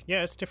Barovia.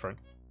 Yeah, it's different.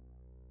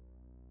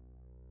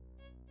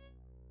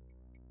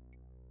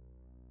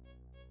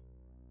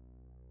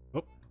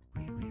 Oop.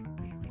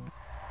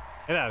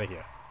 Get out of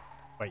here.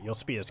 Wait, your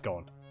spear's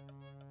gone.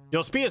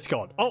 Your spear's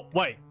gone. Oh,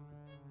 wait.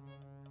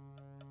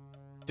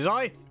 Did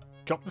I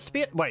drop the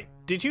spear? Wait,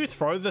 did you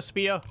throw the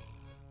spear?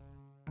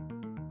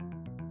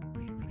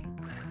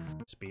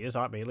 Spears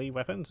aren't melee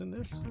weapons in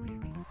this?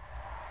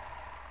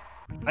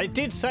 I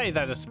did say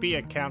that a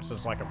spear counts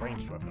as like a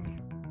ranged weapon.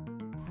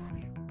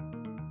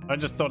 I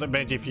just thought it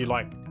meant if you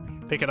like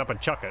pick it up and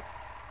chuck it.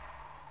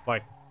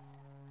 Like,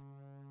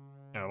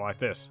 you know, like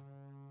this.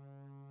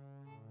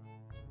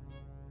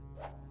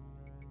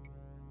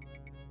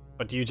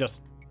 But do you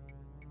just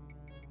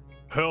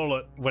hurl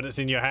it when it's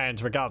in your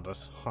hands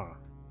regardless? Huh.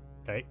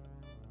 Okay.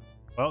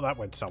 Well, that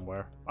went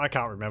somewhere. I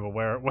can't remember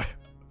where it went.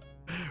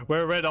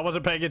 Where it went, I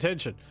wasn't paying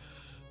attention.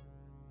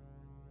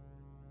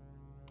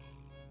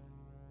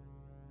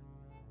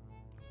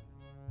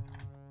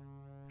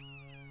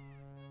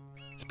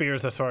 Spear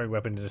is a throwing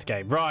weapon in this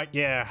game. Right,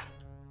 yeah.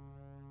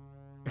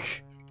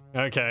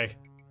 Okay.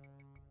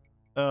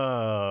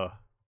 Hi.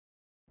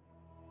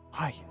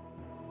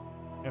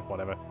 Yeah,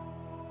 whatever.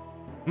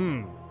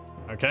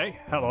 Okay,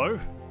 hello.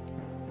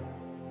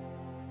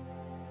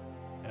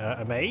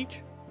 A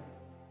mage?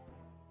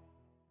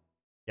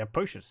 You have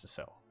potions to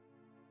sell.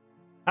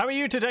 How are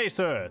you today,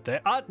 sir?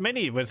 There aren't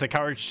many with the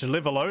courage to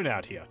live alone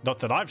out here. Not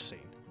that I've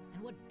seen.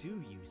 And what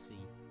do you see?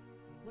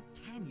 What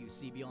can you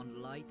see beyond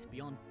light,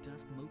 beyond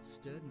dust motes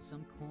stirred in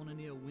some corner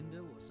near a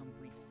window, or some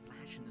brief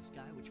flash in the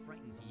sky which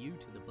frightens you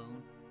to the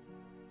bone?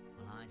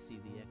 Well, I see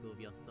the echo of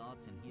your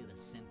thoughts and hear the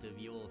scent of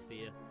your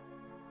fear.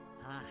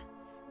 Ah,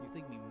 you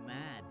think me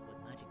mad,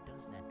 but magic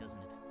does that, doesn't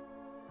it?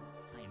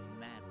 I am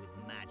mad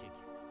with magic.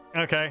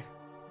 Okay.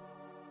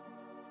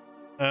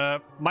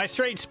 My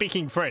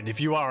strange-speaking friend, if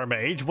you are a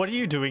mage, what are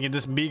you doing in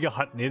this meager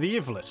hut near the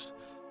Ivlis?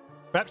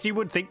 Perhaps you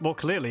would think more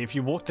clearly if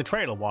you walked the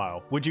trail a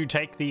while. Would you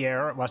take the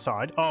air at my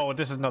side? Oh,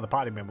 this is another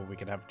party member we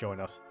can have join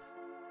us.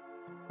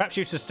 Perhaps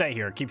you should stay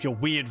here and keep your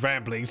weird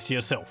ramblings to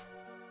yourself.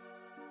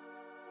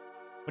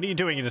 What are you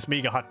doing in this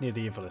meager hut near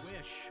the Ivlis?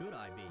 Where should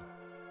I be?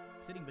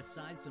 Sitting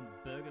beside some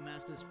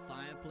burgomaster's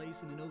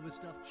fireplace in an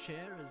overstuffed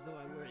chair as though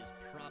I were his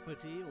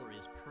property or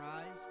his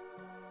prize?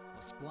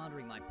 Or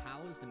squandering my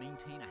powers to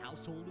maintain a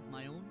household of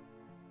my own?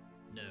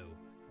 No.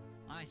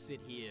 I sit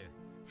here,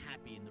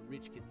 happy in the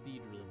rich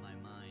cathedral of my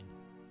mind.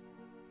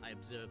 I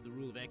observe the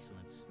rule of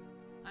excellence.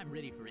 I'm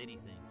ready for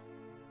anything.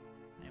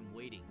 I am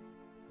waiting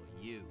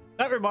for you.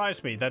 That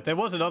reminds me that there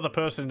was another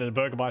person in the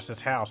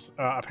Burgomaster's house.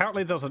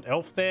 Apparently there was an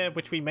elf there,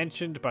 which we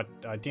mentioned, but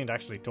I didn't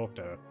actually talk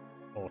to her,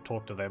 or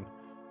talk to them.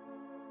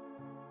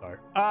 So,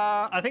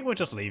 I think we'll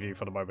just leave you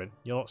for the moment.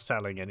 You're not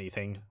selling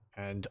anything,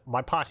 and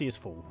my party is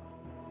full.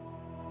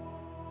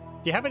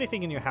 Do you have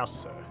anything in your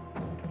house, sir?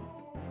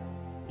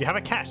 You have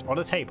a cat on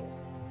a table.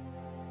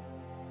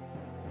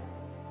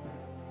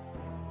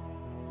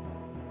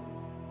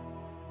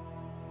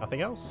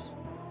 Nothing else?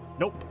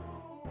 Nope.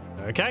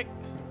 Okay.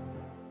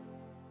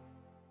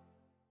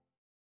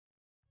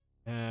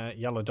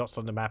 Yellow dots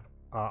on the map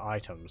are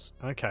items.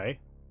 Okay.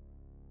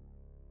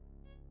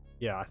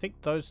 Yeah, I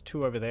think those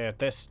two over there,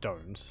 they're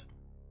stones.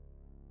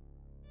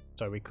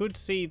 So we could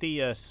see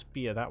the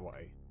spear that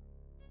way.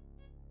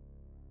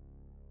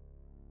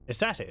 Is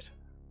that it?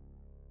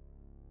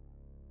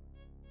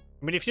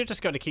 I mean, if you're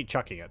just going to keep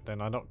chucking it,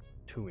 then I'm not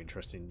too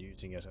interested in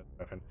using it as a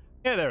weapon.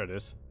 Yeah, there it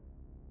is.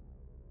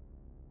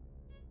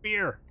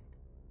 Spear!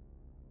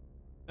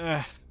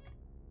 I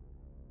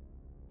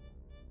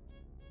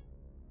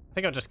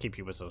think I'll just keep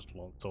you with a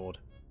long sword.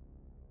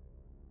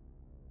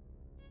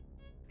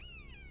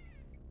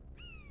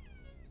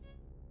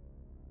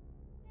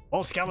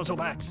 All skeletal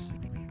bats!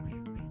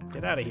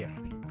 Get out of here.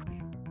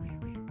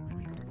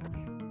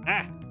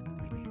 Ah!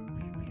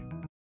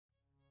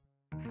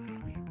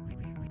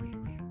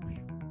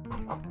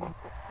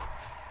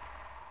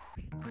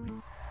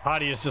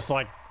 Party is just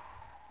like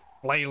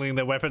flailing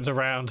their weapons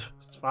around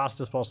as fast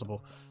as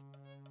possible.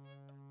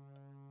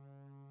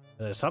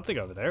 There's something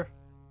over there.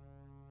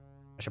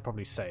 I should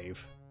probably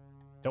save.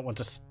 Don't want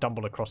to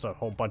stumble across a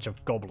whole bunch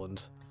of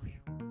goblins.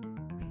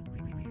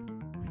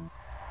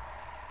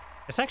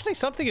 It's actually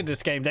something in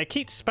this game. They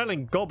keep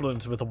spelling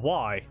goblins with a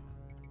Y.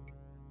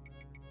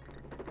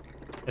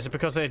 Is it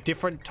because they're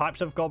different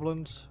types of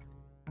goblins?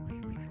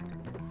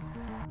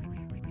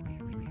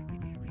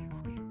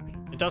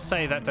 It does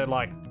say that they're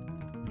like...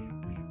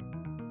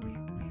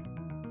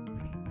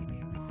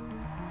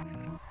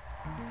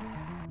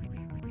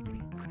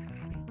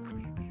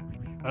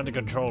 under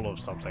control of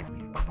something.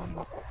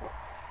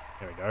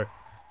 There we go.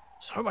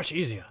 So much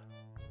easier.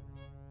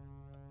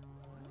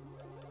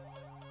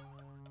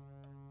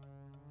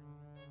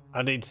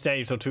 I need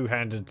staves or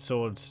two-handed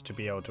swords to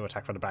be able to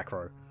attack from the back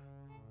row.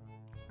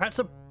 Perhaps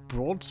a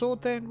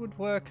broadsword then would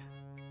work.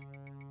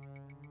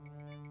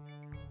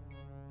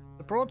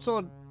 The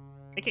broadsword,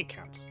 I think it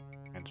counts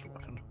as a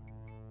weapon.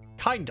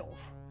 Kind of.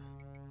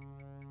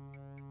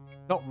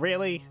 Not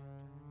really.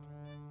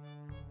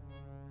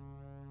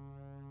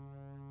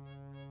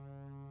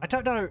 I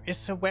don't know,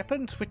 it's a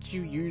weapons which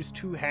you use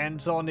two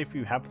hands on if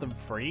you have them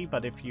free,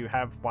 but if you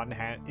have one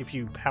hand, if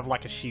you have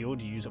like a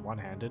shield, you use it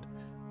one-handed.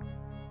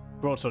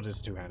 Broadsword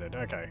is two-handed,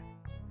 okay.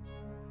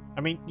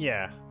 I mean,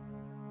 yeah.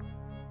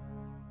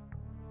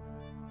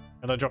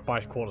 And I dropped my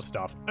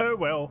quarterstaff. Oh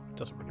well,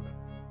 doesn't really matter.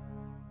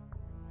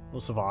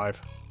 We'll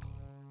survive.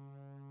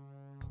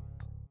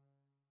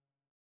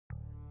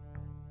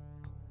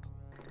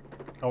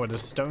 Oh, and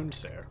there's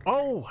stones there.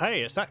 Oh,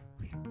 hey, it's that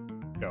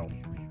girl.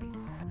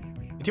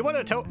 Do you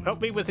want to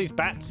help me with these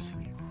bats?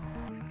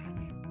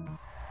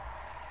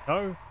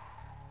 No?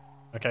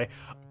 Okay.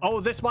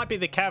 Oh, this might be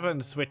the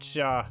caverns which,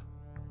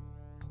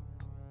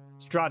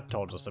 Strahd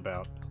told us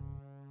about.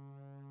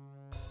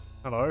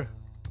 Hello.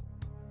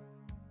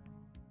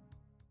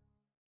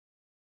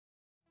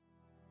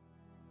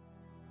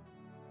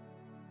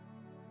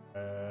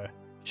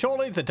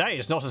 Surely the day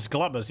is not as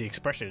glum as the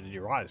expression in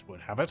your eyes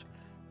would have it.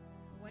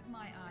 What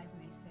my eyes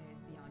may say is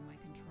beyond my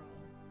control,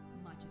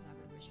 much as I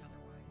would wish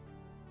otherwise.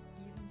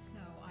 Even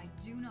so, I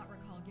do not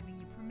recall giving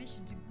you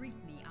permission to greet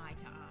me eye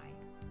to eye.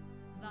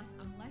 Thus,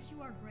 unless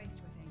you are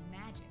graced with a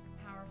magic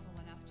powerful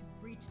enough to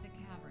breach the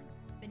caverns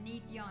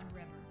beneath yon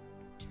river,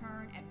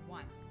 turn at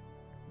once.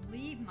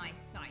 Leave my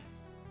sight.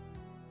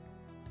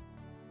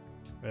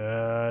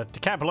 To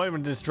camp alone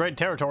in this dread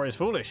territory is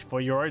foolish.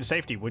 For your own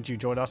safety, would you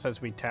join us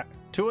as we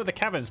tour the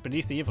caverns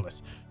beneath the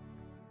Evilist?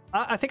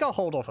 I think I'll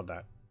hold off on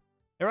that.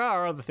 There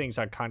are other things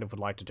I kind of would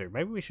like to do.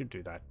 Maybe we should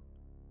do that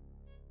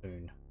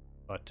soon.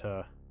 But,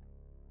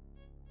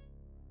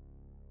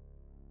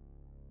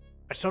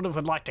 I sort of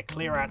would like to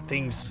clear out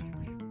things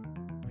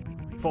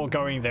before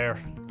going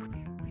there.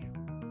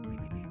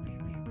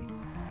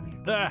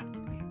 Ah!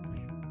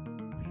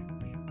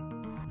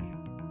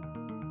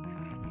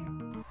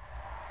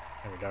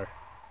 There we go.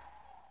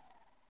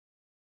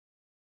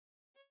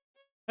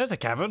 There's a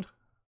cavern.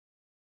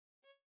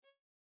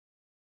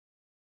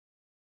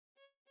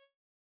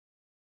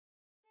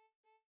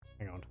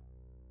 Hang on.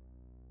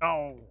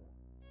 Oh!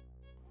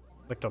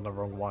 Clicked on the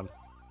wrong one.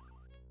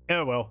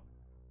 Oh well.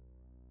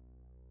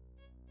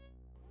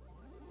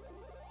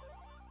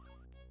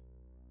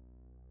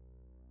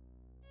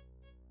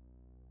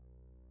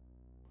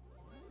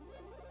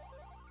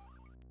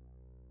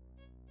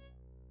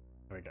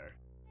 There we go.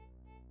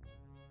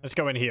 Let's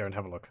go in here and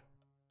have a look.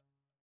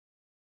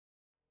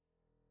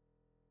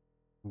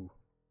 Ooh.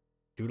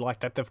 Do like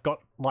that they've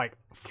got like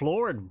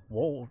floor and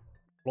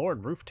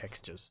roof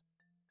textures.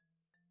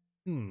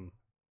 I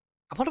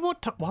wonder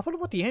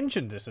what the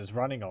engine this is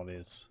running on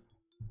is.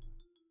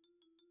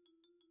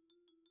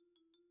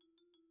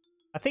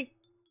 I think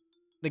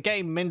the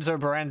game Menzo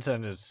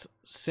Baranzan is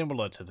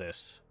similar to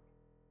this.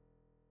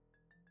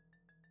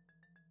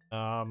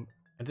 And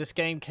this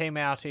game came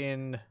out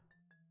in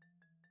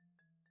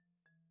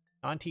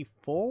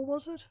 94,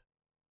 was it?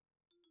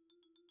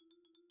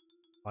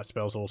 Light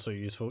spell's also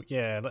useful.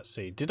 Yeah, let's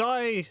see. Did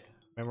I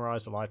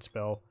memorize a light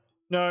spell?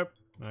 No.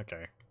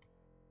 Okay.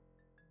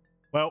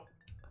 Well,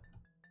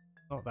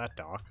 not that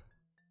dark.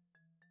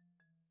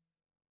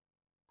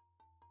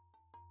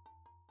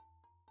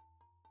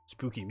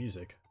 Spooky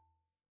music.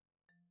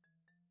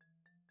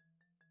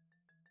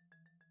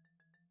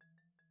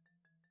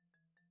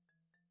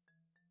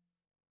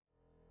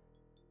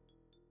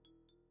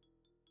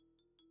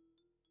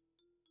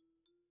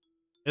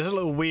 It's a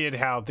little weird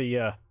how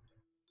the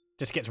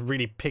just gets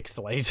really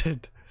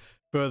pixelated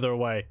further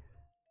away.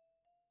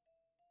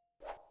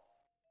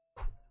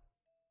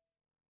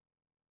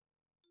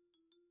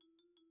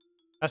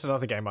 That's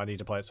another game I need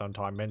to play at some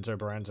time, Menzo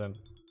Baranzan.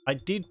 I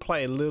did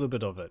play a little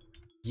bit of it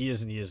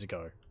years and years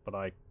ago, but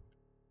I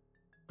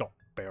got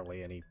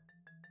barely any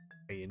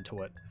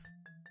into it.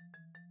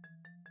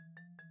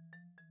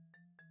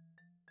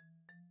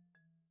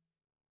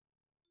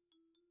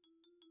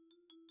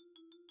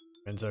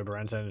 Menzo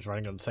Baranzan is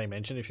running on the same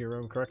engine, if you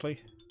remember correctly.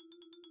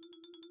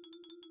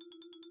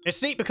 It's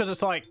neat because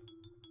it's like,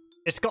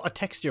 it's got a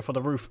texture for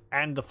the roof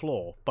and the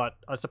floor, but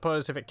I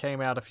suppose if it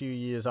came out a few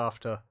years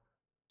after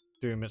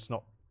Doom, it's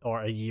not, or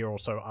a year or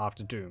so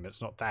after Doom,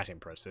 it's not that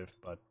impressive,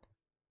 but...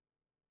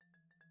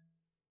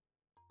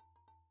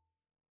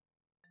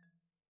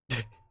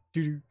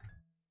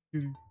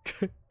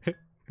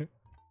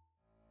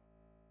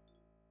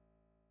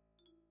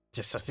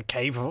 Just a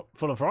cave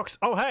full of rocks?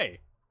 Oh, hey!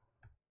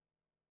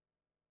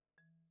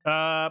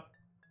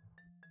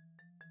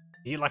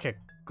 You like a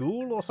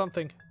ghoul or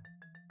something?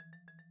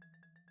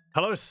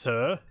 Hello,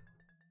 sir.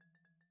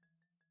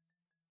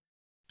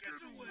 Get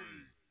away!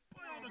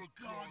 By all the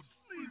gods,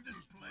 leave this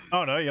place!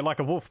 Oh no, you're like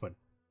a wolfman.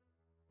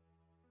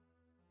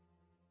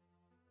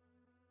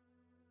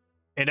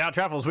 In our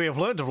travels, we have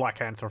learned of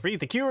lycanthropy.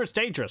 The cure is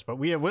dangerous, but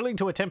we are willing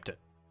to attempt it.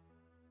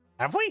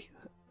 Have we?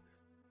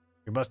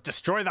 We must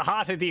destroy the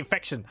heart of the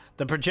infection,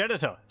 the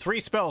progenitor. 3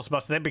 spells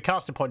must then be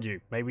cast upon you.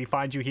 May we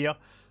find you here?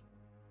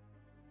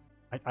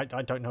 I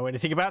don't know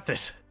anything about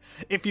this.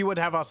 If you would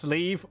have us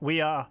leave,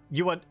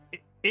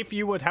 if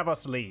you would have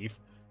us leave,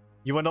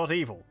 you are not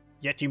evil.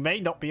 Yet you may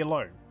not be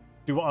alone.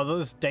 Do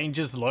others'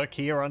 dangers lurk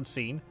here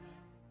unseen?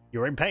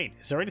 You're in pain.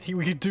 Is there anything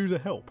we can do to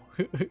help?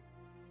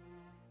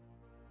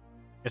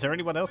 Is there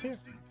anyone else here?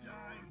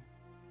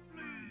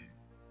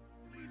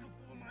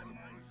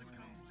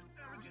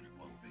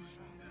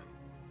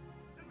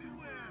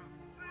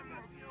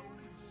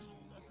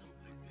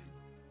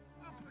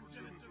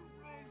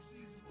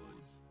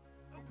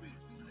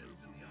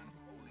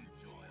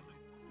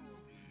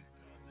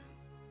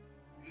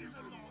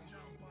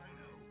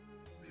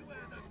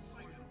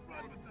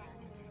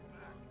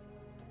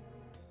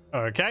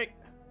 Okay.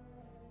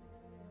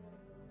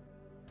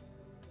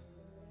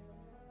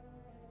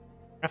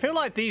 I feel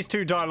like these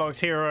 2 dialogues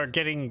here are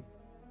getting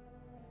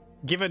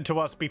given to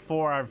us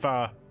before I've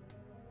found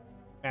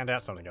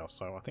out something else,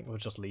 so I think we'll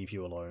just leave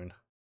you alone.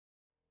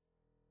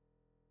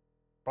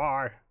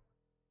 Bye.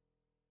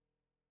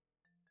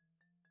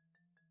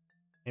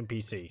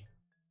 NPC.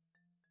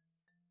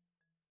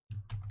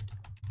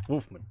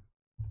 Wolfman.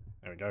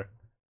 There we go.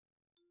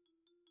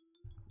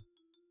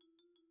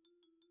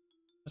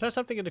 Is there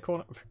something in the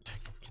corner?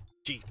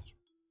 Gee.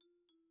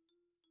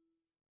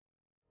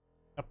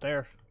 Up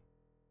there.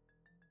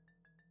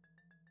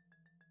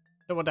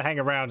 Don't want to hang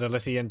around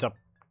unless he ends up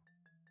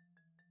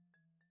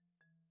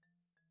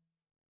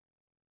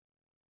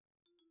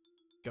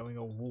going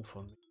all wolf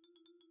on me.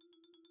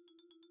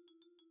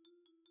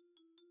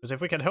 Because if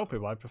we can help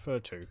him, I prefer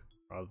to,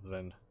 rather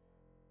than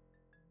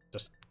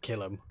just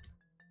kill him.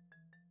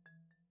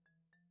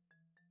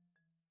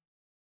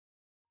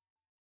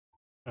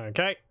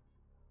 Okay.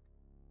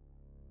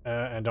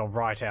 And I'll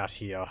write out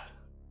here.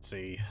 Let's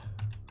see.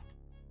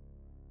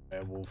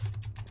 Werewolf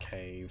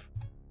cave.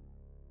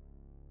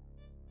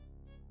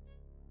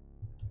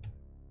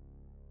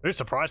 Who's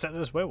surprised that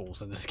there's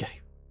werewolves in this game?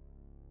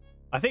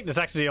 I think there's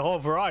actually a whole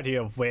variety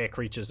of were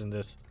creatures in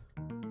this.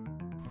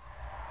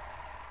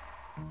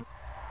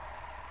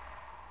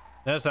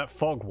 There's that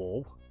fog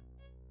wall.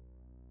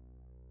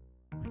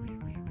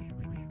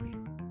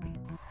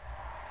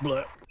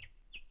 Blech.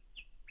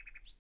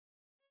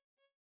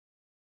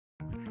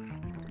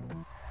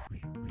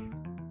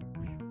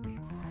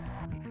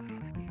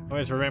 I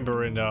always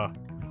remember in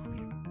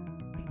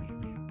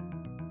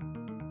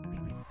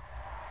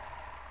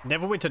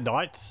Neverwinter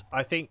Nights,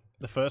 I think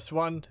the first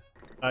one,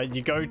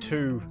 you go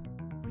to,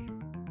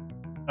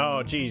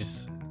 oh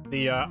geez,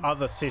 the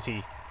other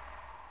city,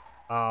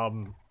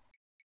 not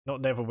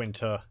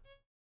Neverwinter,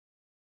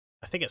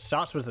 I think it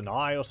starts with an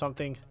I or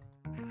something.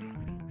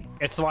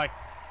 It's like,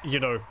 you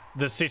know,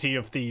 the city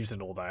of thieves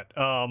and all that.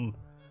 And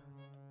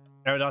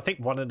I think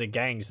one of the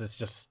gangs is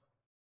just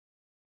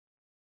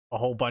a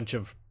whole bunch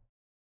of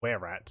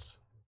were-rats.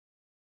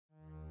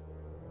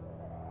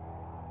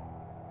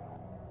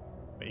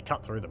 But you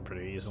cut through them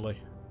pretty easily.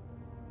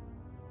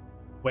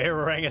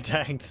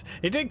 Were-orangutans.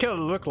 It did kind of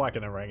look like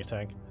an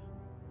orangutan.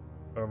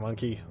 Or a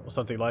monkey, or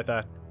something like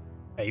that.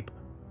 Ape.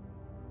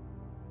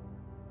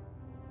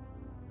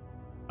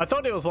 I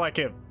thought it was like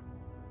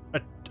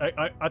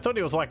I thought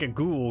it was like a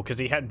ghoul because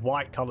he had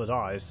white colored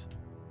eyes.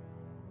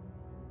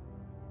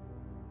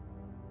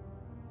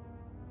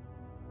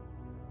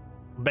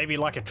 Maybe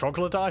like a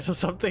troglodyte or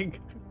something?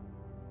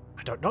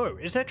 I don't know.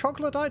 Is there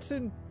troglodytes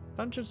in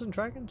Dungeons and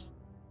Dragons?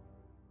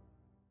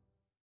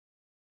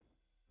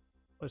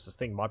 Closest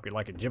thing might be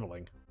like a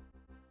gibberling.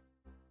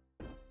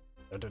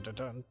 Dun, dun, dun,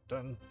 dun,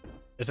 dun.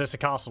 Is this a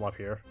castle up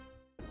here?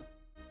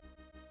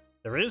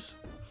 There is?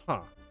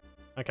 Huh.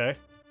 Okay.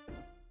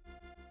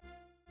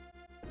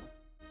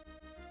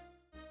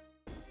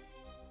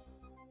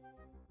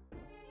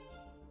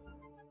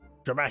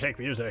 Dramatic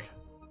music.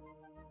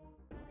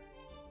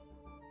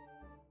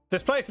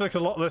 This place looks a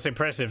lot less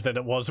impressive than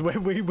it was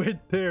when we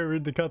went there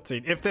in the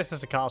cutscene. If this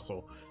is a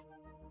castle.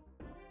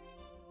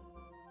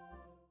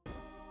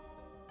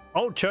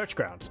 Old church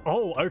grounds.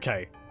 Oh,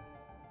 okay.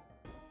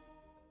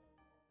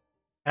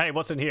 Hey,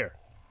 what's in here?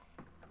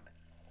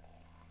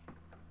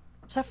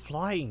 What's that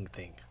flying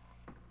thing?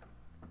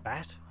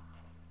 Bat?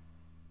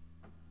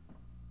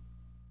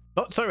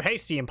 Not so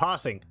hasty in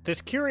passing.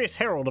 This curious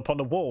herald upon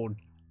the wall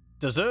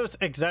deserves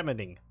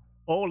examining.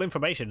 All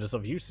information is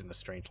of use in this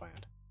strange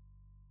land.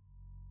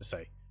 To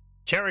say,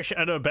 cherish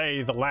and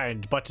obey the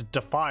land, but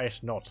defy it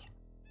not.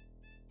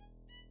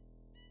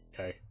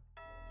 Okay.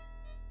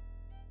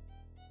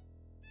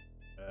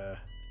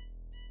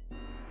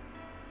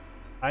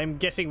 I'm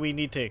guessing we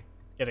need to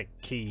get a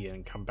key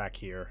and come back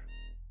here.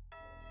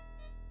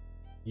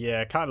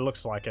 Yeah, it kind of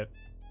looks like it.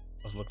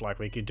 Doesn't look like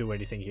we could do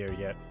anything here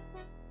yet.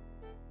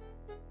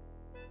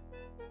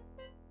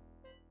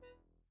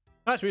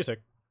 Nice music.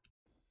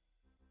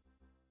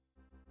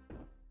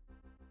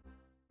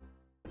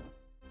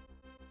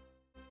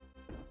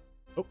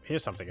 Oh,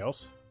 here's something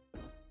else.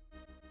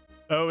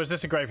 Oh, is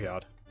this a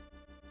graveyard?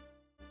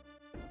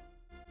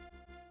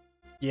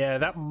 Yeah,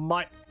 that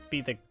might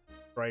be the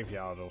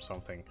graveyard or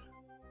something.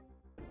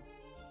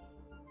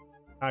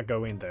 I'll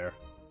go in there.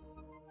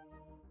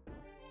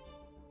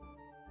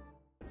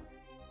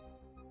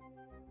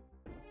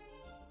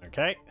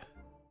 Okay.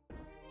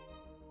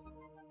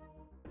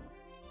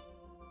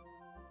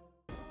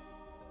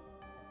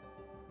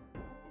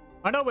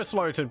 I know we're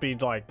slow to be,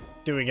 like,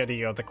 doing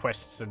any of the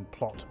quests and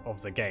plot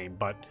of the game,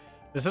 but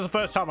this is the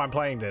first time I'm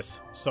playing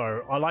this,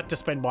 so I like to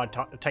spend my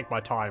take my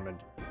time and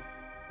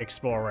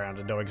explore around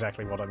and know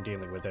exactly what I'm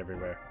dealing with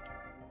everywhere.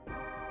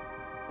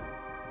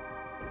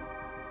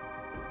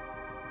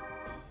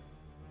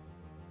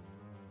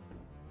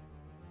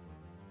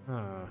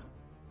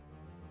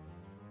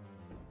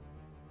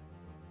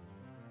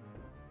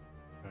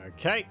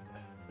 Okay.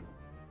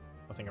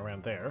 Nothing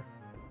around there.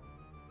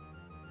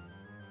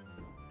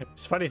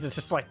 It's funny, there's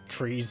just like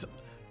trees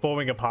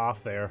forming a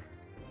path there.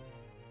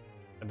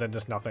 And then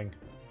just nothing.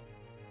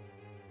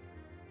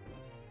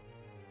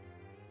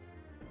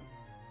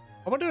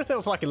 I wonder if there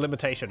was like a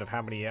limitation of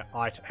how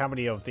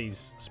many of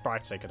these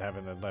sprites they could have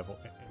in a level,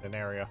 in an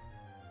area.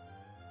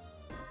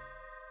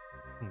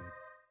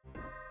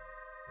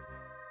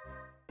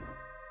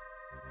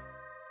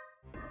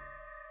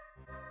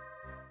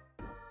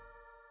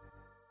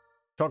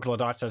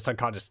 Troglodytes had some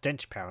kind of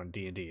stench power in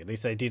D&D. At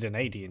least they did in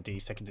AD&D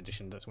 2nd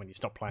edition. That's when you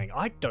stop playing.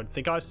 I don't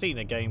think I've seen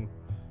a game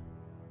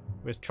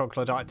with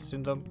troglodytes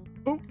in them.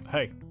 Ooh,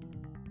 hey.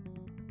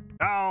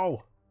 Ow!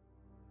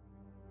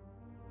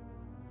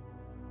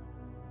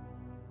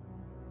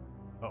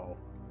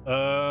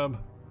 Uh-oh.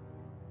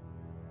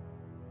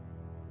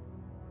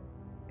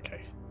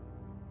 Okay.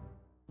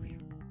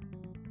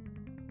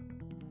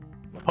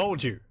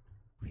 Hold you.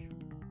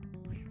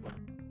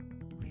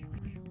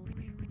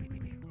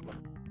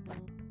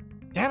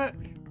 Damn it!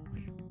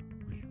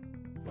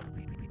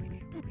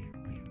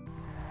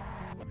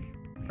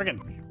 Friggin'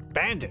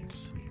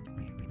 bandits!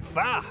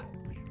 Fah!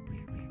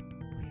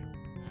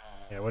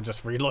 Yeah, we'll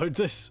just reload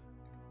this.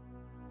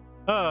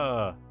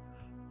 Okay,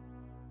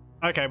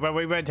 when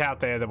we went out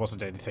there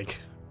wasn't anything.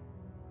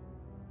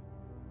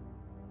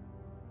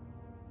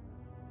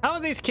 How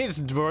are these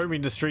kids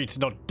roaming the streets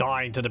not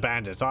dying to the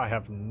bandits? I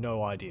have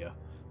no idea.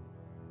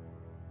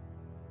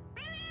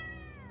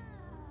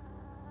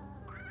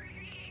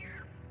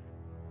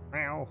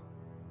 Meow.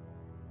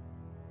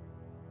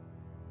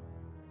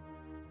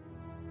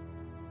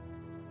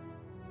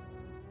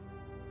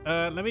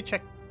 Let me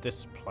check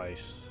this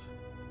place.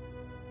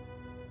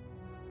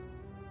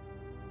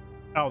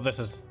 Oh, this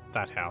is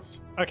that house.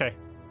 Okay.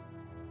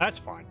 That's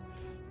fine.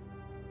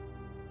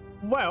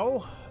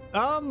 Well,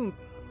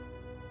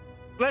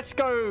 let's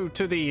go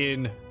to the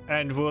inn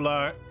and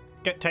we'll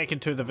get taken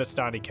to the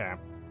Vistani camp.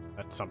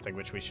 That's something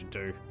which we should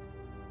do.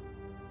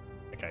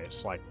 Okay,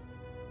 it's like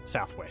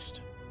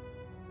southwest.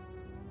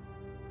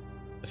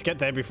 Let's get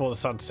there before the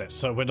sun sets,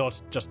 so we're not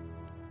just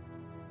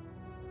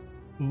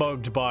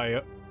mugged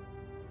by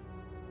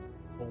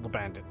all the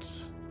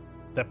bandits.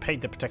 They're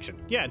paid the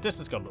protection. Yeah, this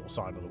has got a little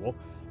sign on the wall.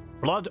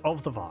 Blood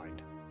of the Vine.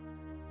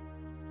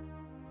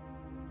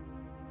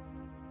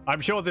 I'm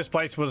sure this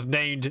place was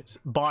named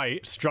by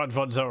Strahd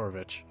von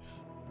Zarovich.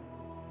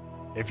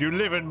 If you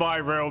live in my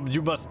realm,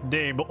 you must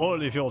name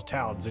all of your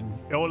towns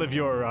and all of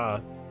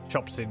your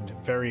shops in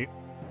very,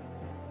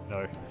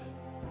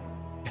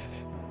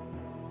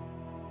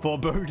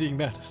 foreboding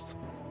manners.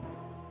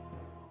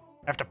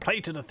 Have to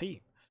play to the theme.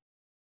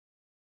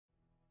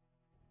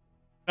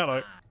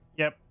 Hello.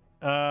 Yep.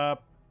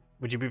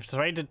 Would you be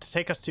persuaded to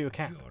take us to your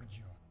camp?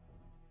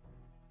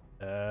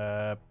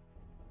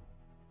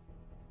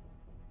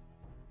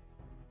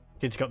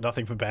 Kids got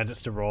nothing for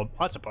bandits to rob,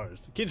 I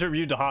suppose. Kids are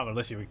immune to harm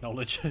unless you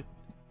acknowledge it.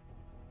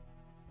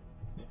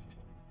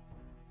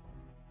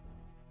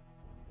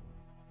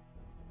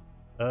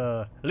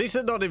 At least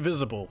they're not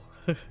invisible.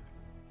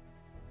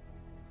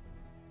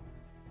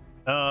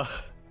 I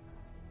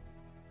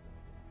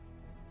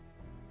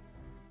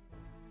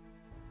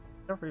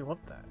don't really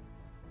want that.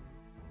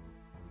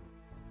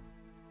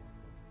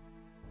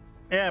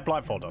 Yeah,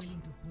 blindfold us. To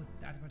put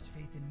that much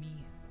faith in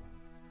me,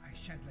 I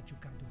shan't let you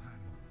come to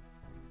harm.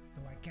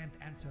 Though I can't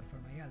answer for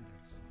my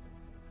elders.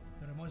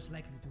 They're most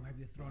likely to have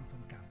you thrown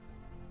from camp.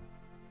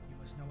 You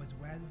must know as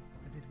well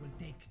that it will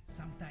take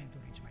some time to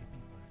reach my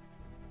people.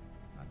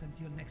 Not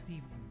until next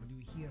evening will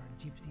you hear our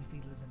gypsy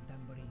fiddles and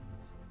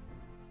tambourines.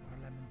 Our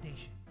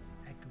lamentations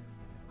echoing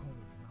in the cold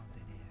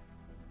mountain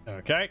air.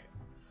 Okay.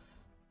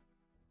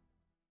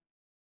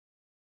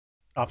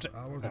 After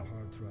hours of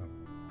hard travel,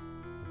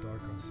 the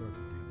dark uncertainty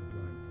of the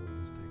blindfold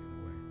is taken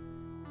away.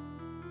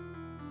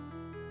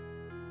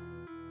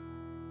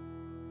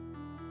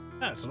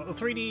 Oh, it's not a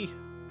 3D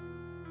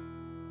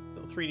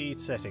little 3D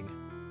setting.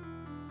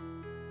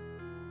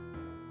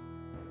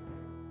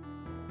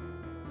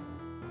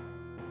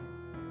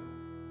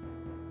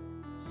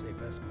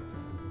 Safe escort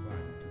has been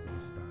provided to the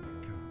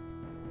Vistani camp.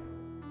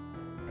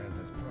 And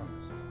as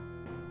promised, the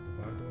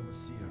Vardo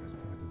Messiah has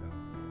pointed out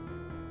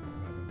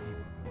rather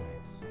evil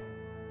ways.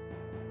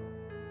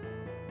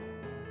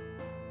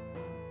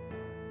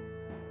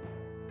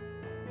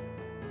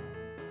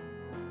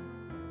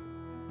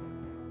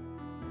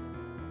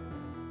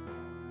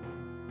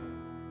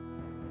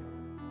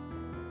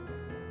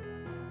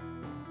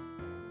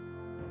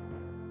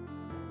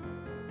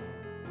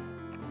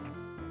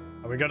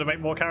 we going to make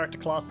more character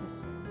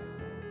classes?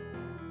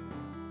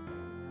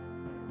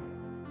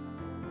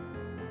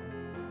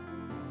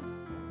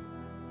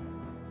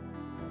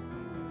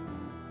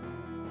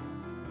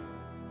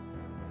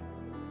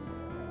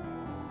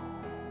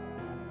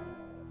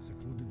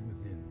 Secluded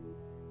within,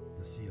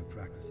 the seer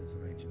practices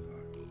her ancient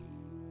art.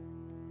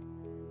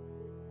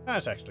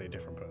 That's actually a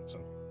different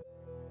person.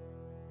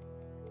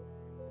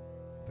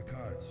 The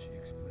cards, she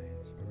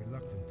explains, are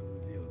reluctant to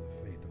reveal the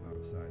fate of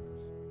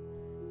outsiders.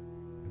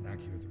 An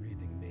accurate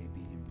reading may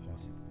be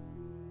impossible.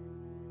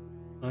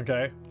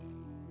 Okay.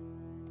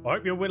 I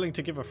hope you're willing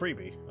to give a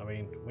freebie. I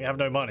mean, we have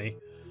no money.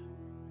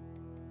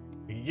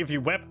 We can give you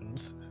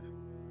weapons.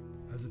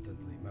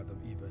 Hesitantly, Madame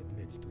Eva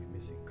admits to a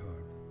missing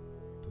card,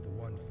 to the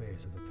one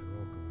face of the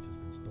Taroko which has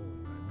been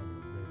stolen by a number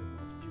of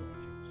Ravenloft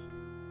Georgians.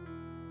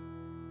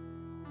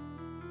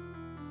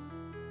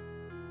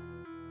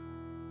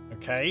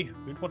 Okay,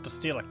 who'd want to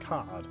steal a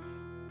card?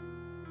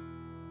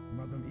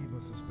 Madame Eva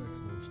suspects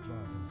Lord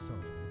Strahd himself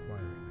of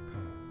acquiring the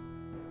card,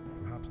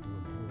 perhaps to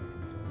employ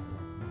in his own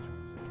dark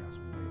rituals at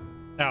Castle Raven.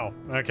 Oh,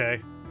 okay.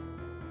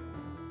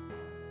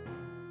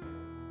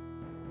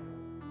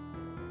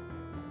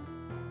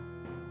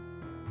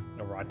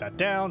 I'll write that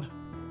down. As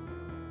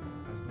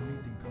the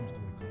meeting comes to a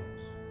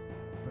close,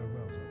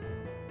 farewells are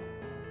given.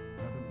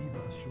 Madame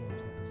Eva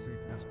assures that the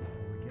safe escort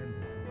will again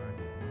be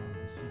provided among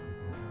the secret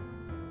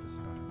encounters of the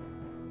discussion.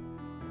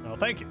 Oh,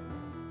 thank you.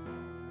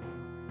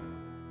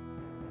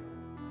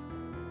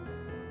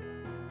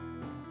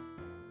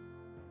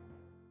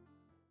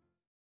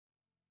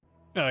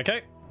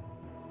 Okay.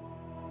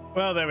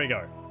 Well, there we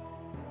go.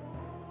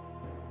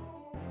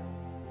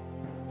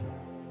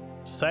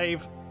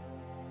 Save.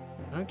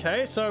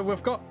 Okay, so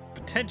we've got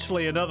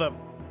potentially another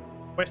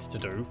quest to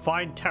do.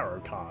 Find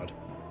tarot card.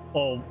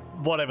 Or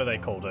whatever they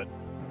called it.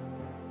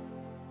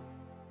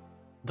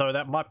 Though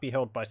that might be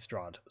held by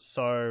Strahd.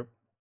 So,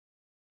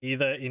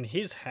 either in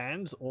his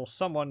hands or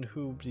someone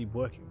who will be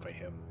working for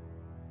him.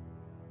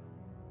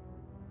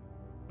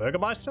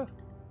 Burgermeister?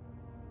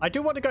 I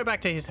do want to go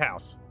back to his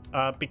house.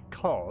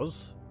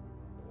 Because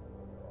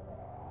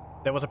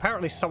there was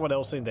apparently someone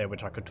else in there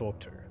which I could talk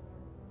to.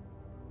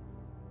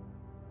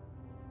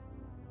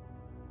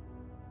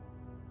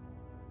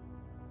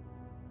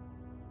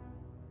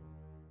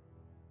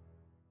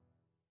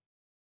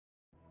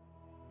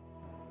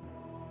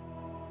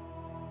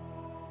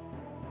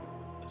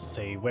 Let's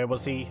see, where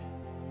was he?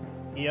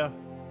 Here?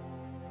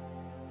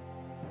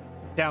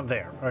 Down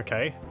there,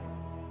 okay.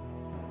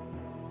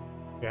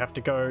 You have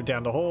to go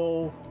down the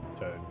hall,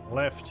 turn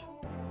left.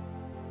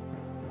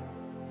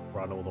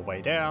 Run all the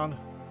way down.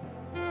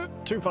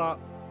 Too far.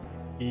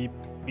 Beep,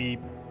 beep.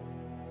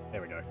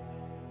 There we go.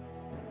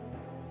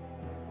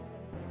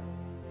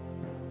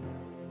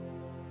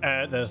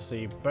 And there's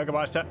the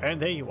Burgermeister, and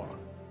there you are.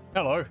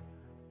 Hello.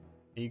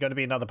 You're going to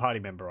be another party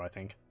member, I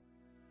think.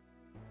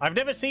 I've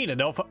never seen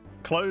an elf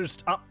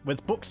closed up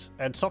with books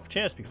and soft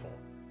chairs before.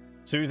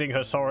 Soothing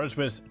her sorrows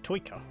with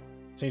Tuika.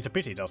 Seems a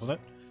pity, doesn't it?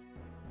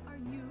 Are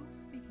you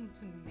speaking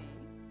to me?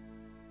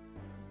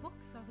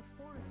 Books are the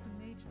forest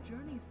a mage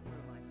journeys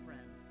through, my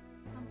friend,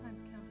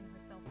 sometimes counting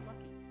herself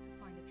lucky to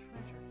find a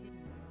treasure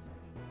hidden in those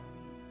paper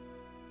leaves.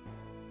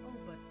 Oh,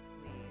 but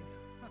please,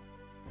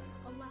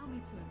 allow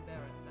me to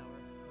embarrass our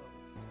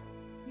host.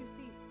 You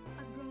see,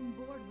 I've grown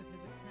bored with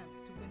his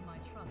attempts to win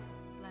my trust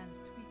with bland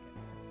Tuika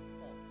and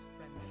false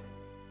friendship.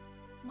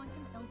 Might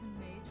an elven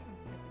mage from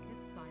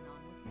Sithicus sign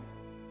on with you?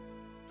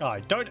 I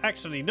don't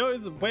actually know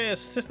where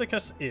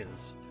Sithicus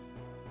is.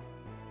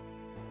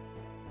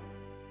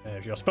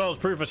 If your spells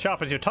prove as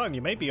sharp as your tongue,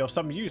 you may be of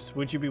some use.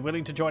 Would you be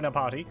willing to join our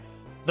party?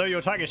 Though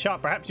your tongue is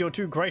sharp, perhaps you're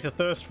too great a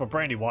thirst for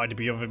brandy wine to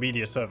be of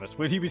immediate service.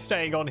 Will you be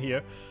staying on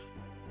here?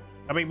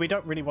 I mean, we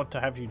don't really want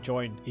to have you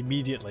join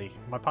immediately.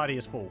 My party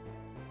is full.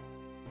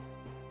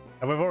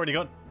 And we've already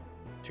got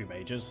 2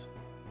 mages,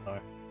 so... I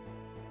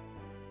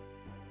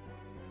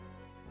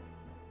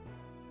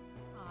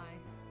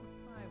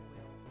will.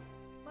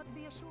 But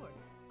be assured,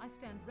 I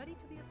stand ready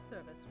to be of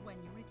service when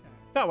you return.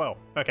 Oh, well.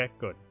 Okay,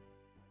 good.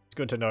 It's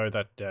good to know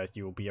that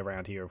you will be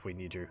around here if we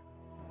need you.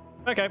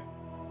 Okay.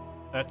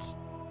 That's...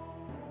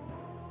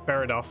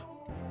 fair enough.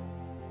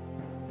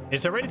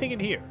 Is there anything in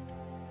here?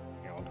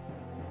 Hang on.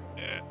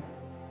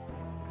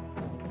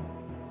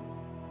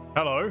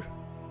 Hello?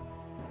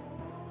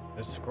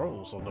 There's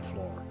scrolls on the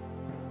floor.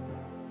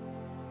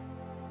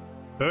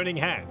 Burning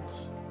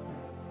hands.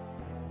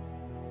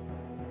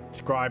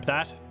 Describe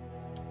that.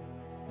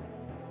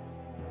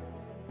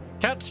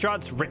 Count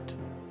Strahd's writ.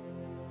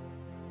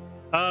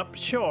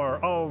 Sure,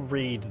 I'll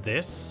read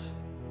this.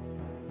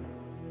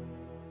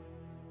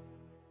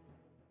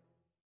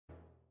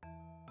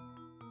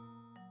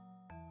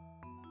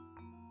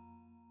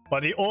 By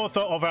the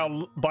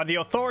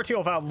authority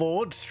of our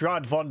Lord,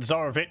 Strahd von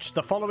Zarovich,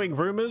 the following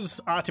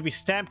rumors are to be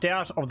stamped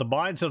out of the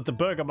minds of the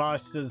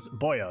burgomaster's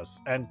boyars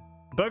and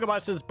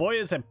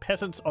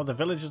peasants of the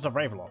villages of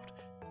Raveloft.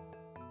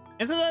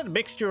 Isn't that a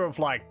mixture of,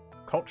 like,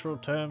 cultural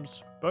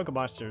terms?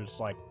 Burgomaster is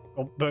like,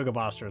 or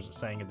burgomaster as it's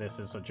saying in this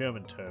is a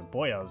German term.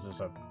 Boyars is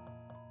a,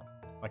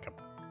 like a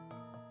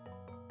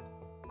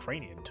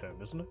Ukrainian term,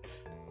 isn't it?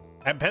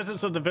 And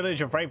peasants of the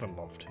village of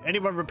Ravenloft.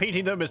 Anyone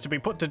repeating them is to be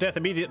put to death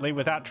immediately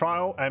without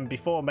trial and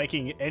before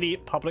making any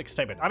public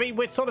statement. I mean,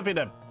 we're sort of in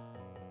a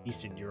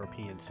Eastern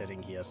European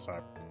setting here,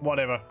 so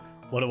whatever.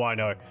 What do I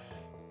know?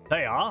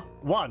 They are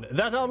 1.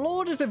 That our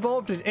lord is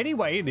involved in any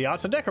way in the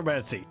arts of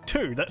necromancy.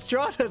 2. That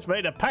Strahd has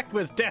made a pact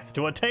with death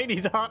to attain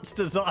his heart's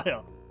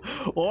desire,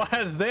 or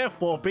has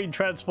therefore been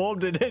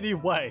transformed in any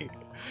way.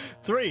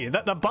 3.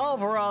 That the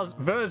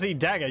Barovia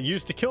dagger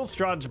used to kill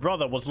Strahd's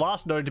brother was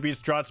last known to be in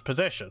Strahd's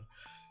possession.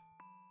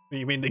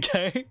 You mean the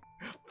game?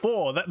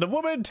 4. That the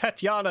woman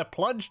Tatiana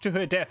plunged to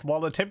her death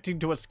while attempting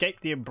to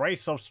escape the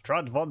embrace of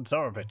Strahd von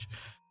Zarovich.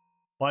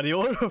 By the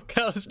order of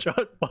Count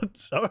Strahd von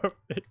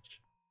Zarovich.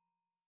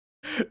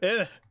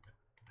 Yeah.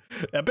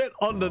 A bit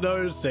on the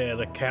nose there,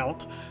 the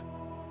Count.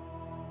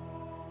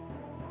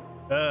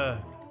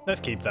 Let's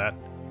keep that.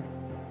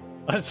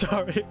 I'm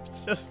sorry,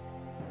 it's just...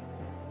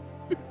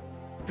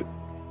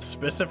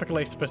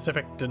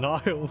 specific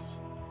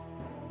denials.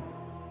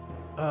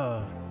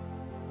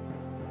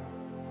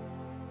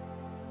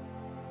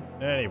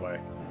 Anyway.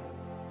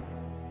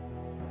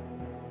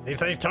 These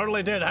things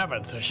totally did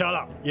happen, so shut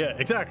up. Yeah,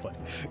 exactly.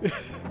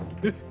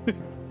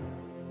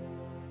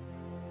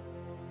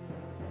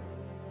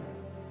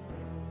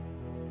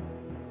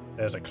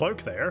 There's a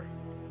cloak there.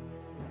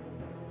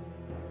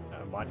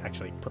 I might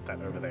actually put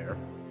that over there.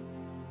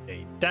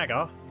 A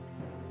dagger.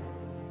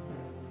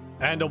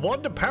 And a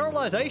wand of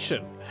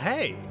paralyzation.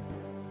 Hey.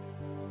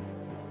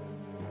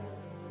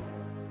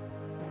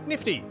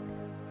 Nifty.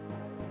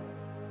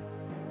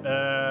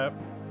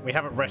 We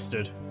haven't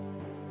rested.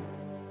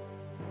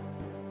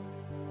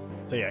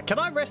 So yeah, can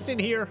I rest in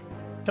here?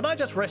 Can I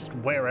just rest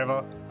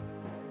wherever?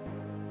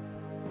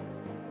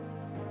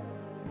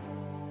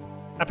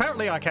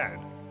 Apparently I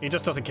can. He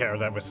just doesn't care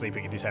that we're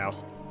sleeping in his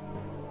house.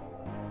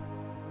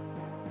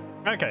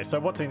 Okay, so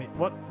what's in it?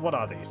 What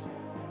are these?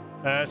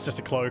 It's just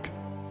a cloak.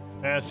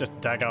 It's just a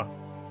dagger.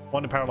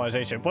 Wand of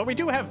paralyzation. Well, we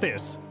do have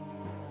this.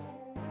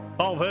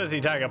 Oh, there's the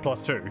dagger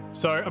 +2.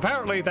 So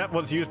apparently that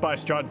was used by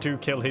Strahd to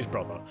kill his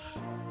brother.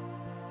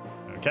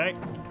 Okay.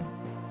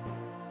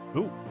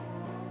 Ooh.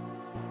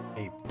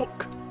 A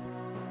book.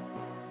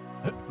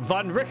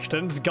 Van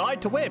Richten's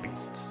Guide to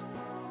Werebeasts.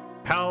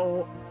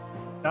 How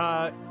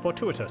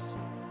fortuitous.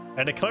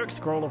 And a cleric's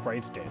scroll of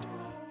Raid's Dead.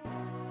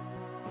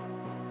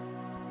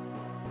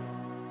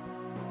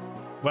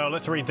 Well,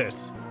 let's read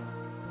this.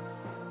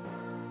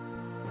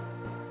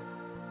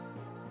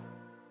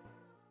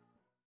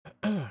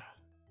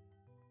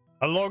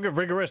 A long and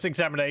rigorous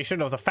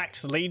examination of the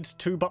facts leads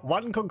to but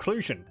one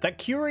conclusion, that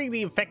curing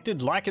the infected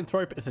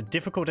lycanthrope is a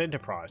difficult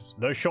enterprise.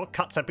 No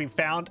shortcuts have been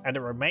found, and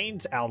it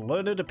remains our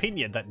learned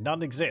opinion that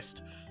none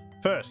exist.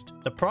 First,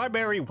 the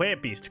primary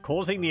werebeast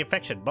causing the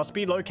infection must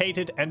be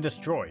located and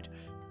destroyed.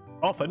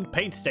 Often,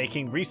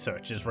 painstaking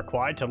research is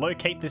required to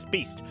locate this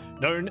beast,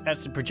 known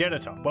as the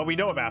progenitor. Well, we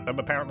know about them,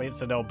 apparently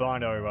it's an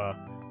albino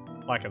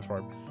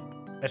lycanthrope.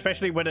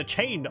 Especially when a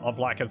chain of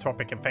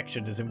lycanthropic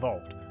infection is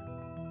involved.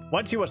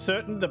 Once you are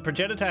certain the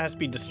progenitor has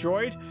been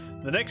destroyed,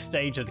 the next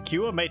stage of the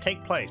cure may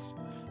take place.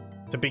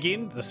 To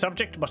begin, the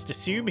subject must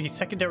assume his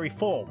secondary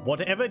form,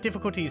 whatever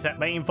difficulties that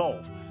may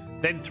involve.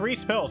 Then 3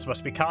 spells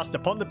must be cast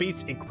upon the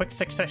beast in quick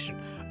succession.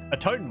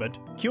 Atonement,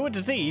 Cure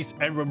Disease,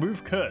 and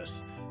Remove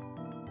Curse.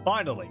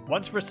 Finally,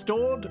 once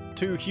restored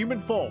to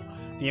human form,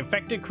 the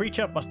infected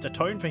creature must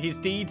atone for his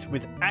deeds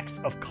with acts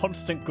of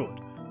constant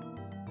good.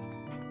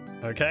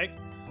 Okay.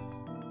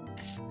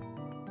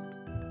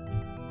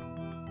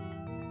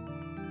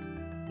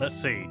 Let's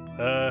see.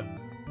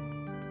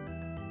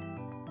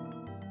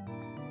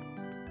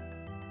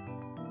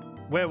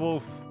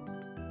 Werewolf.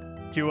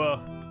 Cure.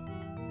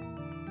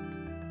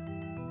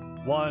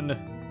 1.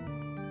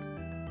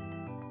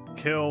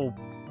 Kill.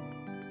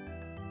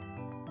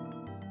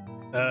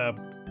 I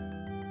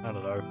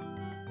don't know.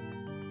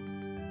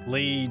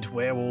 Lead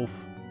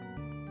werewolf.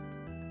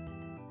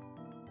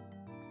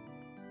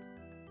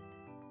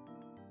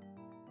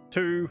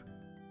 Two.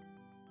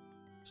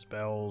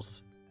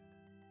 Spells.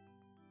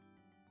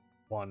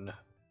 1.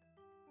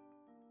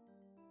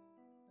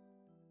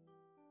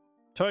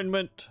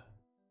 Atonement.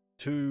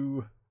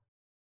 2.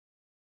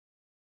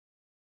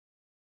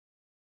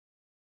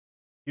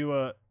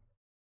 Cure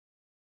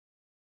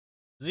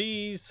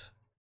Disease.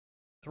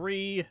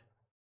 3.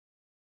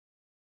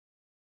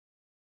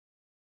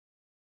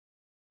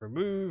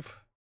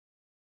 Remove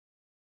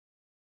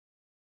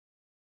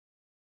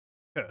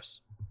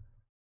Curse.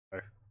 Oh.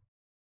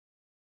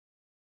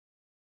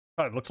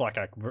 Oh, it looks like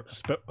I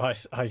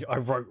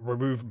wrote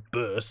remove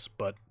burst,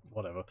 but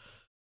whatever.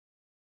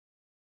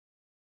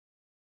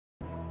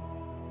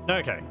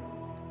 Okay.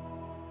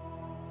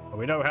 Well,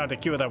 we know how to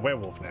cure that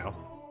werewolf now.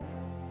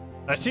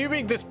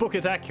 Assuming this book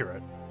is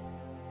accurate.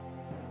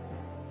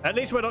 At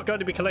least we're not going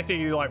to be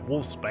collecting like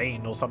wolf's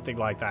bane or something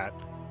like that.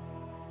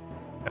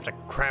 Have to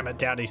cram it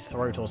down his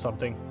throat or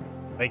something.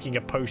 Making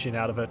a potion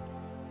out of it.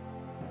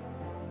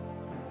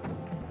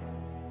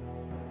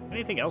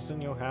 Anything else in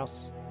your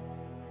house?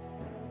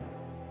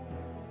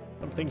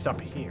 Some things up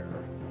here.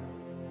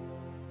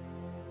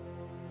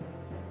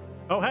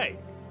 Oh, hey.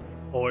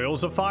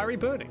 Oils of fiery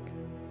burning.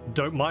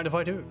 Don't mind if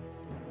I do.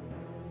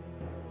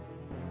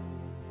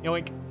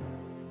 Yoink.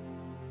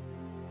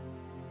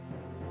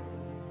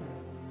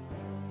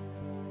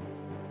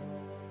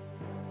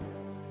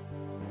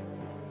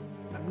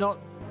 I'm not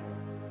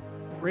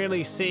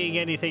really seeing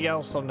anything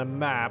else on the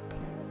map.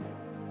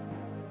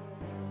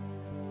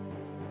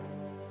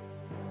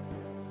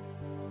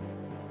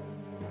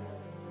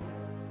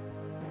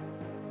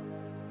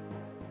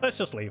 Let's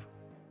just leave.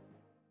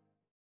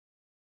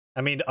 I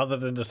mean, other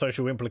than the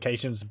social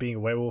implications, being a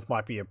werewolf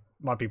might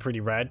be pretty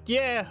rad.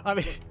 Yeah, I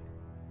mean,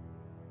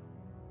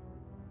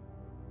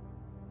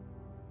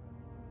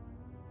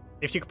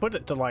 if you could put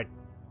it to, like,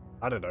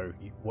 I don't know,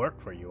 work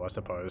for you, I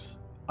suppose.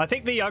 I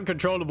think the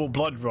uncontrollable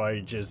blood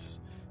rage is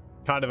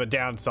kind of a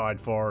downside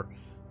for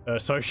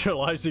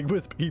socializing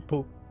with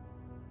people,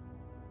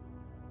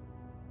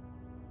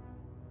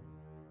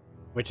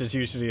 which is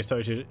usually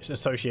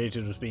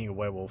associated with being a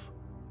werewolf.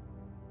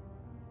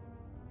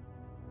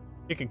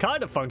 You can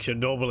kind of function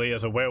normally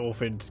as a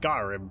werewolf in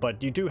Skyrim,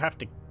 but you do have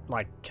to,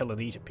 like, kill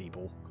and eat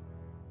people.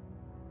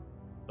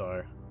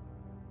 So.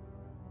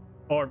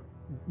 Or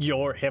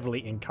you're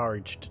heavily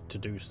encouraged to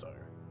do so.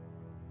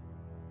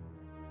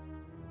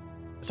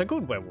 It's a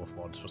good werewolf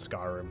mods for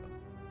Skyrim.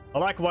 I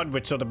like one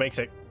which sort of makes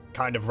it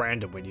kind of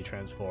random when you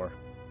transform.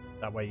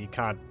 That way you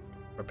can't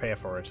prepare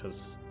for it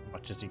as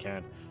much as you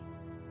can.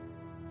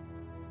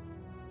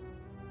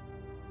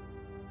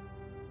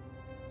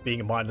 Being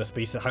a mindless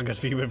beast that hungers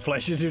for human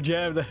flesh is your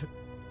jam.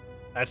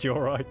 That's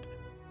your right.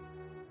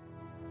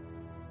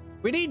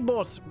 We need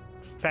more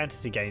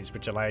fantasy games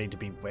which allow you to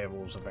be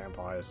werewolves or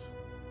vampires.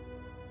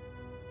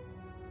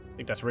 I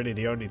think that's really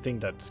the only thing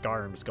that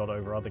Skyrim's got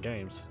over other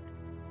games.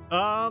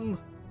 Do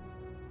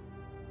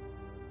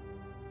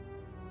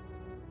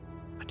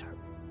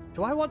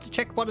I want to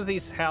check one of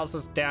these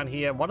houses down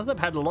here? One of them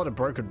had a lot of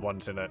broken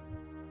ones in it.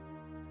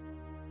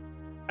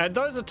 And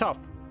those are tough.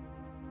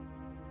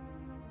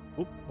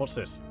 Oop, what's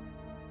this?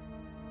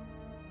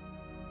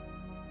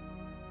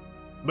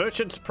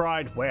 Merchant's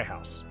Pride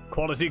Warehouse.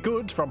 Quality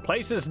goods from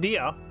places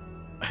near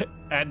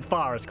and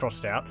far is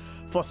crossed out.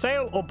 For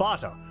sale or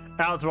barter.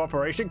 Hours of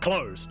operation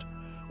closed.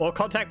 Or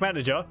contact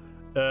manager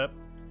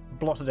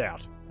blotted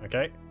out.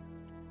 Okay.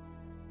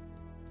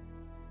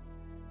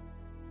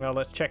 Well,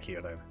 let's check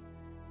here then.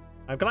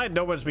 I'm glad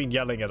no one's been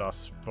yelling at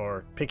us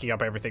for picking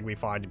up everything we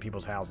find in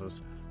people's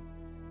houses.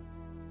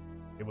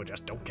 People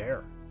just don't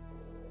care.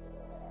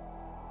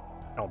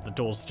 Oh, the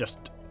door's just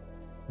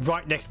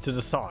right next to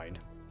the sign.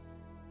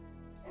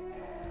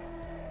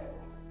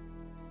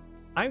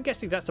 I'm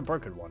guessing that's a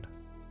broken one.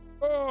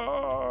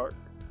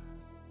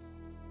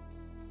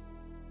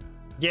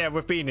 Yeah,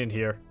 we've been in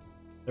here.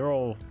 They're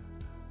all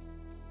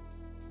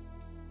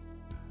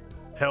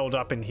held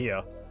up in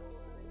here.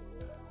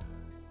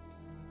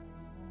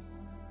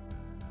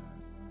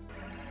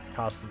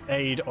 Cast an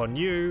aid on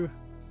you.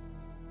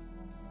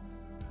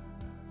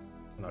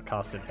 And I'll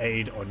cast an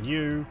aid on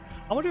you.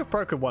 I wonder if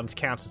broken ones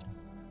count as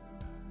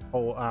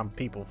whole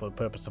people for the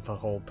purpose of a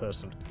whole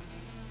person.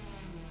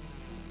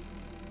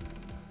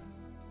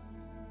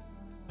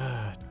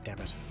 Damn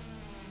it.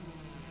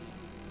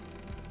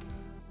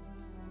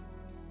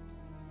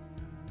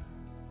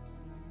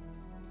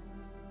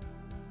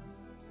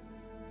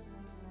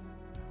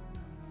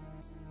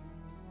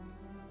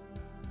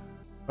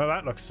 Well,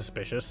 that looks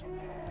suspicious.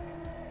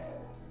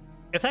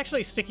 It's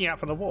actually sticking out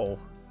from the wall.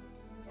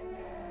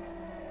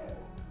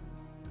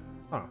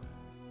 Huh.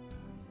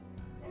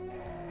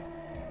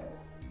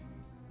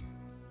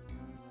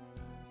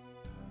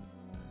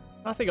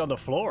 Nothing on the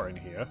floor in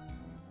here.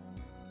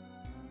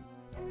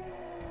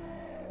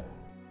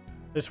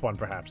 This one,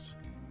 perhaps.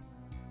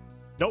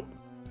 Nope.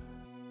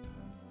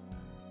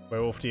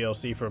 Werewolf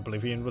DLC for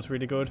Oblivion was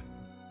really good.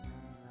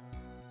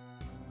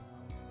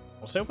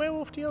 Was there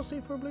Werewolf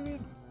DLC for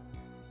Oblivion?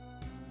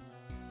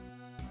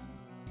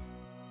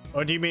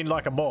 Or do you mean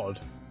like a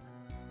mod?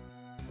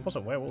 There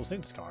wasn't werewolves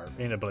in Skyrim,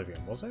 in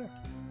Oblivion, was there?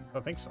 I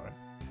don't think so.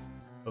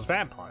 It was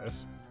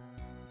vampires.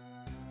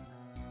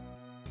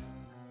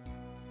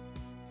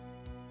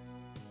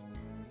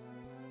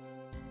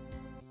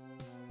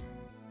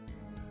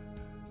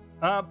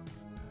 Yeah,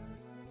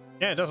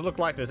 it doesn't look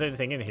like there's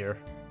anything in here.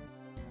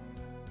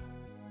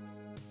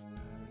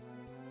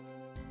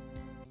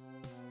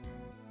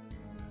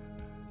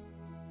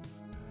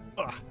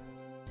 Ugh.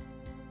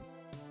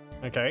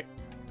 Okay.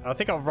 I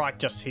think I'll write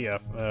just here.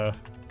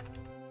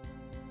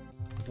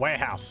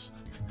 Warehouse.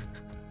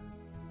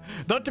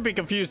 Not to be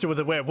confused with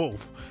a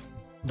werewolf.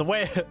 The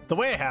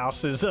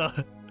warehouse is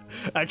a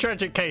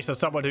tragic case of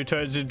someone who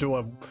turns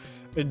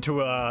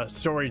into a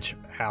storage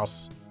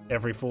house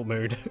every full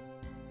moon.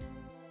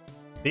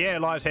 The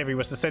air lies heavy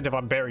with the scent of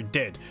unburied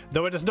dead,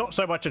 though it is not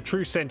so much a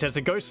true scent as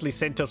a ghostly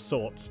scent of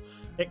sorts.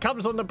 It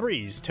comes on the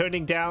breeze,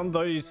 turning down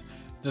those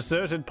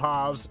deserted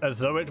paths as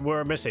though it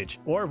were a message,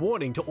 or a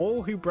warning to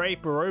all who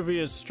brave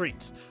Barovia's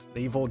streets.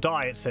 Leave or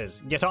die, it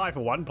says, yet I, for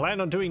one, plan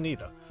on doing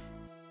neither.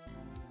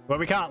 Well,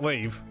 we can't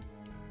leave,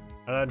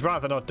 and I'd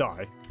rather not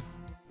die.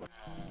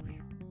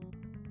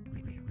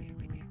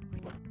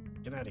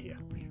 get out of here.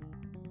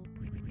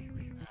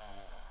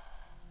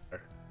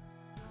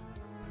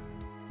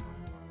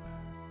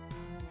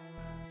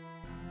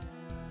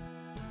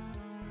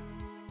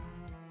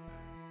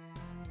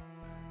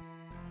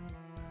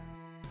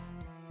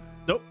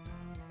 Nope.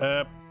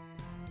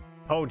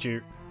 Hold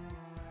you.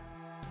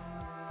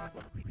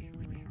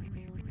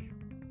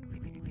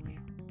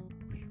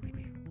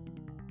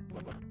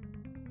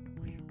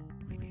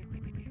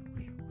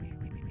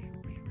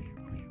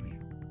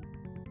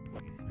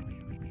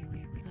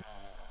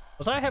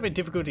 Was I having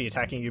difficulty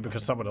attacking you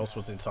because someone else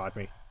was inside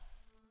me?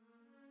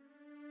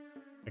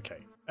 Okay,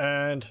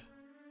 and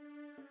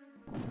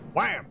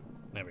wham!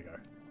 There we go.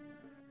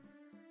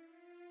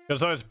 Because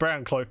those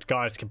brown cloaked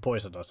guys can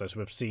poison us, as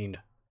we've seen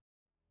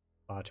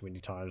far too many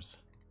times.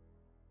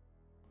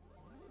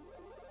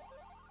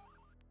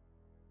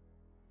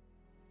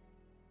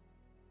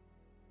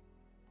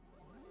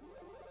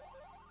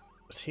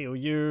 Let's heal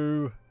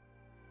you.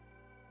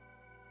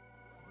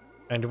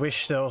 And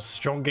wish there was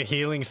stronger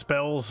healing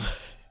spells.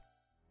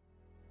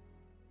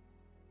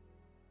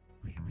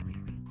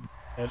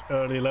 At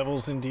early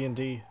levels in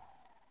D&D.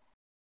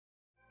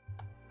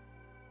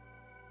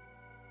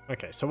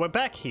 Okay, so we're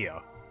back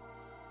here.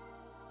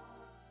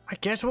 I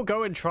guess we'll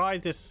go and try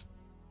this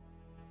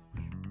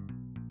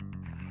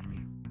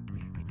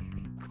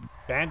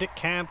bandit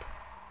camp.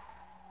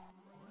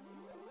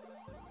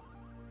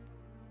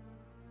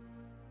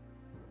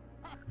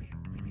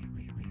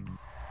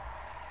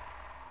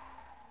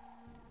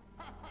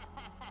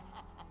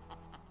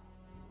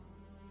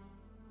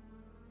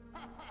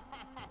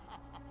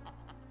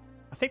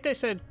 I think they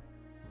said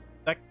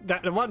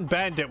that one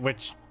bandit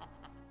which,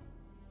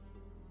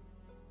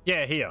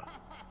 yeah, here.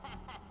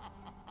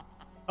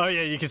 Oh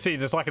yeah, you can see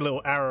there's like a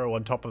little arrow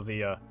on top of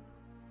the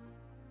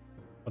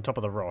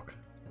rock.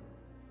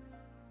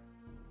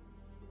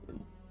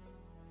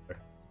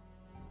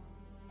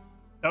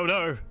 Oh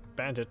no,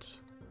 bandits.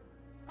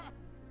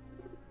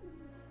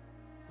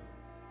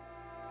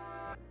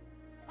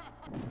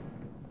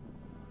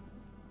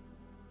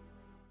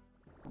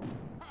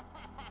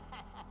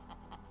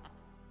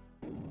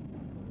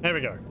 There we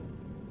go.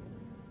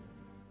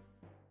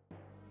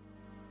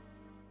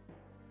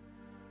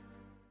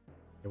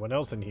 Anyone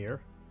else in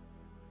here?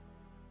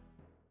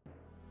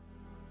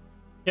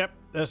 Yep,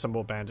 there's some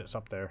more bandits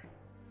up there.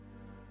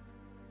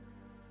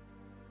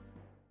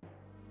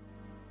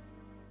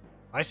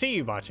 I see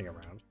you marching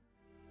around.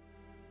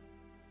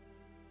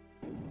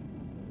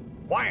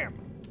 Wham!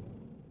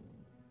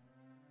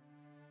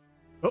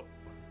 Oh.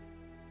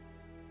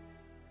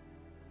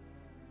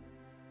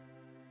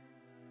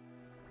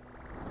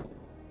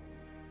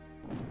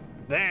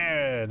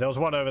 There was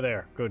one over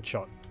there. Good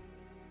shot.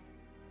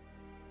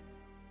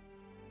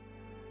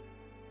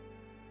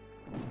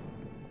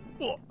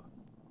 Oh.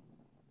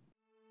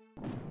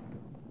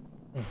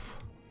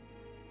 Oof.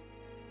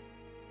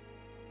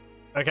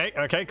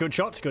 Okay, good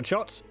shots, good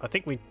shots. I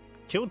think we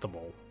killed them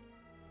all.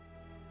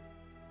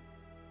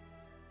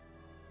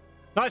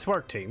 Nice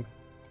work, team.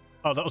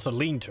 Oh, that was a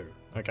lean-to.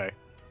 Okay.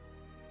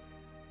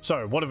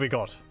 So, what have we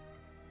got?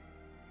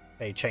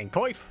 A chain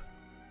coif.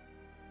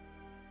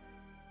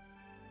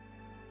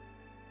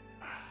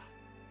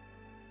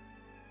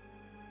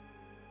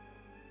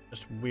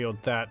 Just wield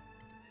that.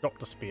 Drop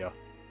the spear.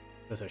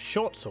 There's a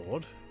short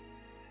sword.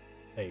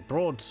 A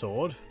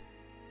broadsword.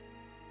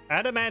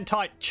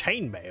 Adamantite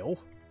chainmail.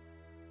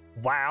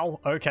 Wow,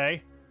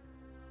 okay.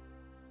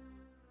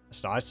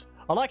 That's nice.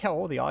 I like how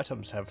all the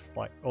items have,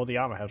 like, all the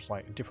armor has,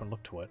 like, a different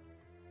look to it.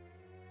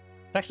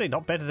 It's actually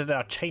not better than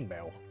our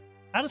chainmail.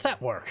 How does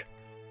that work?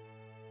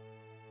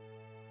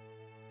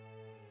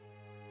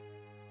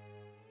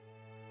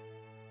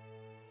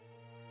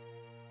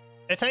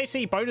 Its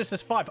AC bonus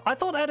is 5. I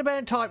thought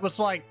adamantite was,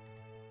 like,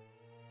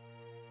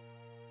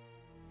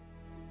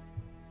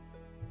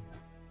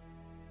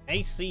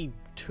 AC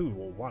 2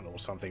 or 1 or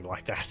something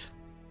like that.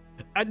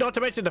 And not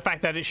to mention the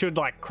fact that it should,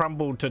 like,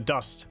 crumble to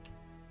dust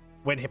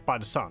when hit by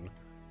the sun.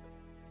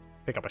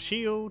 Pick up a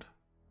shield.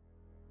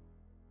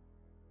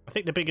 I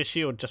think the bigger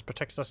shield just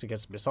protects us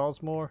against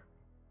missiles more.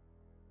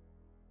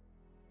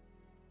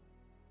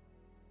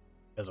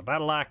 There's a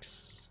battle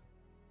axe.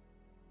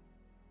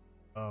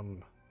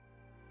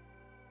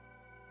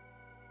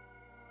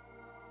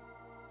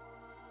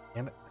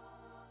 Damn it.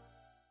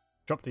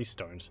 Drop these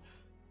stones.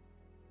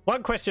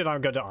 One question I'm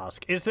going to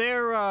ask. Is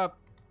there,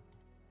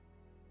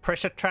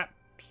 pressure traps,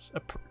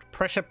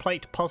 pressure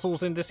plate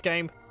puzzles in this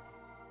game?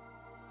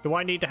 Do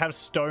I need to have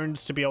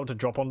stones to be able to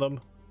drop on them?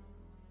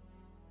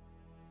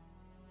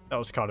 That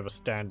was kind of a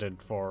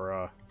standard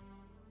for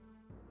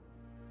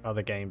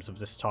other games of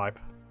this type.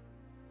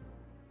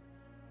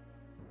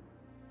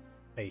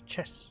 A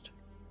chest.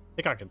 I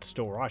think I can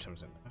store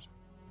items in that.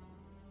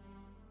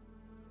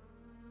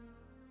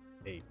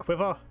 A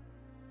quiver.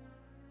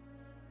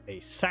 A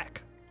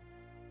sack.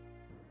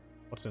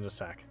 What's in the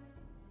sack?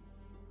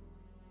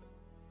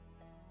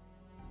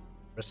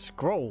 There's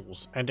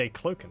scrolls and a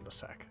cloak in the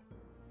sack.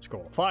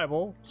 Scroll of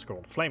fireball, scroll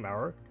of flame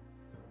arrow.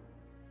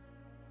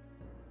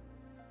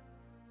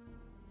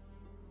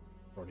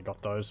 Already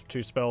got those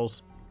 2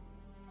 spells.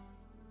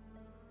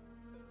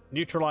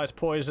 Neutralize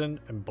poison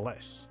and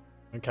bless.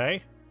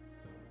 Okay.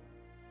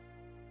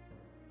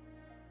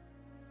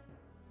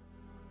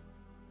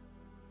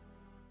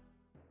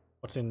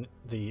 What's in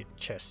the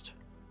chest?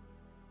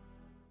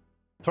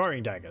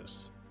 Throwing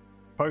daggers,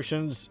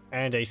 potions,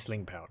 and a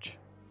sling pouch.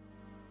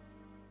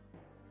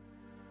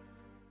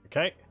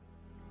 Okay.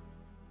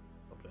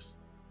 Drop this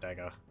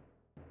dagger.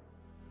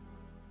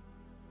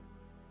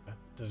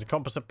 There's a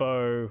composite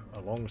bow, a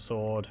long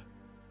sword.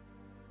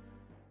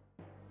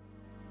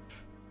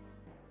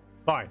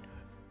 Fine.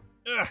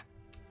 Ugh,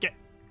 get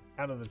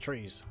out of the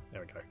trees. There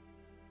we go.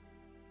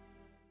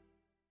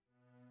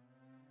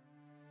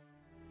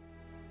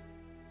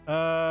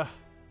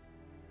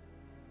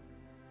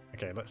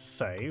 Okay, let's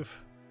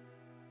save.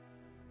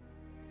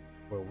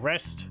 We'll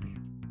rest.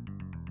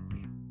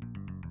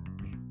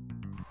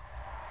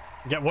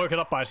 Get woken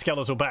up by a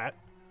skeletal bat.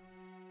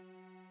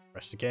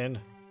 Rest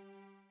again.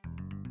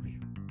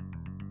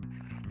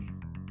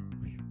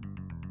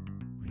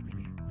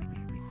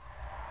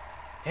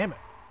 Damn it.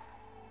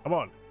 Come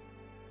on.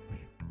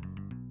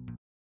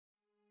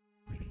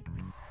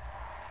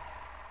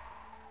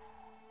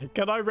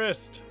 Can I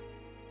rest?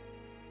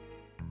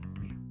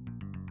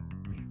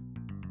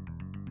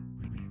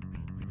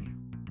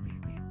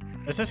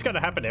 Is this going to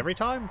happen every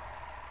time?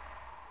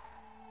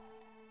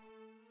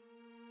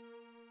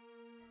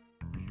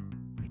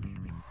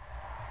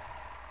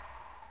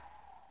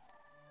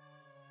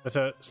 There's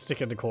a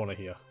stick in the corner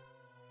here.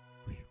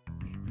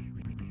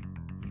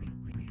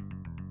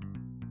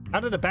 How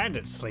did the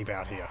bandits sleep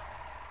out here?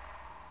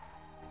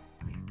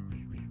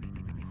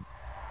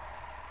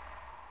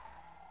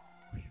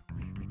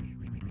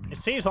 It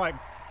seems like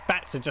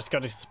bats are just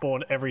going to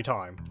spawn every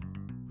time.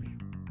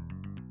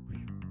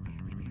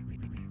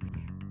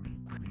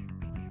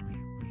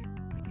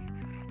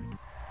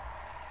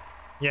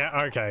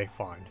 Yeah, okay,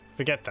 fine.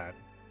 Forget that.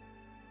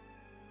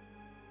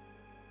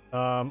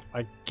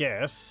 I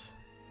guess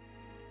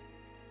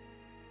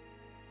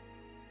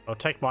I'll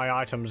take my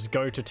items,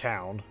 go to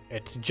town.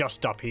 It's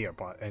just up here,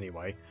 but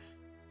anyway.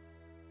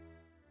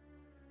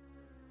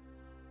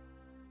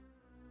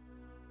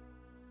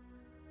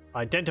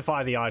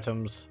 Identify the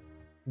items.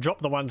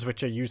 Drop the ones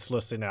which are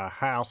useless in our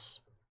house.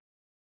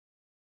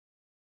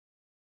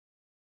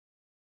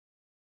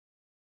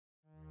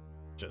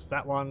 Just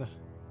that one.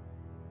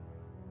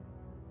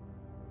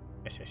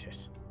 Yes, yes,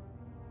 yes.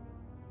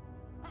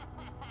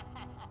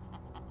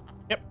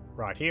 Yep,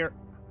 right here.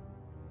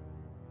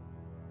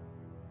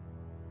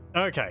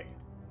 Okay.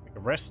 We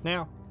can rest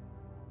now.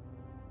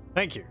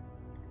 Thank you.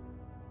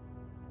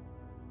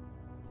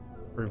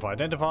 Proof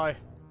identify.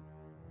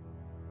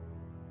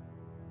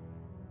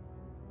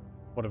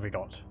 What have we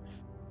got?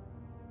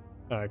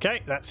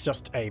 Okay, that's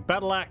just a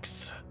battle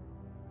axe.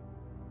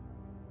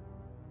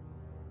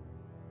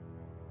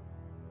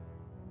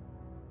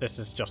 This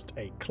is just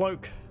a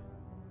cloak.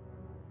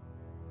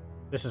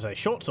 This is a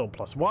short sword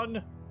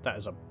 +1. That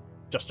is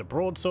just a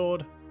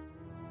broadsword.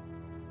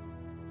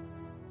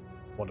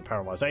 Wand of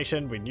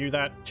paralyzation, we knew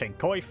that. Chain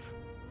coif.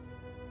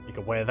 You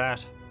can wear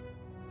that.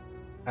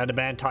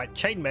 Adamantite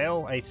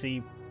chainmail,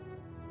 AC.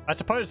 I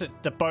suppose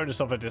that the bonus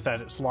of it is that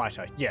it's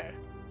lighter. Yeah.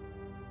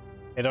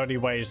 It only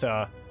weighs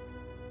 30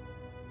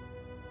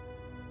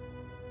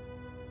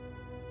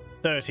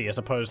 as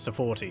opposed to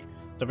 40.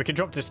 So we can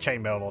drop this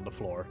chainmail on the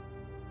floor.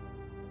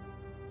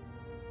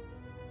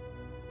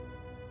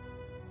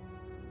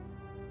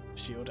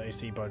 Shield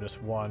AC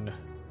bonus 1.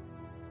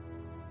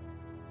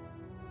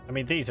 I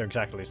mean, these are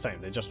exactly the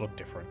same. They just look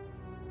different.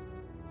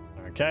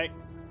 Okay.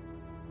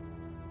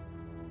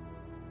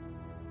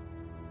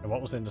 And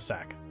what was in the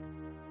sack?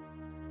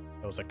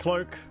 There was a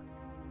cloak.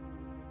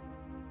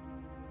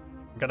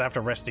 I'm gonna have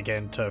to rest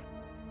again to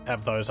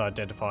have those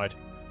identified.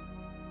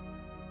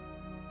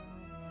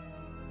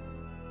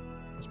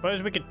 I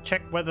suppose we could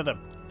check whether the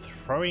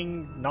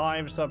throwing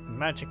knives are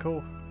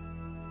magical.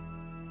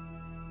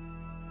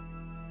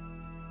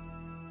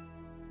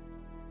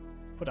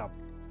 Put our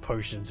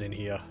potions in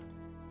here.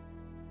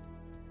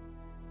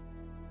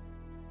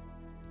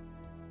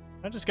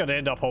 I'm just going to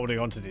end up holding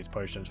on to these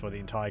potions for the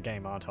entire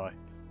game, aren't I?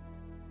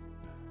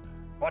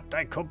 But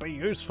they could be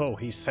useful,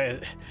 he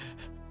said.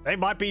 They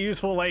might be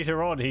useful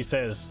later on, he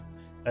says,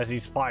 as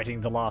he's fighting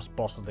the last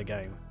boss of the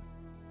game.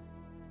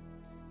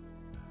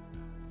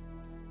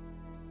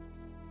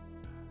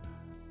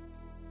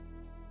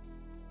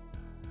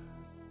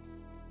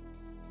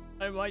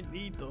 I might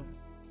need them.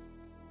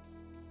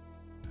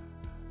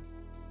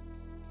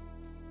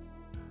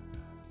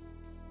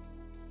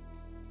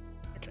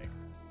 Okay.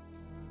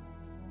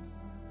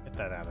 Get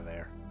that out of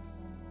there.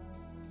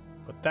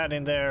 Put that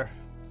in there.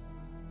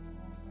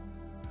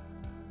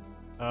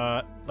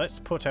 Let's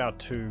put our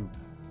 2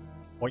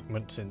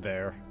 ointments in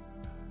there.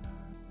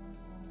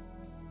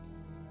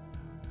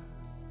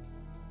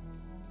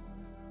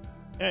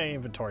 Yeah,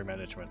 inventory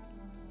management.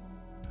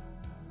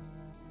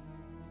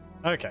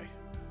 Okay.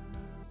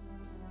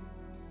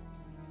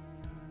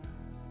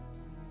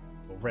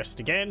 We'll rest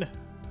again.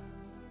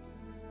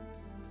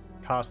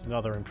 Cast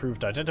another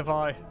improved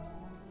identify.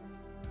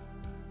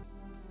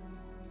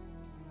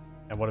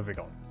 And what have we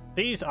got?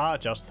 These are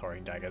just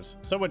throwing daggers,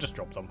 so we'll just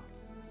drop them.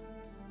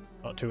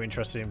 Not too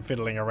interested in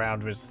fiddling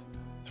around with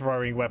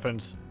throwing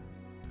weapons.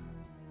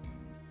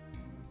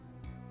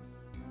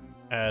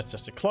 It's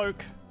just a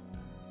cloak.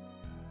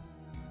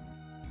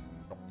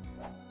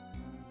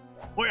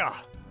 Oh yeah!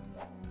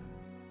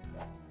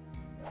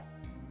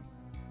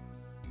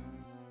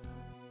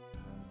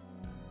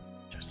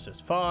 Just as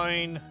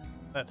fine.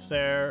 That's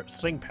their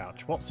sling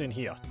pouch. What's in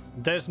here?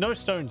 There's no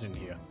stones in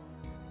here.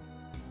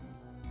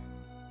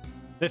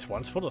 This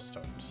one's full of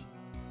stones.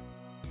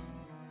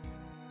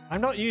 I'm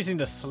not using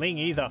the sling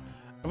either.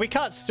 We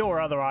can't store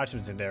other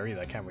items in there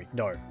either, can we?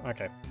 No.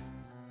 Okay.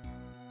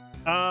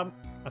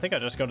 I think I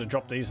just got to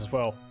drop these as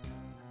well.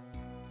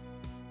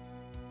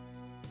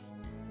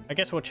 I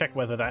guess we'll check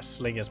whether that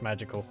sling is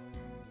magical.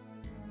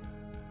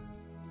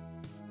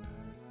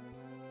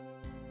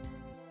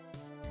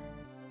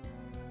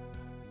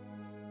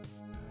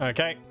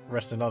 Okay,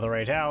 rest another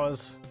 8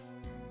 hours.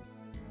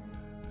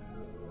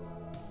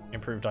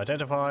 Improved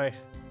identify.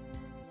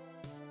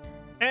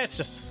 It's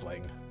just a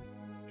sling.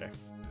 Okay.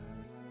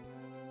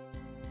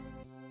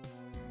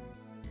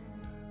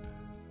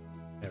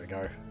 There we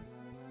go.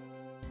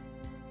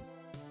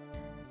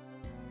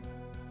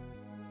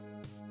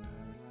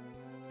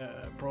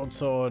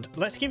 Broadsword.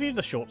 Let's give you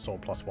the short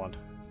sword +1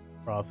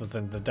 rather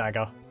than the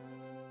dagger.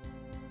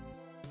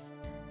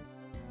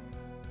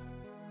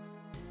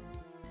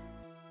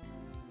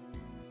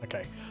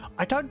 Okay.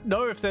 I don't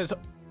know if there's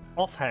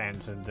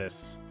offhands in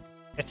this.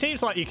 It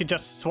seems like you could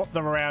just swap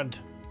them around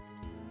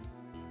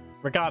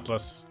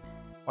regardless.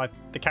 Like,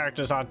 the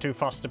characters aren't too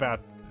fussed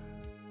about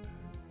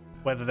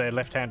whether they're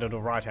left-handed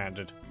or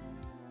right-handed.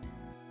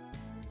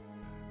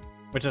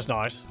 Which is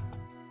nice.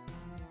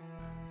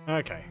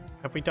 Okay.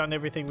 Have we done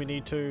everything we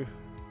need to?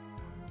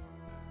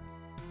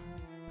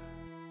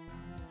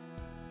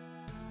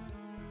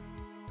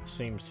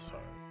 Seems so.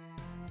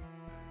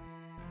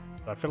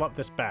 Did I fill up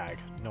this bag?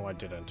 No, I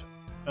didn't.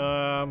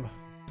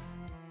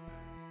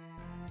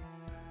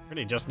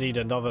 Really just need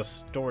another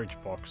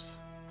storage box.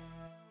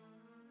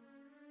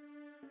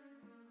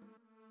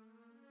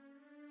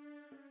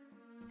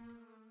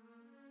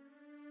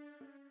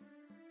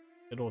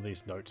 Get all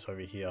these notes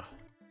over here.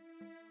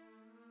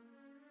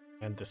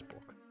 And this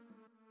book.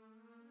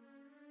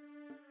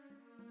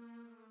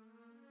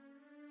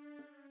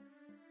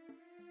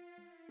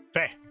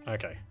 Fair.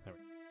 Okay. There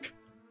we go.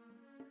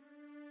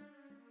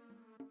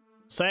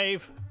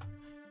 Save.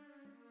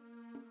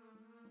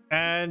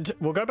 And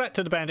we'll go back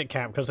to the bandit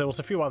camp because there was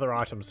a few other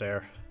items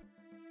there.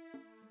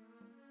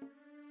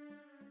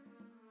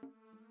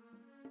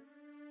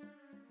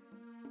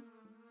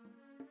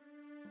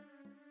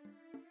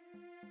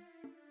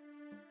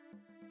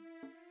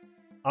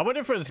 I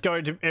wonder if it's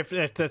going to,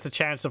 if there's a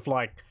chance of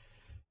like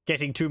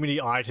getting too many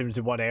items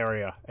in one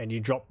area and you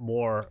drop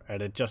more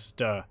and it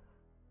just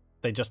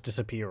they just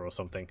disappear or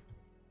something.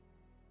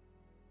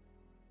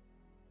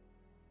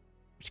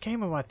 Which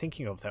game am I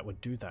thinking of that would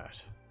do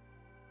that?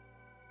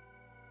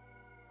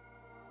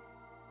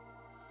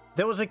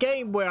 There was a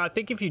game where I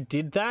think if you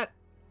did that,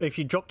 if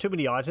you dropped too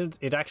many items,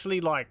 it actually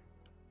like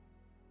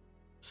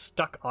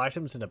stuck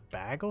items in a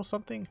bag or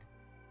something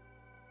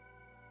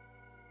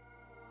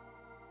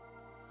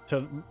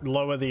to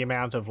lower the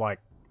amount of like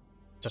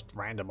just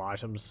random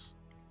items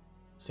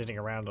sitting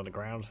around on the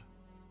ground.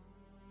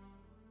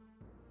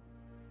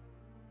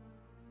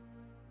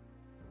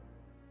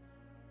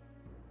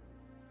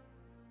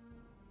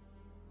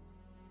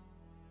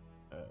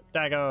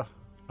 Dagger.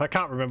 I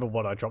can't remember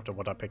what I dropped and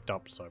what I picked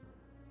up, so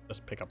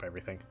just pick up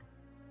everything.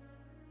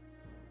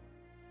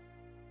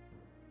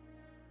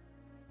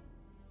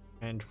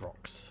 And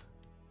rocks.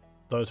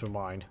 Those were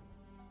mine.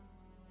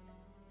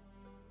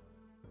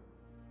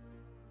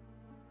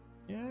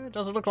 Yeah, it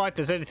doesn't look like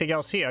there's anything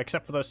else here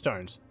except for those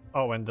stones.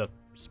 Oh, and the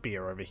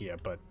spear over here,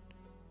 but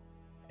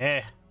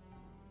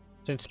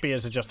since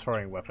spears are just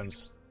throwing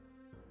weapons.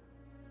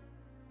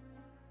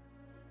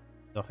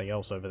 Nothing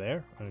else over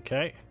there.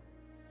 Okay.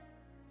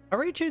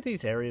 Are each of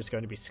these areas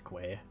going to be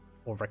square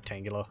or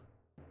rectangular?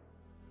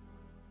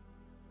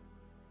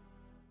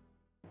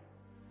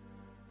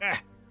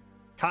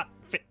 Can't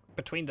fit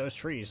between those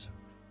trees.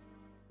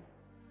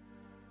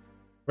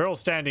 We're all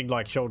standing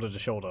like shoulder to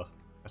shoulder.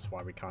 That's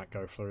why we can't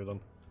go through them.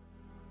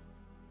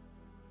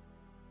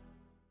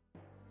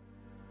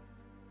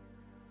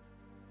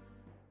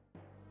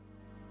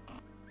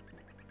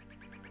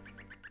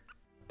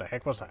 The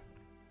heck was that?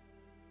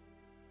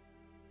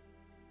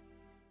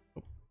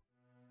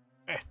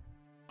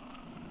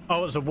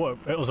 Oh, it was a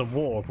warg. It was a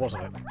warg,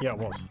 wasn't it? Yeah, it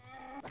was.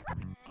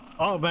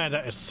 Oh man,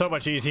 that is so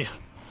much easier.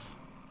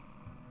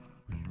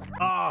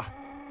 Ah,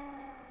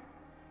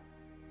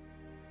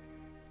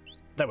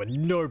 that was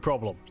no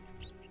problem.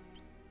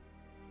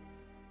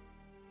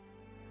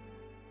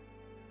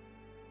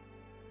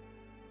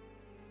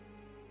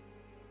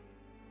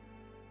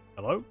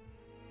 Hello?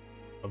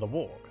 Oh, the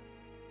warg.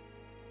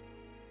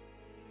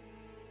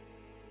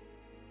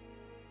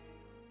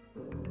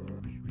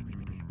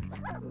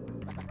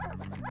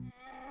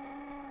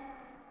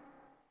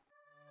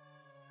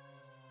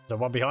 The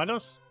one behind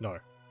us? No.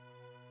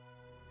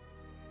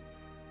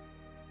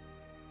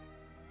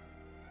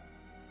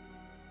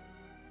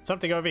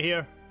 Something over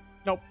here?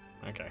 Nope.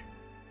 Okay.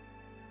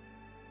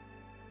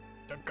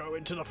 Don't go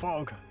into the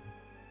fog.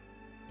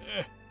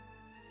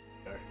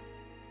 Go.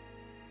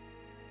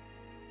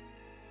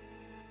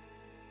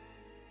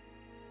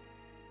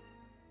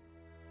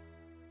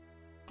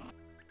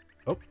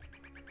 Oh.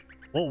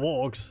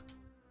 More wargs.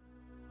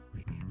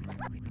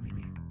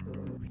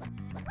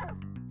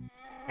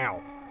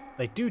 Ow.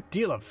 They do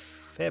deal a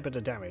fair bit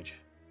of damage.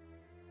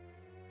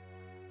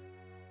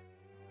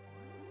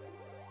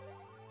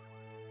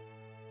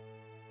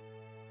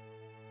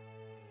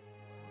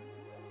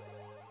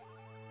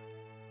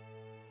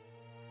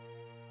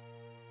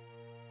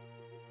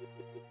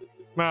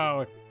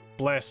 Oh,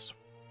 bless.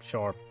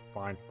 Sure,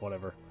 fine,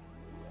 whatever.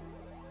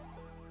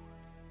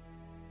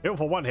 Heal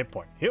for 1 hit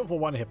point. Heal for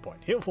 1 hit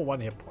point. Heal for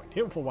 1 hit point.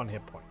 Heal for 1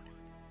 hit point.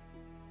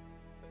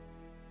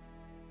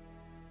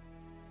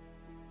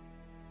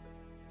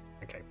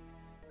 Okay.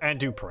 And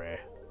do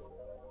prayer.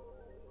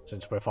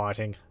 Since we're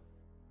fighting.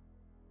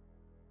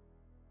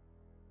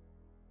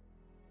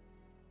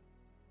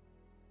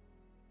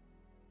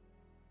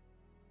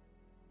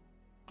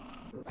 There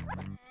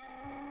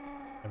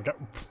we go.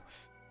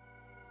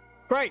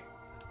 Great!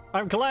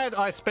 I'm glad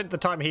I spent the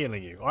time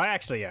healing you. I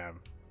actually am.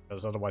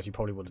 Because otherwise you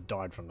probably would have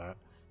died from that.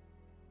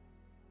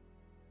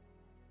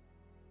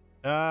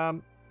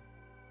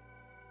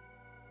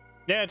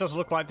 Yeah, it doesn't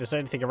look like there's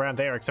anything around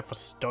there except for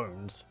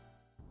stones.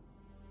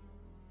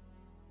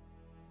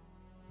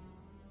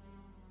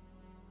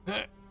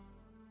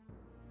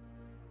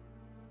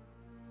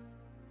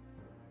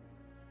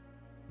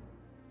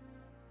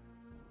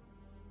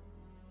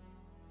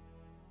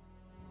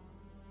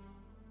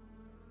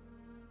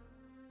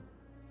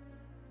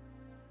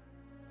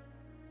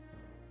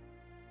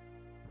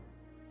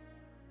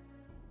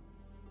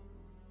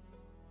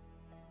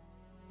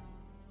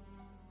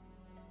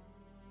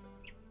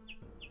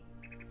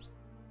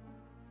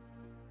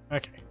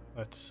 Okay,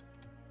 let's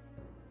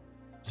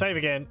save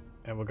again,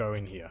 and we'll go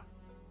in here.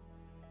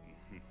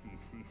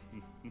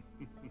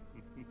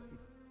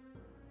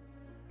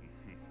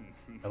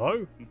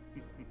 Hello?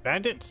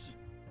 Bandits?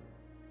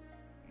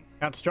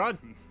 Count Strahd?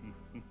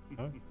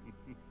 No?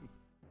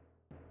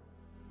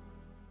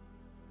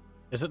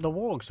 Is it the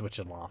wargs which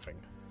are laughing?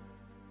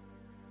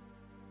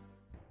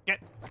 Get!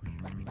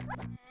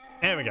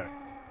 There we go.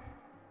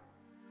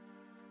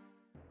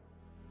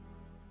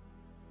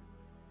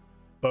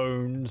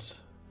 Bones.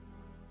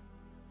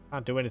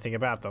 Can't do anything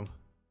about them.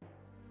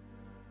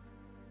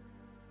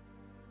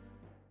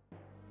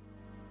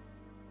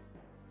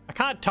 I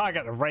can't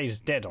target a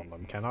raised dead on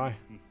them, can I?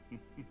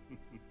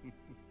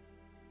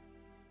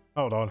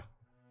 Hold on.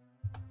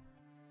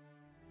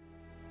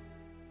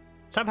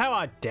 Somehow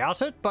I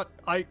doubt it, but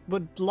I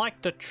would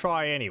like to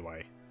try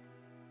anyway.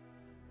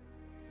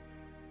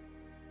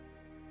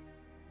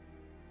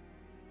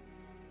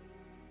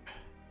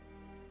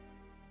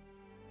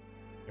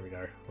 Here we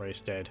go,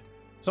 raised dead.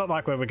 It's not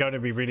like we're going to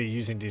be really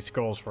using these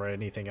scrolls for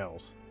anything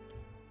else.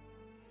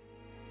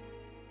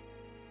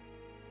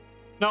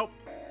 Nope.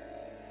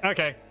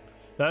 Okay.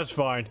 That's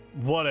fine.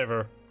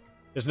 Whatever.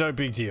 It's no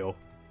big deal.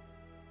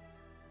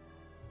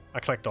 I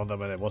clicked on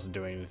them and it wasn't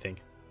doing anything.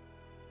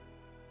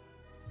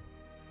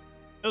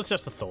 It was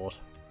just a thought.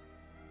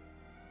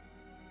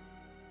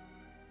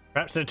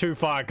 Perhaps they're too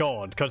far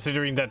gone,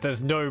 considering that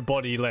there's no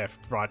body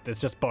left. Right,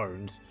 there's just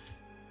bones.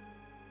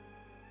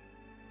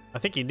 I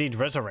think you need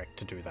resurrect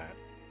to do that,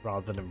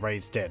 rather than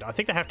raise dead. I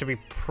think they have to be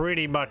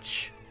pretty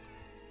much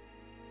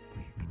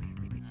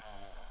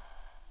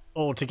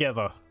all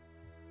together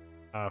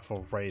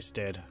for raise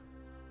dead.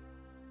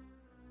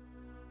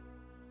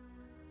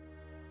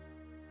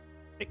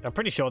 I'm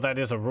pretty sure that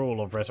is a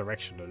rule of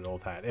resurrection and all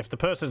that. If the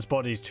person's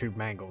body's too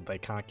mangled, they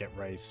can't get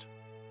raised.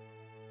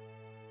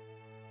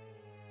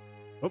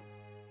 Oop.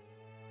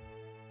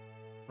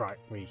 Right,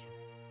 we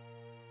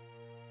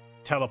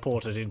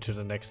teleported into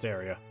the next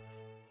area.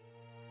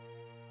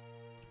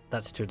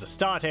 That's to the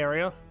start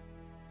area.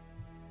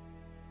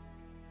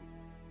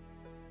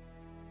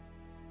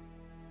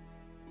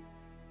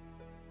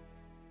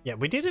 Yeah,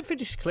 we didn't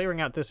finish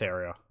clearing out this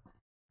area.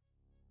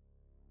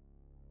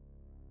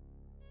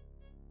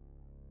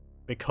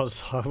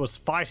 Because I was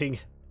fighting...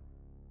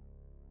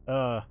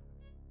 Let's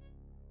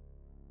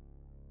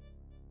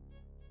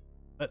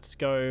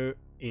go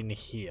in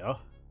here.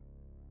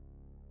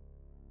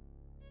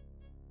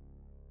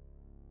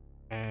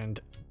 And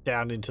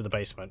down into the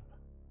basement.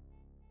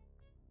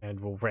 And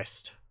we'll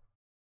rest.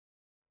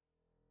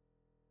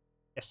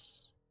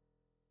 Yes.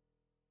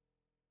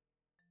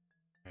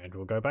 And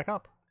we'll go back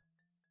up.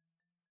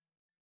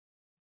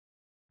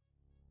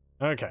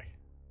 Okay.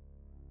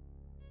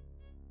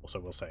 Also,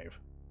 we'll save.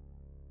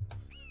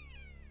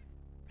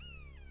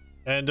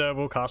 And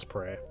we'll cast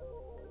prayer.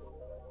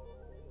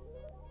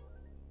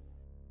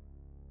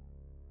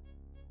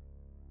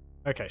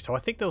 Okay, so I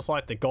think there was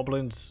like the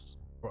goblins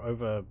were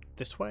over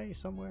this way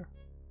somewhere.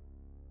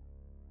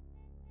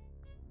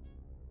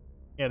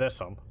 Yeah, there's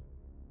some.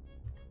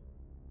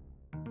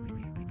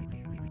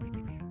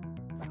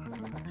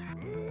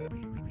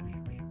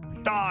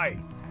 Die!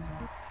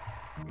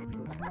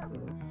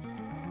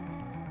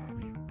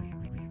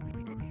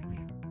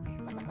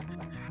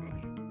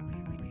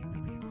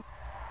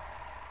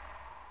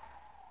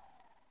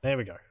 There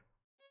we go.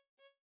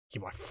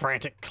 Keep my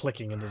frantic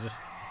clicking into just...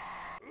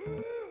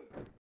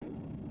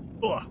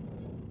 Ugh.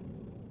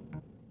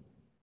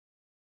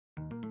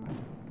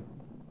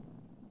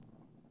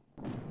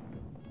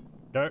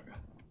 Go.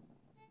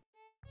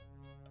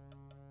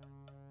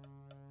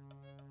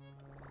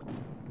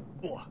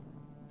 Ugh.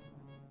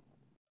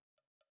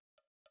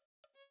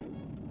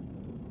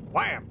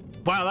 Wham!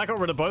 Wow, that got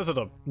rid of both of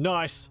them.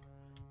 Nice.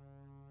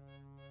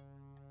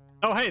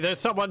 Oh, hey, there's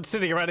someone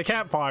sitting around a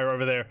campfire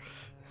over there.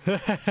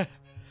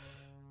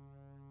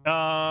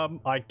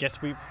 I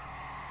guess we've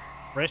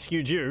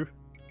rescued you.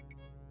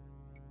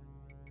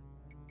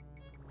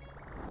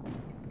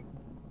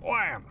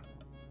 Wham!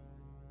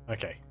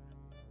 Okay.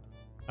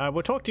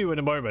 We'll talk to you in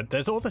a moment.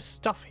 There's all this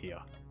stuff here.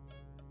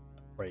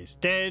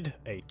 Raised dead,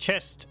 a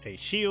chest, a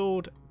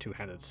shield,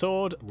 two-handed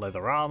sword,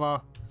 leather armor.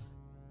 Are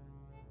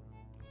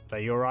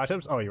they your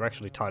items? Oh, you're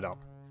actually tied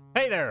up.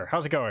 Hey there,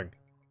 how's it going?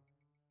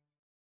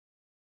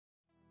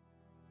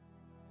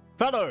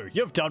 Fellow,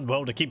 you've done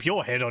well to keep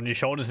your head on your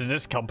shoulders in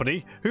this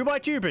company. Who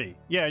might you be?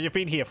 Yeah, you've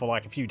been here for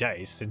like a few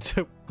days since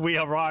we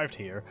arrived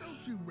here.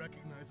 Don't you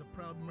recognize a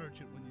proud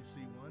merchant when you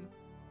see one?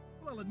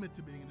 Well, I'll admit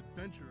to being an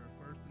adventurer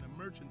first and a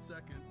merchant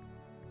second.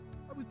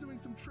 I was doing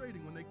some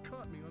trading when they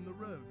caught me on the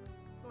road,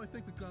 though I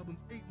think the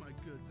goblins ate my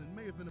goods and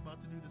may have been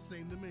about to do the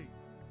same to me.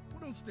 Well,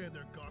 don't stand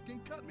there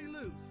gawking, cut me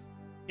loose!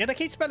 Yeah, they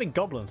keep spelling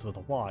goblins with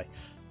a Y.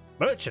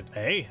 Merchant,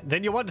 eh?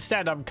 Then you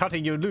understand I'm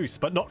cutting you loose,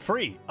 but not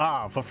free.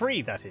 Ah, for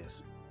free, that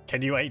is.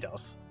 Can you aid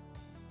us?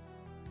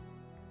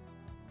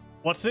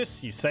 What's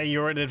this? You say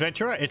you're an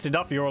adventurer? It's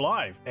enough you're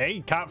alive,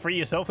 eh? Can't free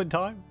yourself in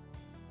time?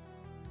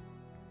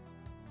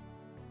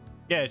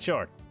 Yeah,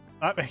 sure.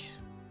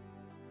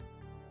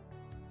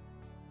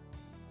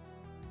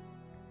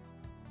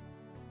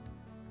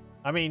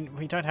 I mean,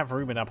 we don't have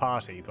room in our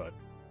party, but...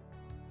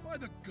 By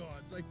the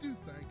gods, I do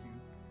thank you.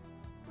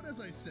 But as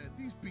I said,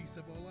 these beasts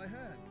have all I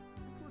had,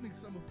 including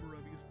some of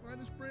Barovia's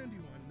finest brandy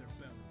wine in their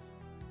bellies.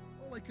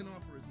 All I can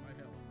offer is my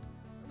help,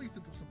 at least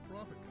until some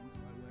profit comes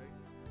my way.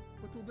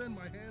 But till then,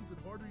 my hands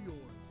and heart are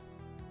yours.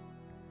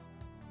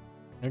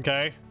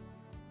 Okay.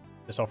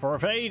 This offer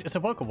of aid is a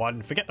welcome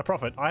one. Forget the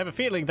profit. I have a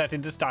feeling that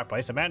in this dark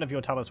place, a man of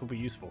your talents will be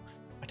useful.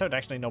 I don't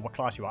actually know what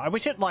class you are. I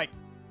wish it, like,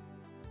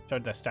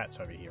 showed their stats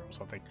over here or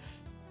something.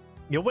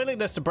 Your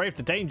willingness to brave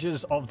the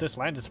dangers of this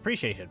land is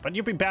appreciated, but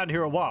you've been bound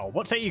here a while.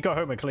 What say you go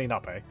home and clean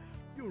up, eh?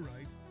 You're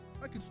right.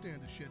 I can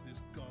stand to shed this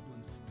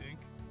goblin stink.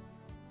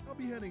 I'll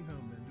be heading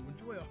home then to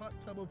enjoy a hot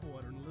tub of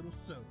water and a little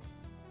soap.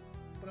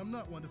 But I'm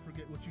not one to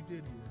forget what you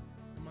did here,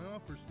 and my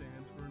offer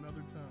stands for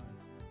another time.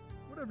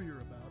 Whatever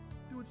you're about,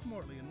 do it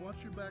smartly and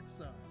watch your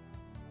backside.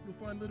 You'll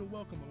find little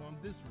welcome along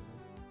this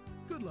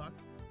road. Good luck.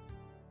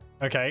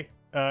 Okay.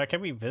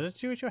 Can we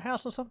visit you at your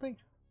house or something?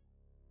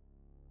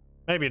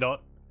 Maybe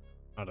not.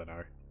 I don't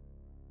know.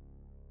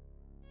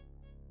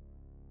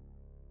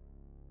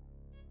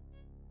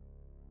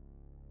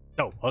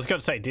 Oh, I was going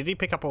to say, did he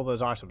pick up all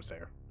those items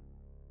there?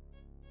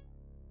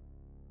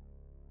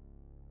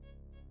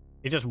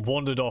 He just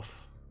wandered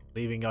off,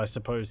 leaving, I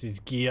suppose, his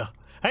gear.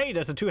 Hey,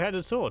 there's a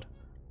two-handed sword.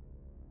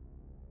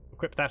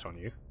 Equip that on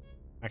you.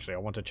 Actually, I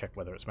want to check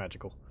whether it's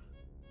magical.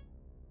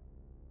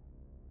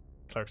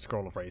 Cloak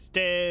Scroll of Raised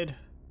Dead.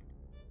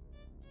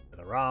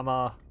 Leather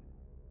armor.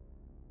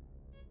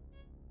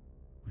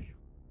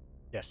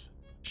 Yes.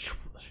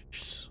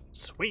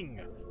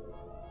 Swing.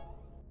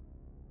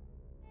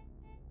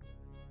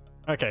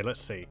 Okay,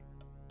 let's see.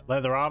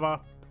 Leather armor.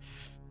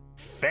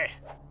 Fair.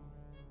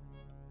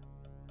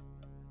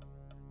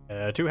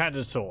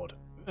 Two-handed sword.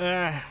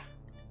 I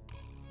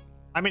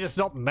mean, it's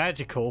not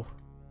magical,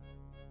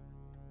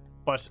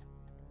 but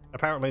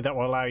apparently that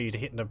will allow you to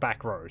hit in the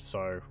back row,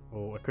 so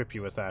we'll equip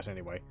you with that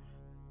anyway.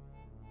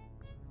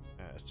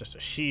 It's just a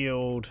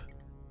shield.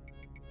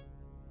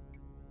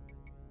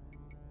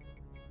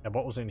 And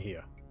what was in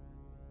here?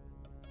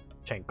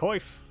 Chain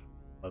coif,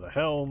 leather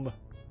helm,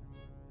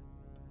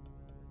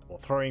 more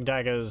throwing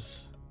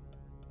daggers.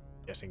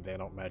 Guessing they're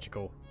not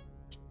magical.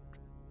 Just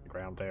the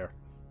ground there.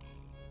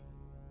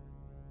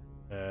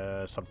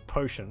 Some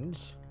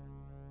potions.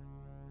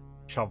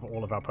 Shove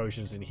all of our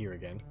potions in here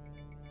again.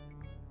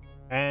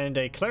 And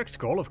a cleric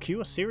scroll of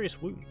cure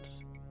serious wounds.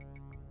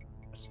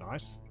 That's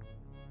nice.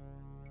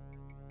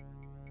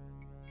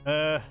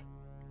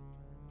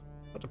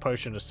 Put a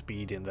potion of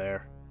speed in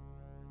there.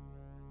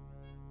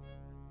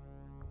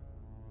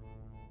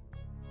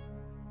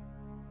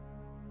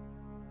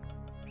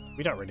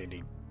 We don't really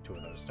need two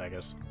of those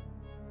daggers.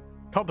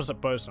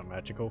 Composite bow's not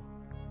magical.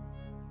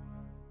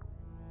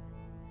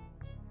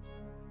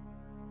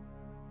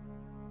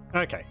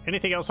 Okay,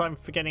 anything else I'm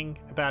forgetting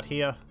about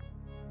here?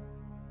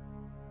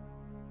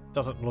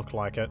 Doesn't look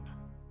like it.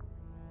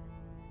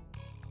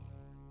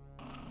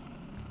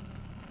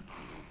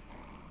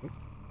 Oop.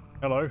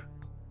 Hello.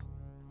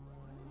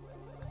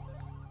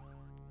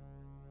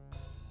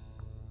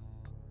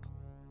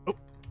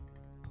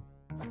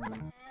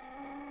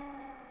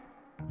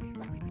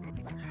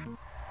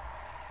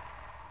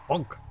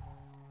 Bonk.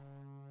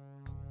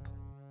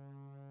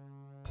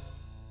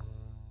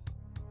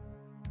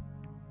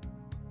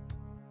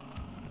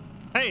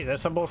 Hey, there's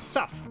some more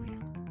stuff.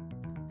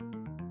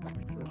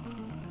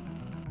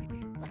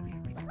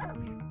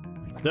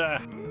 Duh.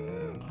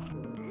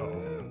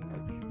 Uh-oh.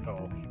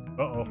 Uh-oh.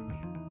 Uh-oh.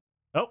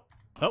 Oh.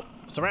 Oh.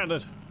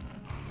 Surrounded.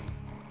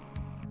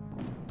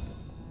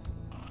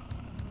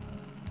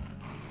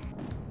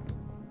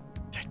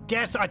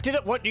 Yes, I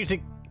didn't want you to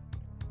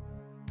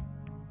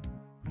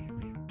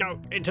go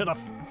into the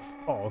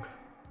fog.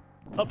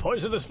 A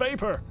poisonous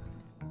vapor.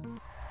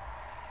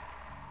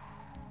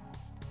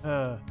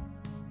 No.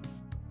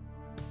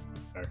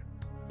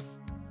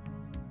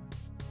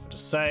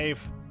 Just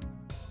save.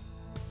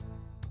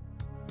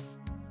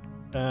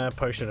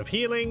 Potion of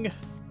healing.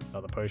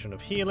 Another potion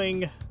of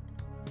healing.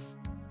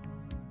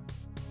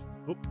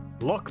 Oop,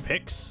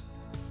 lockpicks.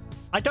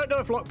 I don't know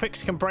if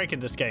lockpicks can break in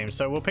this game,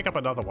 so we'll pick up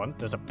another one.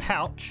 There's a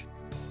pouch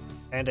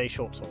and a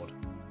short sword.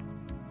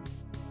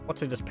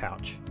 What's in this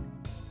pouch?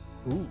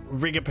 Ooh,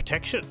 ring of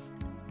protection.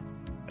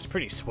 That's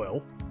pretty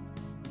swell.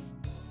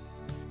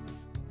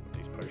 Put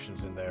these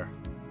potions in there.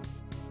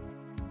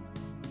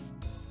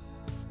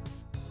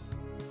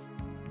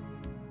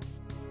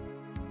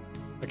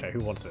 Okay,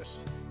 who wants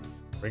this?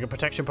 Ring of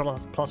protection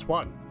plus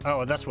one.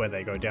 Oh, that's where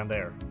they go, down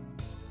there.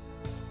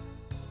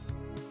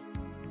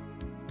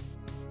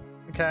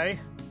 Okay.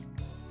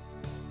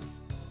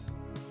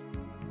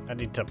 I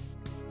need to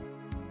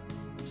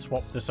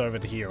swap this over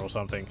to here or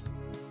something.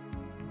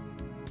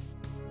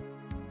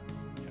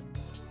 Yep,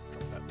 just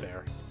drop that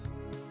there.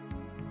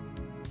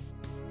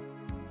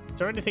 Is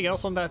there anything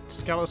else on that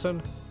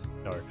skeleton?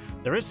 No.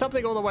 There is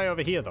something all the way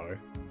over here, though.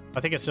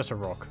 I think it's just a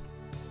rock.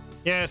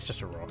 Yeah, it's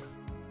just a rock.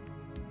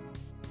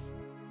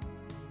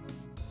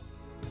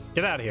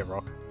 Get out of here,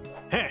 rock.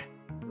 Heh!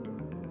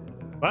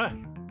 What?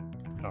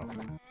 Oh.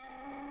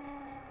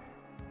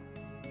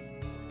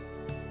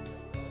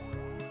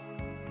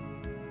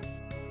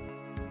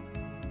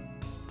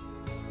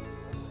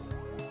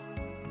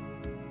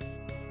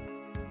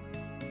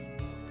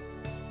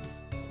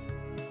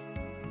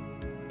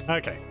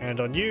 Okay,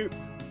 and on you.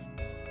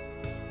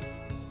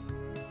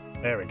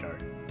 There we go.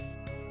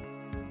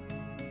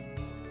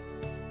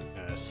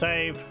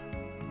 Save.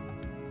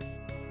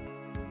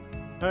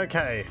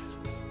 Okay.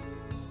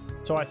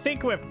 So I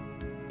think we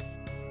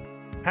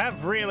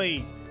have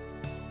really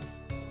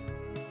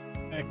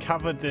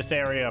covered this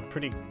area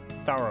pretty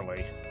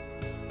thoroughly.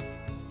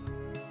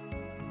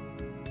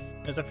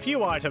 There's a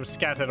few items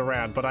scattered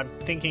around, but I'm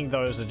thinking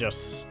those are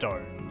just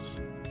stones.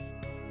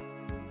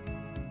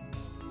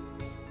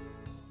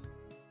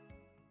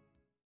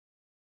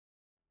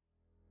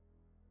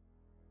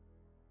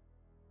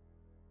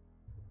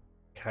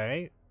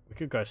 Okay, we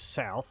could go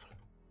south.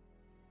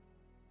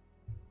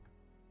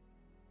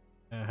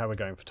 How are we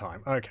going for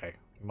time? Okay,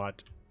 we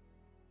might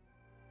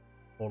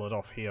call it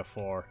off here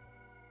for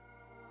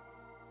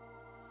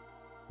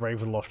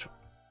Ravenloft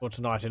for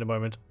tonight in a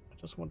moment. I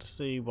just want to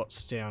see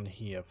what's down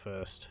here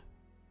first.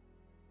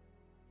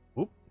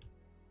 Oop.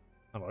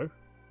 Hello.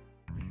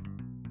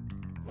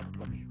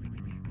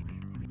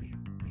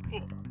 Oh.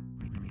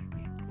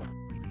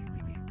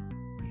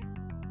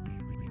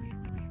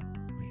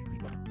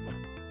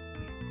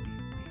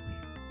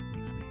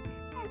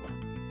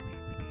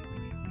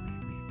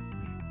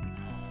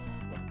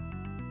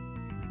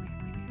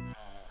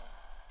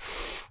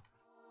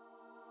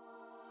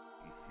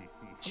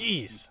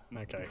 Jeez.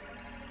 Okay.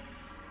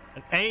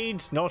 An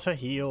aid, not a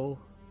heal.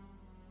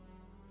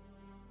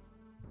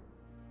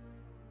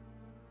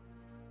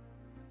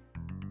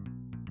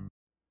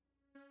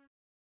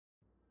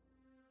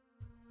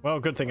 Well,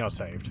 good thing I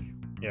saved.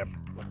 Yep.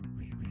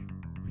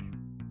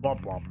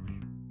 Womp womp.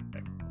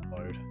 Okay,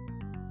 load.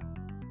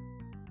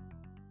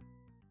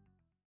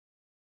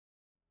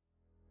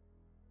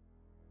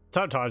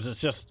 Sometimes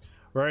it's just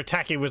we're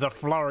attacking with a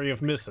flurry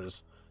of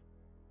misses.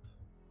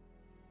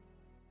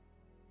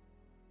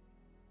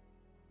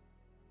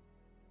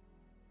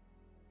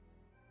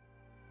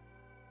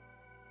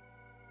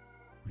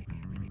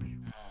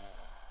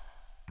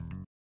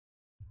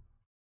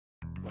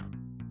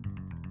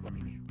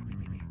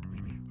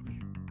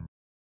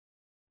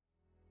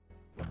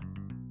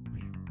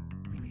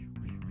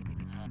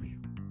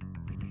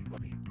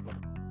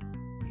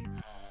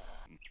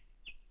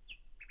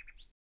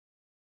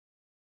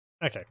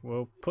 Okay,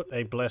 we'll put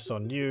a bless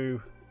on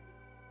you.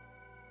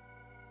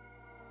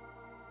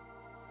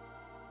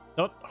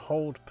 Not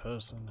hold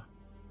person.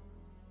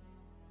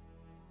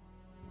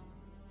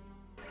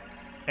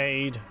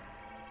 Aid.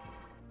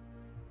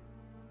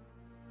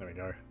 There we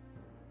go.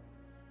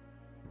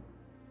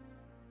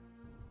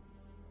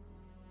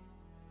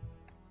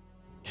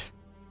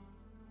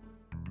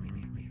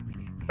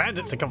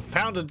 Bandits are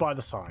confounded by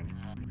the sign.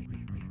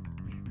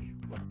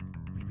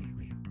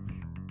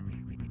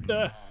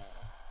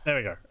 There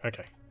we go.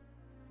 Okay.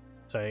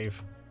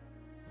 Save.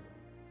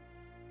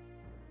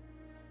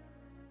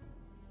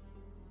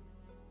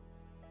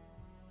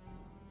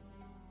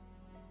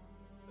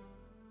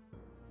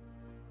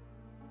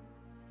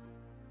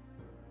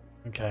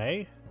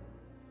 Okay.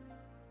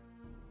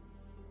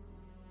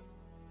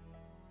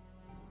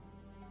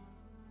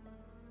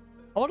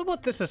 wonder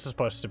what this is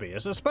supposed to be.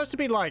 Is it supposed to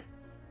be like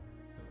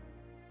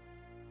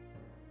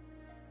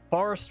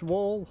forest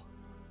wall?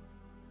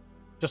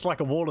 Just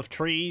like a wall of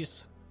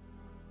trees?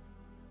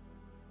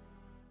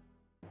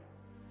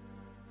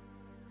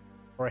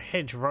 Or a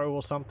hedgerow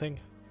or something?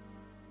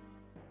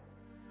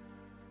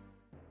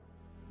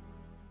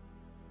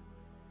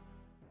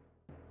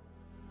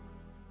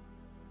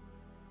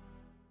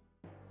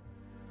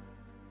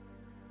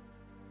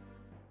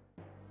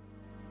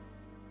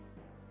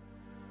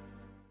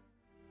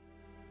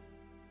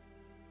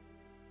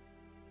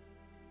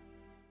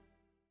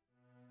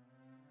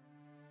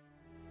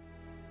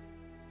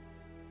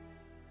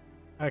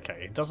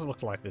 Okay, it doesn't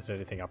look like there's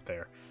anything up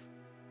there.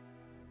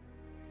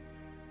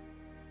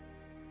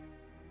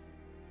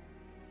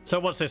 So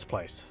what's this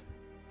place?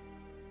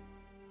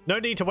 No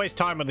need to waste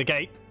time on the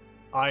gate.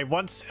 I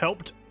once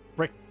helped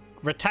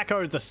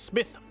Retaco the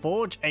Smith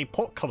forge a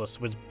portcullis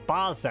with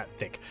bars that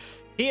thick.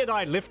 He and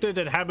I lifted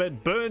and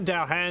hammered, burned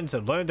our hands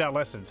and learned our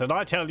lessons. And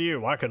I tell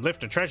you, I could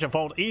lift a treasure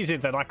vault easier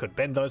than I could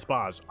bend those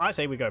bars. I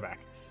say we go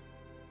back.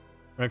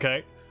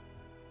 Okay.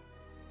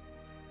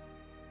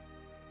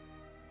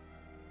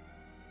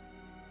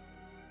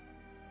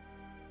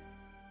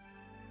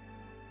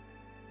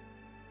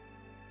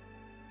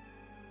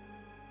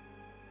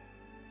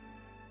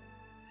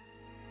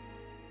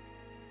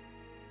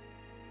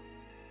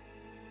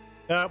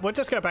 We'll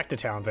just go back to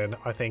town then,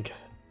 I think.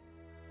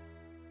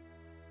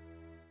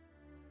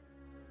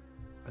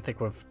 I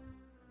think we've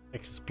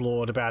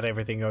explored about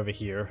everything over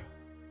here.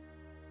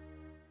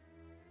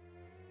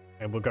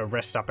 And we'll go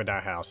rest up in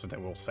our house and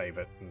then we'll save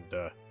it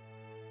and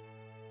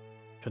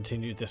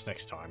continue this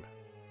next time.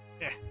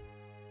 Yeah.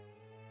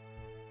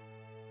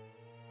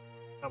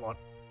 Come on.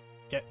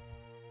 Get.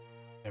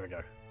 There we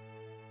go.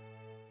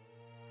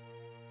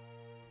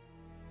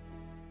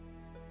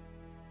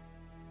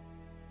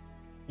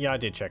 Yeah, I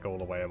did check all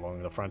the way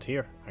along the front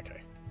here.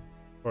 Okay.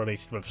 Or at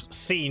least we've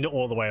seen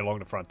all the way along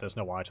the front. There's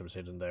no items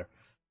hidden there.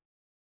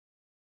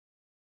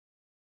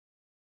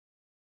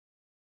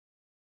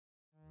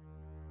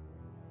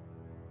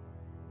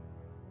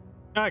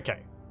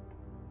 Okay.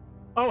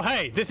 Oh,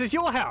 hey, this is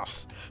your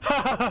house!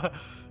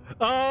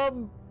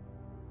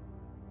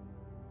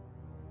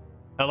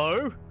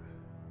 Hello?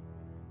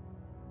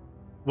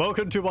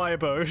 Welcome to my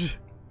abode.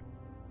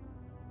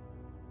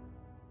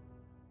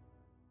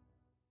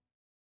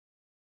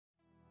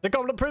 The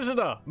Goblin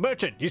Prisoner!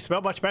 Merchant, you smell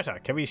much better.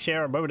 Can we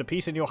share a moment of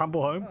peace in your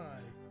humble home? Hi,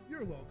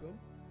 you're welcome.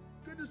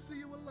 Good to see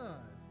you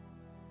alive.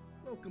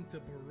 Welcome to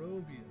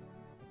Barovia,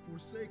 a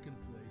forsaken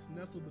place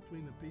nestled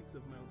between the peaks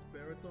of Mounts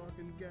Baratok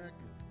and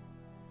Gakis,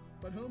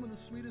 but home of the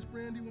sweetest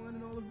brandy wine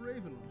in all of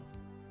Ravenloft.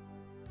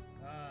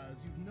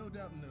 As you've no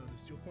doubt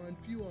noticed, you'll find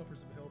few offers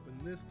of help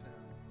in this town,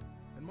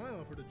 and my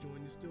offer to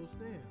join you still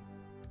stands.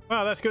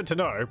 Well, that's good to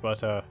know,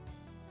 but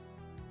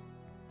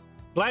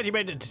glad you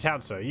made it to town,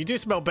 sir. You do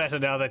smell better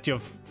now that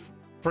you're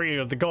free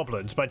of the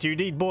goblins, but you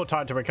need more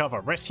time to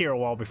recover. Rest here a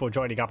while before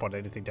joining up on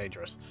anything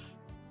dangerous.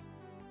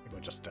 I think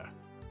we'll just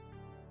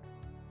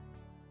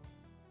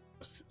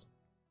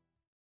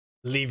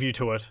leave you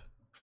to it.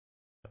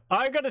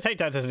 I'm going to take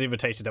that as an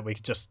invitation that we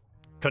can just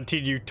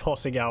continue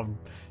tossing our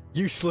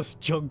useless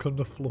junk on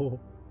the floor.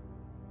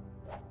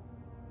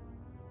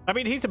 I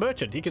mean, he's a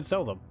merchant. He can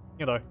sell them,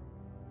 you know.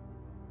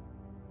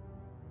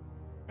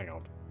 Hang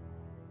on.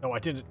 No, I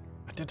didn't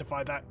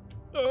identify that.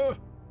 I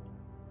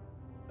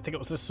think it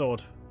was this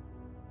sword.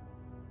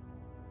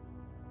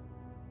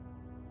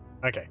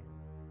 Okay.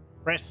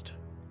 Rest.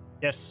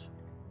 Yes.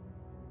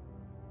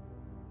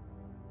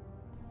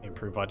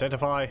 Improve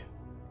identify.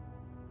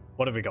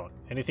 What have we got?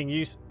 Anything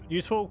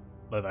useful?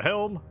 Leather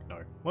helm?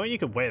 No. Well, you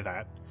could wear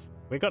that.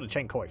 We got a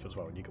chain coif as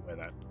well, and you can wear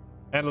that.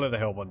 And a leather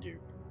helm on you.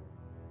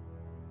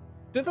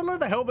 Do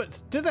the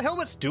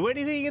helmets do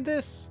anything in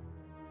this?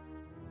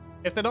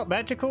 If they're not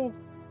magical?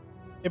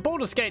 In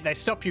Baldur's Gate, they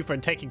stop you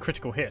from taking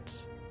critical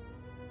hits.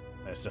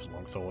 That's just a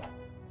long sword.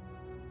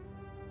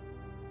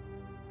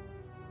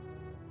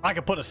 I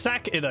could put a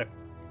sack in a...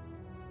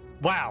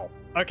 Wow.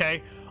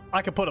 Okay.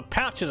 I could put a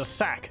pouch in a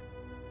sack.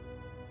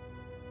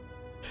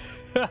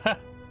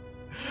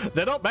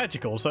 They're not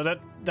magical, so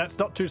that's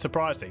not too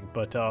surprising,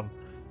 but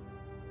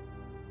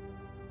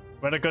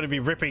we're not going to be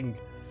ripping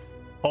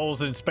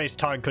holes in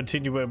space-time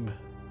continuum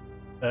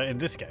in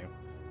this game.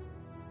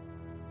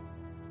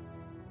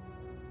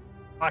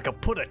 I could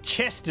put a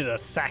chest in a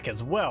sack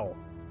as well.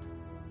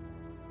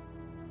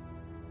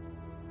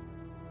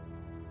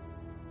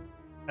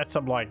 That's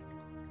some, like,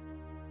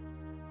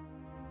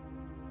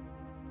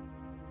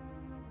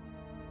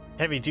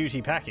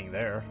 heavy-duty packing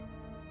there.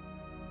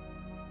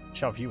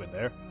 Shove you in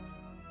there.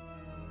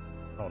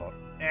 Hold on.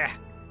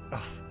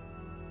 Oh.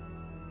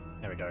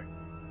 There we go.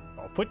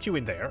 I'll put you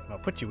in there, and I'll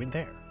put you in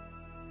there.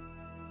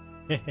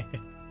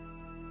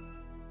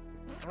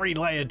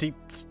 3-layer deep...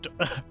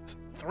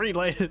 3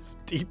 layers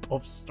deep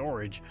of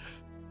storage.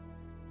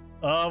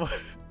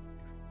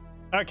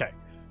 Okay.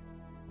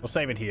 We'll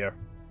save it here.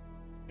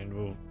 And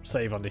we'll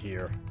save under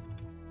here.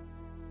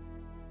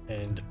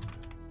 And...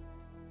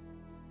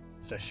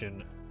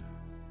 Session...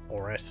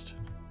 or rest...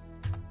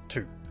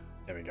 2.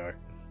 There we go.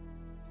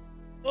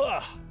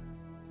 Ugh.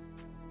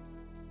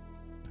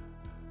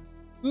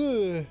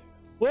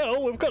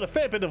 Well, we've got a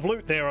fair bit of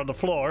loot there on the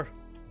floor.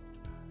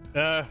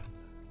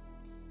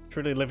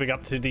 Truly living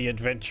up to the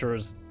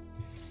adventurer's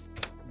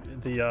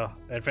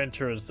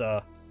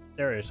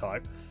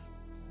stereotype.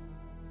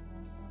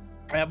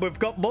 And we've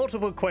got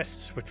multiple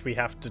quests which we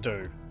have to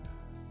do.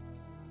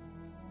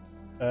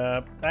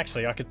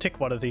 Actually, I could tick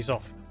one of these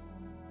off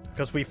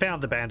because we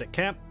found the bandit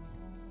camp,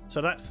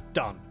 so that's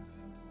done.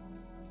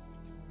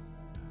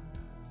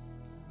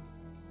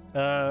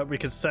 We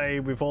could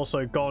say we've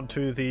also gone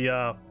to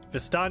the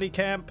Vistani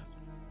camp.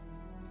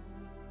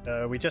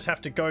 We just have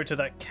to go to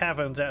that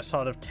caverns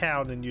outside of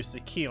town and use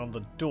the key on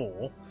the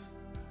door.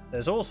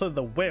 There's also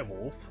the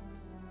werewolf.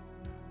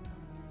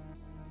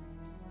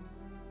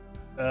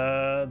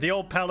 The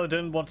old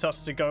paladin wants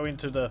us to go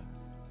into the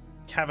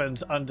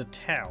caverns under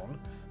town.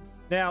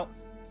 Now,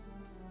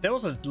 there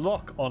was a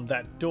lock on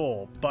that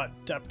door, but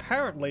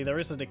apparently there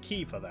isn't a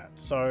key for that.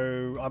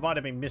 So I might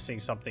have been missing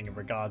something in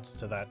regards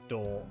to that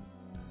door.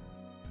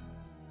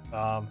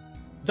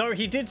 Though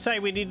he did say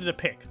we needed a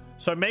pick.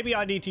 So maybe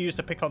I need to use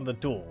the pick on the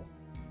door.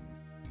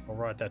 I'll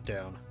write that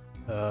down.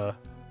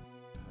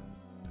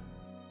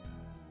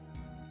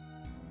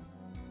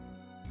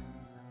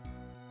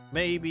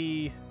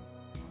 Maybe...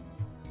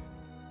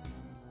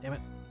 Damn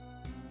it.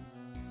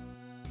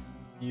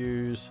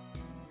 Use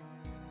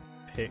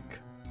pick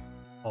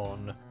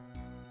on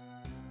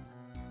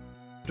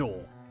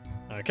door.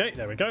 Okay,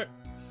 there we go.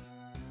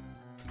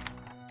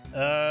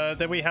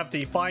 Then we have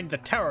the find the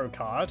tarot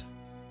card,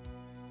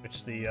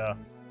 which the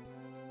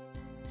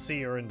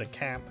seer in the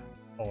camp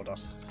told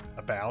us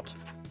about.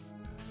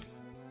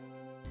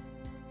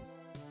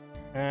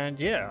 And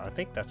yeah, I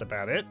think that's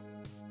about it.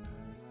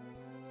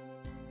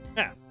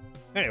 Yeah.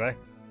 Anyway.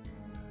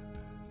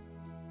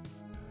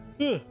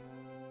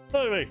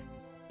 Anyway.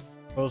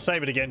 We'll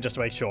save it again just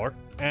to make sure.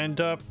 And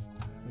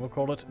we'll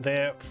call it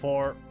there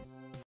for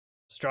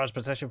Strahd's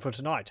possession for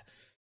tonight.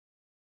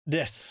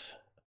 Yes.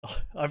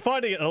 I'm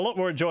finding it a lot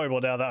more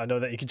enjoyable now that I know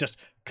that you can just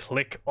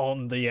click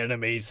on the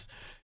enemies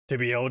to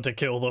be able to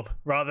kill them,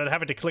 rather than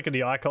having to click on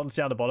the icons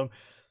down the bottom.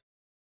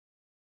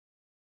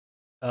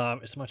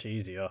 It's much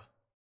easier.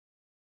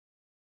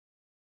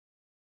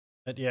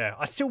 But yeah,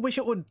 I still wish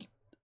it would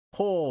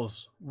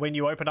pause when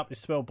you open up the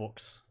spell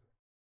books.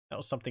 That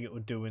was something it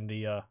would do in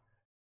the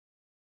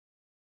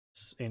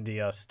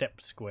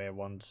step square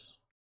ones.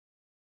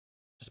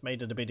 Just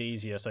made it a bit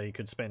easier so you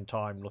could spend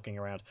time looking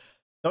around.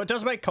 Though it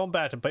does make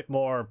combat a bit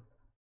more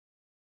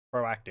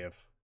proactive.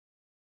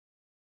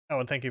 Oh,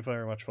 and thank you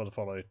very much for the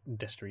follow,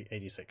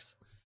 Destry86.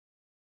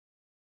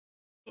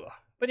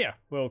 But yeah,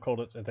 we'll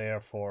call it there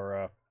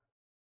for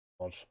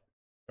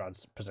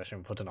Strahd's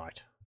possession for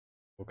tonight.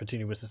 We'll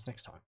continue with this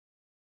next time.